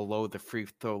below the free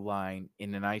throw line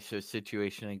in an ISO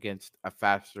situation against a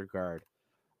faster guard.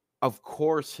 Of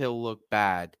course, he'll look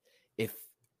bad if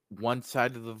one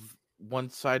side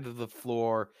of the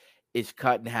floor is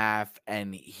cut in half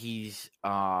and he's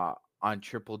on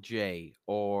Triple J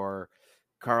or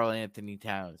Karl Anthony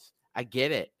Towns. I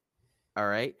get it. All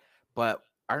right. But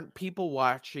aren't people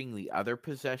watching the other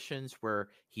possessions where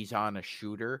he's on a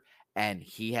shooter and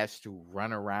he has to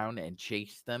run around and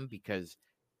chase them, because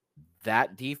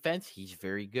that defense he's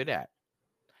very good at?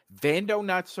 Vando,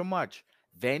 not so much.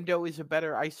 Vando is a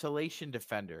better isolation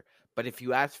defender. But if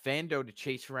you ask Vando to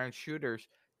chase around shooters,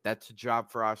 that's a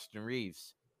job for Austin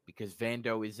Reeves, because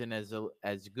Vando isn't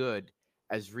as good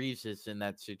as Reeves is in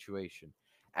that situation.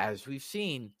 As we've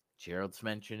seen, Gerald's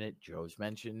mentioned it, Joe's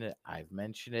mentioned it, I've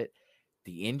mentioned it.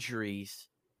 The injuries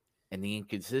and the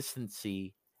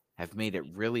inconsistency have made it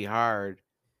really hard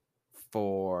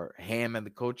for Ham and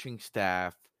the coaching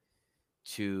staff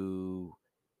to,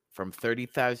 from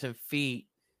 30,000 feet,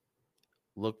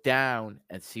 look down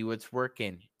and see what's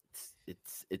working.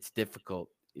 It's difficult.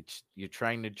 You're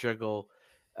trying to juggle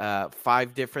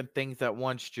 5 different things at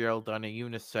once, Gerald, on a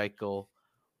unicycle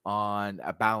on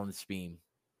a balance beam.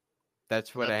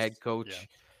 That's what a head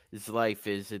coach's life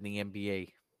is in the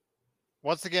NBA.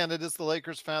 Once again, it is the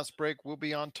Lakers Fast Break. We'll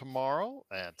be on tomorrow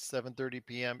at 7:30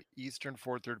 p.m. Eastern,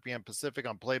 4:30 p.m. Pacific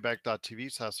on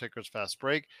playback.tv/ Lakers Fast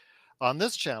Break. On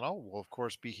this channel, we'll, of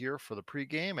course, be here for the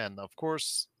pregame and, of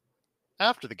course,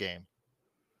 after the game.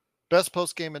 Best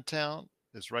postgame in town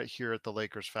is right here at the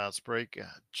Lakers Fast Break.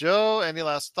 Joe, any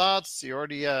last thoughts? You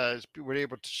already were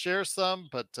able to share some,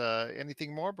 but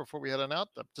anything more before we head on out?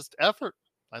 Just effort.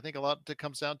 I think a lot that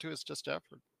comes down to is just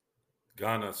effort.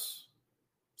 Ganas.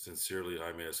 Sincerely,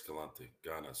 Jaime Escalante.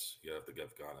 Ganas. You have to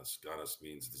get ganas. Ganas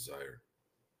means desire.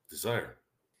 Desire.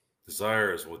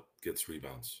 Desire is what gets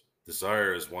rebounds.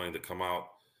 Desire is wanting to come out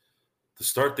to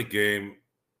start the game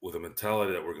with a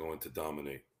mentality that we're going to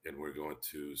dominate and we're going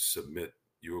to submit.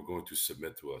 You are going to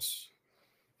submit to us.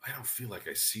 I don't feel like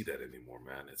I see that anymore,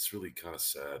 man. It's really kind of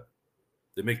sad.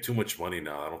 They make too much money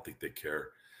now. I don't think they care.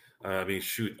 I mean,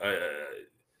 shoot,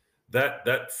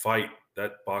 that fight,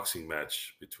 that boxing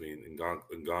match between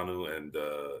Ngannou and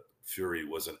Fury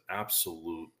was an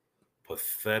absolute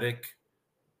pathetic,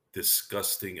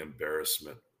 disgusting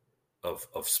embarrassment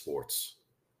of sports.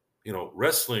 You know,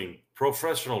 wrestling,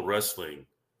 professional wrestling,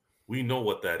 we know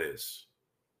what that is.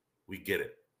 We get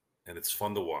it. And it's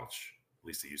fun to watch. At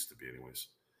least it used to be anyways.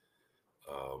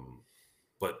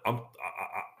 But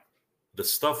the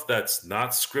stuff that's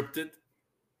not scripted,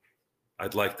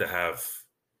 I'd like to have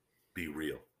be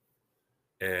real.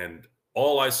 And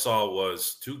all I saw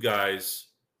was 2 guys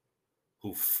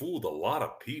who fooled a lot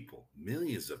of people,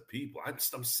 millions of people.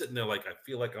 I'm sitting there like I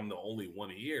feel like I'm the only one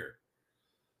here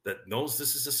that knows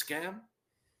this is a scam.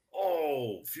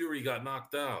 Oh, Fury got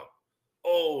knocked out.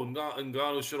 Oh,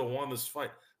 Ngannou should have won this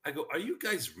fight. I go, are you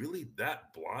guys really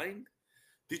that blind?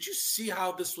 Did you see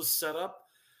how this was set up?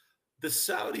 The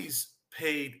Saudis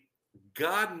paid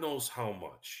God knows how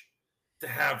much to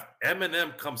have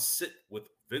Eminem come sit with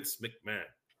Vince McMahon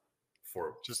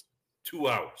for just 2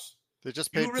 hours. They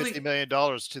just paid $50 million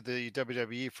to the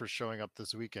WWE for showing up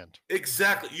this weekend.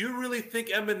 Exactly. You really think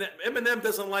Eminem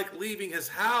doesn't like leaving his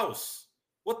house?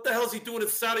 What the hell is he doing in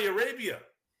Saudi Arabia?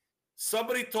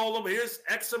 Somebody told him, here's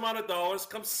X amount of dollars,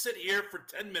 come sit here for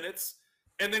 10 minutes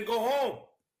and then go home.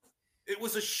 It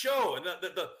was a show, and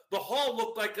the hall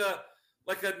looked like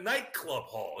a nightclub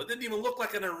hall. It didn't even look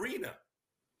like an arena.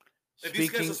 And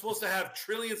these guys are supposed to have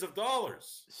trillions of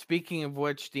dollars. Speaking of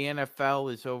which, the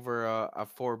NFL is over a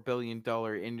 $4 billion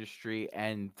industry,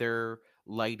 and their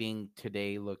lighting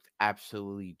today looked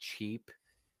absolutely cheap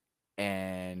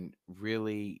and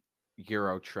really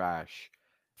Euro trash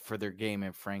for their game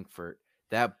in Frankfurt.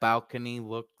 That balcony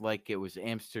looked like it was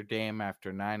Amsterdam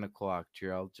after 9 o'clock,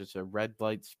 Gerald. Just a red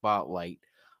light spotlight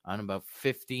on about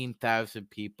 15,000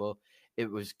 people.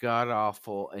 It was god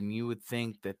awful, and you would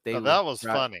think that they that was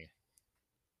funny.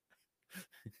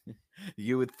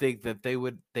 You would think that they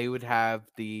would have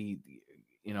the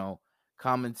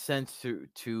common sense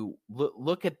to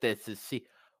look at this and see,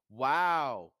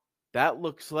 wow, that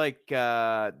looks like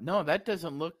no, that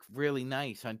doesn't look really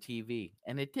nice on TV,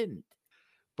 and it didn't.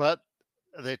 But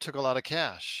they took a lot of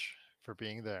cash for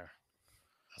being there.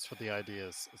 That's what the idea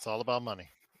is. It's all about money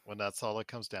when that's all it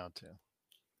comes down to.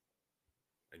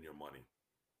 And your money.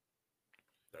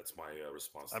 That's my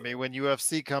response. I mean, when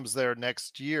UFC comes there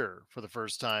next year for the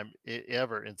first time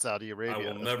ever in Saudi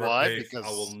Arabia, I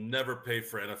will never pay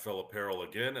for NFL apparel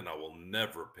again, and I will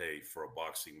never pay for a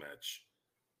boxing match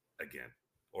again,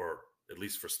 or at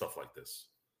least for stuff like this.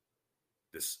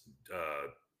 This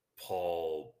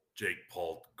Jake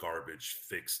Paul garbage,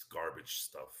 fixed garbage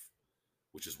stuff,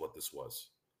 which is what this was.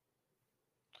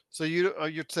 So you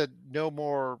said no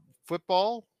more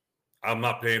football? I'm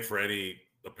not paying for any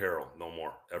apparel, no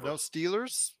more, ever. No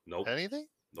Steelers? Nope. Anything?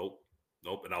 Nope.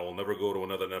 And I will never go to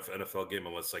another NFL game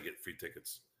unless I get free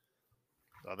tickets.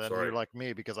 Well, then you're like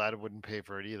me, because I wouldn't pay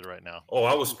for it either right now. Oh,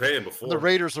 I was paying before. The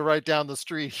Raiders are right down the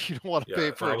street. You don't want to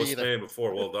pay for it either. I was paying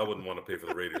before. Well, I wouldn't want to pay for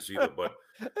the Raiders either. But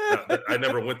I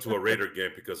never went to a Raider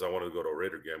game because I wanted to go to a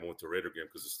Raider game. I went to a Raider game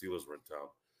because the Steelers were in town.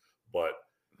 But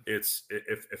it's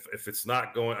if it's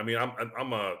not going. I mean,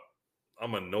 I'm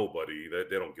a nobody.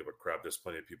 They don't give a crap. There's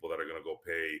plenty of people that are going to go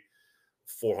pay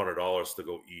 $400 to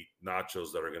go eat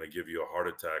nachos that are going to give you a heart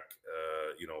attack.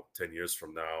 10 years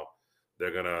from now,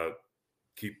 they're going to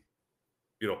keep.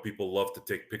 People love to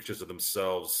take pictures of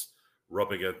themselves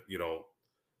rubbing it.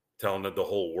 telling the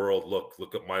whole world,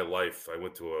 look at my life. I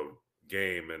went to a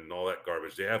game and all that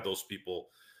garbage. They have those people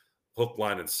hook,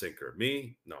 line, and sinker.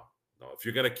 Me, no. If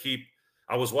you're going to keep,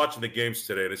 I was watching the games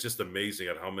today, and it's just amazing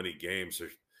at how many games are.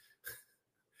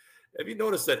 Have you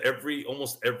noticed that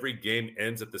almost every game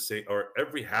ends at the same, or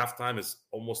every halftime is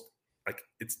almost like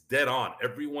it's dead on.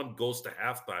 Everyone goes to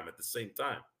halftime at the same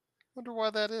time. Wonder why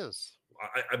that is.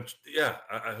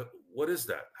 What is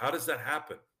that? How does that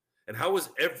happen? And how is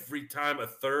every time a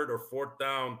third or fourth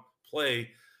down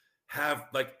play have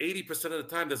like 80% of the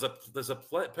time there's a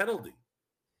penalty?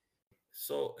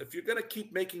 So if you're going to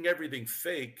keep making everything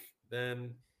fake,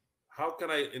 then how can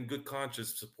I, in good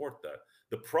conscience, support that?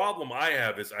 The problem I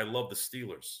have is I love the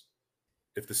Steelers.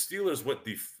 If the Steelers went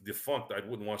defunct, I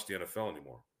wouldn't watch the NFL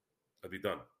anymore. I'd be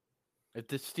done. If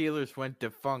the Steelers went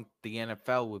defunct, the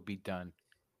NFL would be done.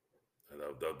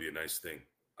 That would be a nice thing.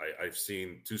 I've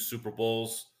seen 2 Super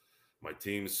Bowls. My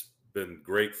team's been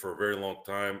great for a very long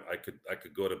time. I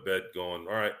could go to bed going,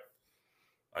 all right,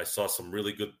 I saw some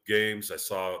really good games. I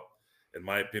saw, in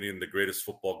my opinion, the greatest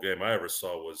football game I ever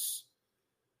saw was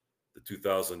the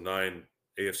 2009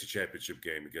 AFC Championship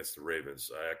game against the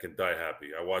Ravens. I can die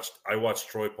happy. I watched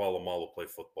Troy Polamalu play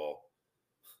football.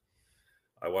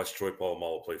 I watched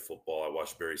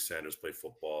Barry Sanders play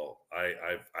football.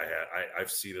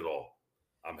 I've seen it all.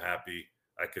 I'm happy.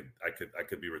 I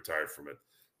could be retired from it.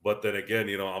 But then again,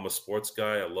 I'm a sports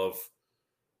guy. I love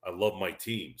my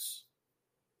teams.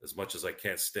 As much as I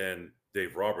can't stand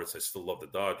Dave Roberts, I still love the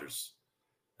Dodgers.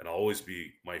 And I'll always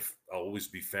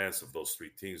be fans of those 3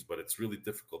 teams. But it's really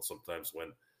difficult sometimes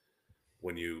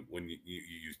when you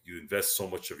invest so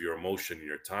much of your emotion and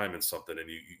your time in something, and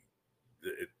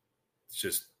it's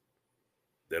just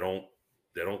they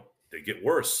get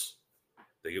worse.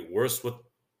 They get worse with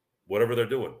whatever they're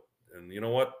doing. And you know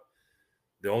what?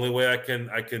 The only way I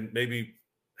can maybe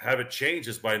have it change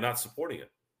is by not supporting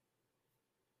it.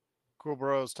 Cool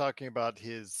Bro is talking about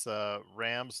his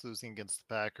Rams losing against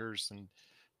the Packers and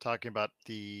talking about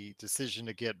the decision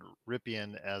to get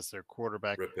Ripien as their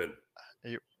quarterback. Ripien.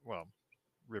 Well,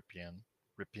 Ripien.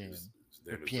 His name is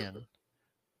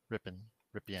Ripien.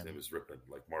 His name is Ripien,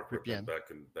 like Mark Ripien back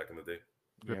in the day.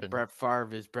 Yeah, Brett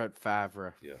Favre is Brett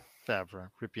Favre. Yeah.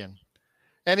 Favre, Ripien.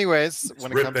 Anyways,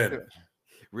 when it comes to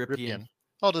Ripien.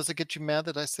 Oh, does it get you mad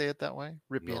that I say it that way?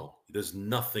 Ripien. No, there's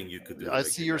nothing you could do. I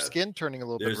see your skin turning a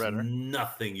little bit redder. There's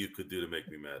nothing you could do to make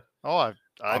me mad. Oh,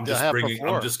 I'm just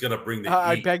gonna bring the heat.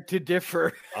 I beg to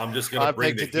differ. I'm just gonna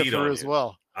bring the heat on as you.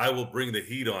 Well. I will bring the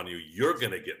heat on you. You're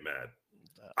gonna get mad.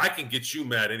 I can get you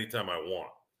mad anytime I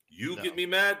want. You get me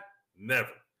mad?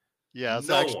 Never. Yeah, it's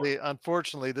actually,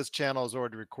 unfortunately, this channel has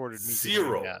already recorded me.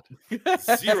 Zero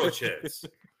chance.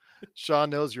 Sean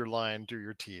knows you're lying through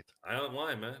your teeth. I don't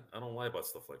lie, man. I don't lie about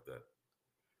stuff like that.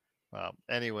 Well,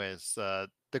 anyways, the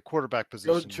quarterback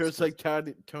position. Just like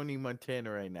Tony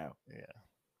Montana right now. Yeah.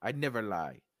 I'd never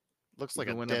lie. Looks like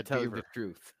a when dead I'm telling beaver. the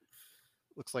truth.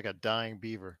 Looks like a dying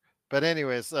beaver. But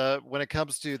anyways, when it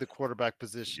comes to the quarterback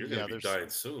position, you're gonna be dying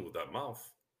soon with that mouth.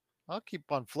 I'll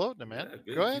keep on floating, man.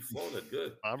 Yeah, go ahead. Keep floating,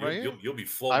 good. I'm right here. You'll be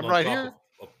floating. I'm right here.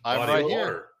 I'm right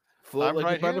here. Float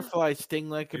like a butterfly, sting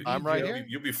like a bee. I'm right here.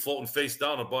 You'll be floating face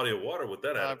down a body of water with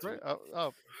that attitude.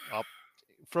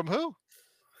 From who?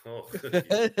 Oh. From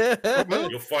who?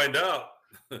 You'll find out.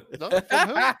 No, from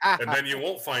who? And then you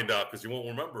won't find out because you won't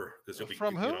remember because you'll be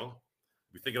from who?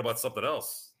 Be thinking about something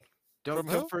else. Don't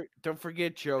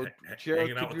forget, Joe. Joe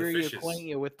Cadre playing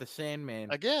you with the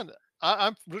Sandman. Again,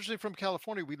 I'm originally from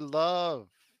California. We love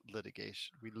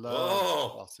litigation. We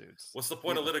love lawsuits. What's the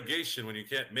point of litigation when you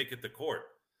can't make it to court?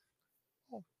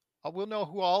 I will know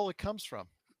who all it comes from.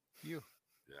 You.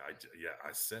 Yeah,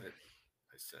 I said it.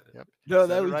 Yep. No,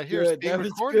 that was right good. That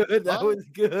was good. That was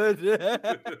good.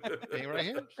 Being right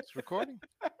here. It's recording.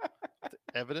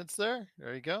 Evidence there.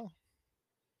 There you go.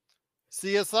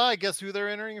 CSI. Guess who they're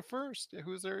entering first?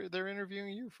 Who's they're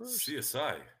interviewing you first?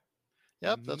 CSI.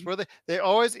 Yep, that's where they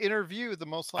always interview the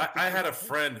most likely. I had a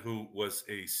friend who was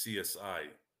a CSI.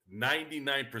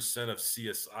 99% of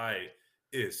CSI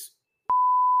is.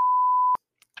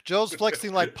 Joe's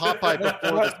flexing like Popeye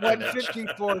before this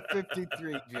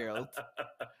 154.53, Gerald.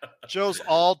 Joe's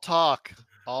all talk,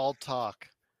 all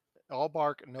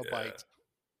bark, no bite.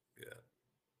 Yeah,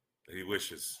 he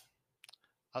wishes.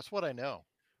 That's what I know.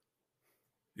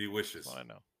 He wishes. That's what I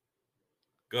know.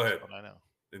 Go ahead. That's what I know.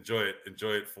 Enjoy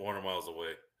it 400 miles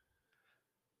away.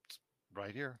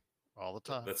 Right here, all the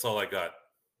time. That's all I got.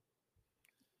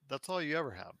 That's all you ever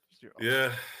have.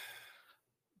 Yeah.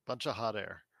 Bunch of hot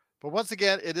air. But once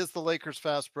again, it is the Lakers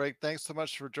Fast Break. Thanks so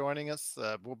much for joining us.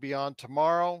 We'll be on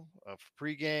tomorrow for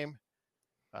pregame.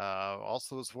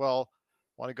 Also, as well,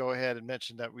 want to go ahead and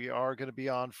mention that we are going to be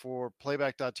on for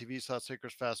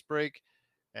playback.tv/Lakers Fast Break.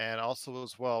 And also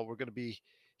as well, we're going to be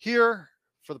here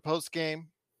for the post game.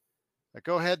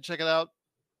 Go ahead and check it out.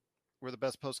 We're the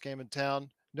best post game in town.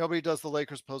 Nobody does the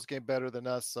Lakers post game better than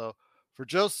us. So for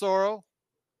Joe Soro,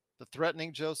 the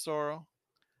threatening Joe Soro,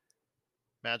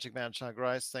 Magic Man Sean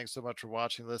Grice, thanks so much for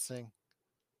watching, listening.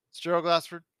 It's Gerald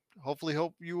Glassford. Hopefully,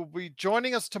 hope you will be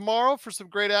joining us tomorrow for some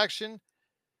great action.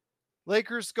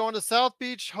 Lakers going to South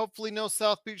Beach. Hopefully no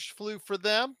South Beach flu for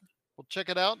them. We'll check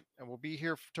it out, and we'll be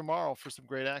here tomorrow for some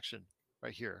great action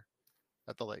right here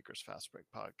at the Lakers Fast Break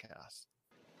Podcast.